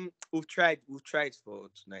 We've tried for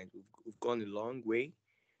tonight. We've gone a long way.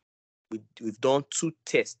 We've done two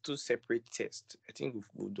separate tests. I think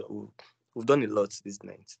we've done a lot this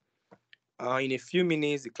night. In a few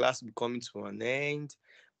minutes, the class will be coming to an end.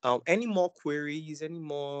 Any more queries? Any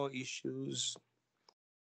more issues?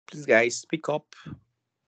 Please, guys, speak up.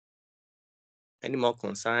 Any more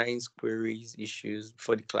concerns, queries, issues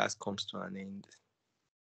before the class comes to an end?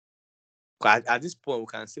 At this point, we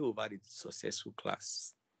can say we've had a successful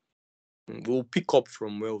class. We'll pick up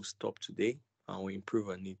from where we stopped today and we'll improve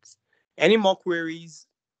on it. Any more queries?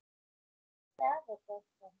 I have a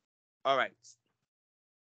question. All right.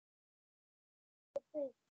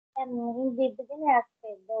 In the beginning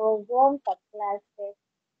aspect, there was one particular aspect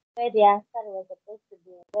where the answer was supposed to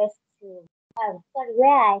be restroom. Sorry, where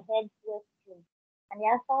I heard restroom, and the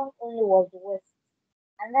answer only was west.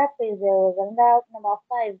 And that is there was another number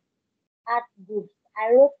 5, art groups.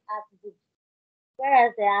 I wrote art groups,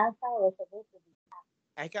 whereas the answer was supposed to be art.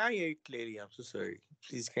 I can't hear you clearly. I'm so sorry.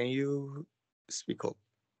 Please, can you speak up?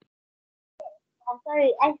 I'm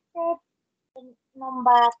sorry, I said in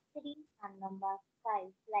number 3 and number 5,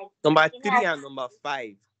 like Number you 3 know, and number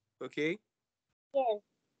 5. Okay. yes,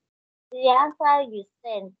 the answer you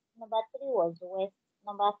sent, number 3 was west,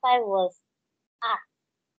 number 5 was art.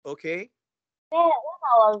 Okay. Then when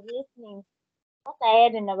I was listening, what I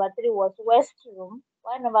heard in number 3 was west room,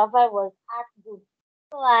 while number 5 was art group.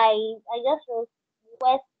 So I just wrote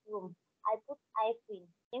west room. I put hyphen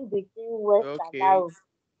in between west and Okay. out.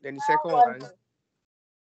 Then the Now second one one.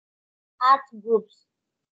 art groups,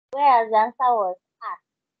 whereas the answer was art.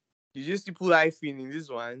 You just put hyphen in this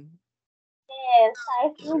one. Yes,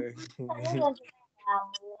 hyphen. It I just want to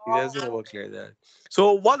doesn't work like that.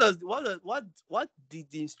 So what did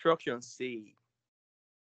the instructions say?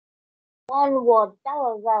 one word. That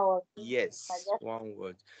was what I was thinking. I Yes, just one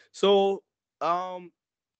word. So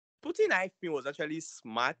putting hyphen was actually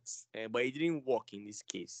smart, but it didn't work in this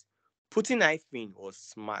case. Putting hyphen was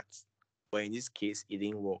smart, but in this case, it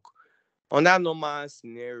didn't work. On that normal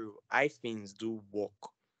scenario, hyphens do work,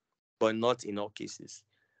 but not in all cases.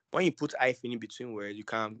 When you put hyphen in between words, you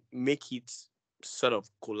can make it sort of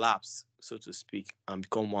collapse, so to speak, and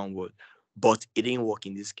become one word. But it didn't work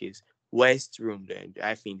in this case. West room, then the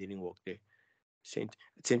hyphen didn't work there. Same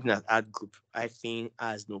thing as art group. Hyphen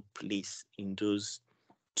has no place in those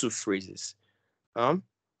two phrases.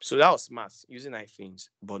 So that was smart using hyphens,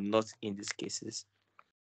 but not in these cases.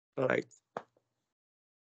 All right.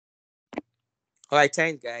 All right,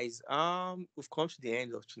 thanks guys. We've come to the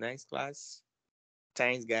end of tonight's class.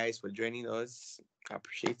 Thanks guys for joining us. I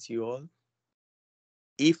appreciate you all.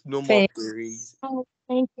 If no more queries, Oh,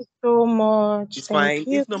 thank you so much. it's Thank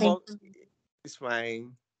fine. you. If no Thank more, it's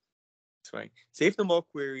fine. It's fine. So if no more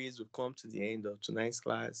queries, we've come to the end of tonight's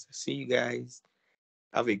class. See you guys.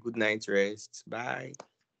 Have a good night's rest. Bye.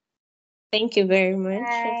 Thank you very much.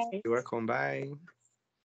 You're welcome. Bye.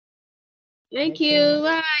 Thank you.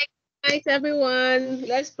 Bye. Thanks, everyone.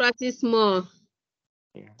 Let's practice more.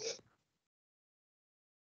 Yeah.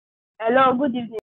 Hello, good evening.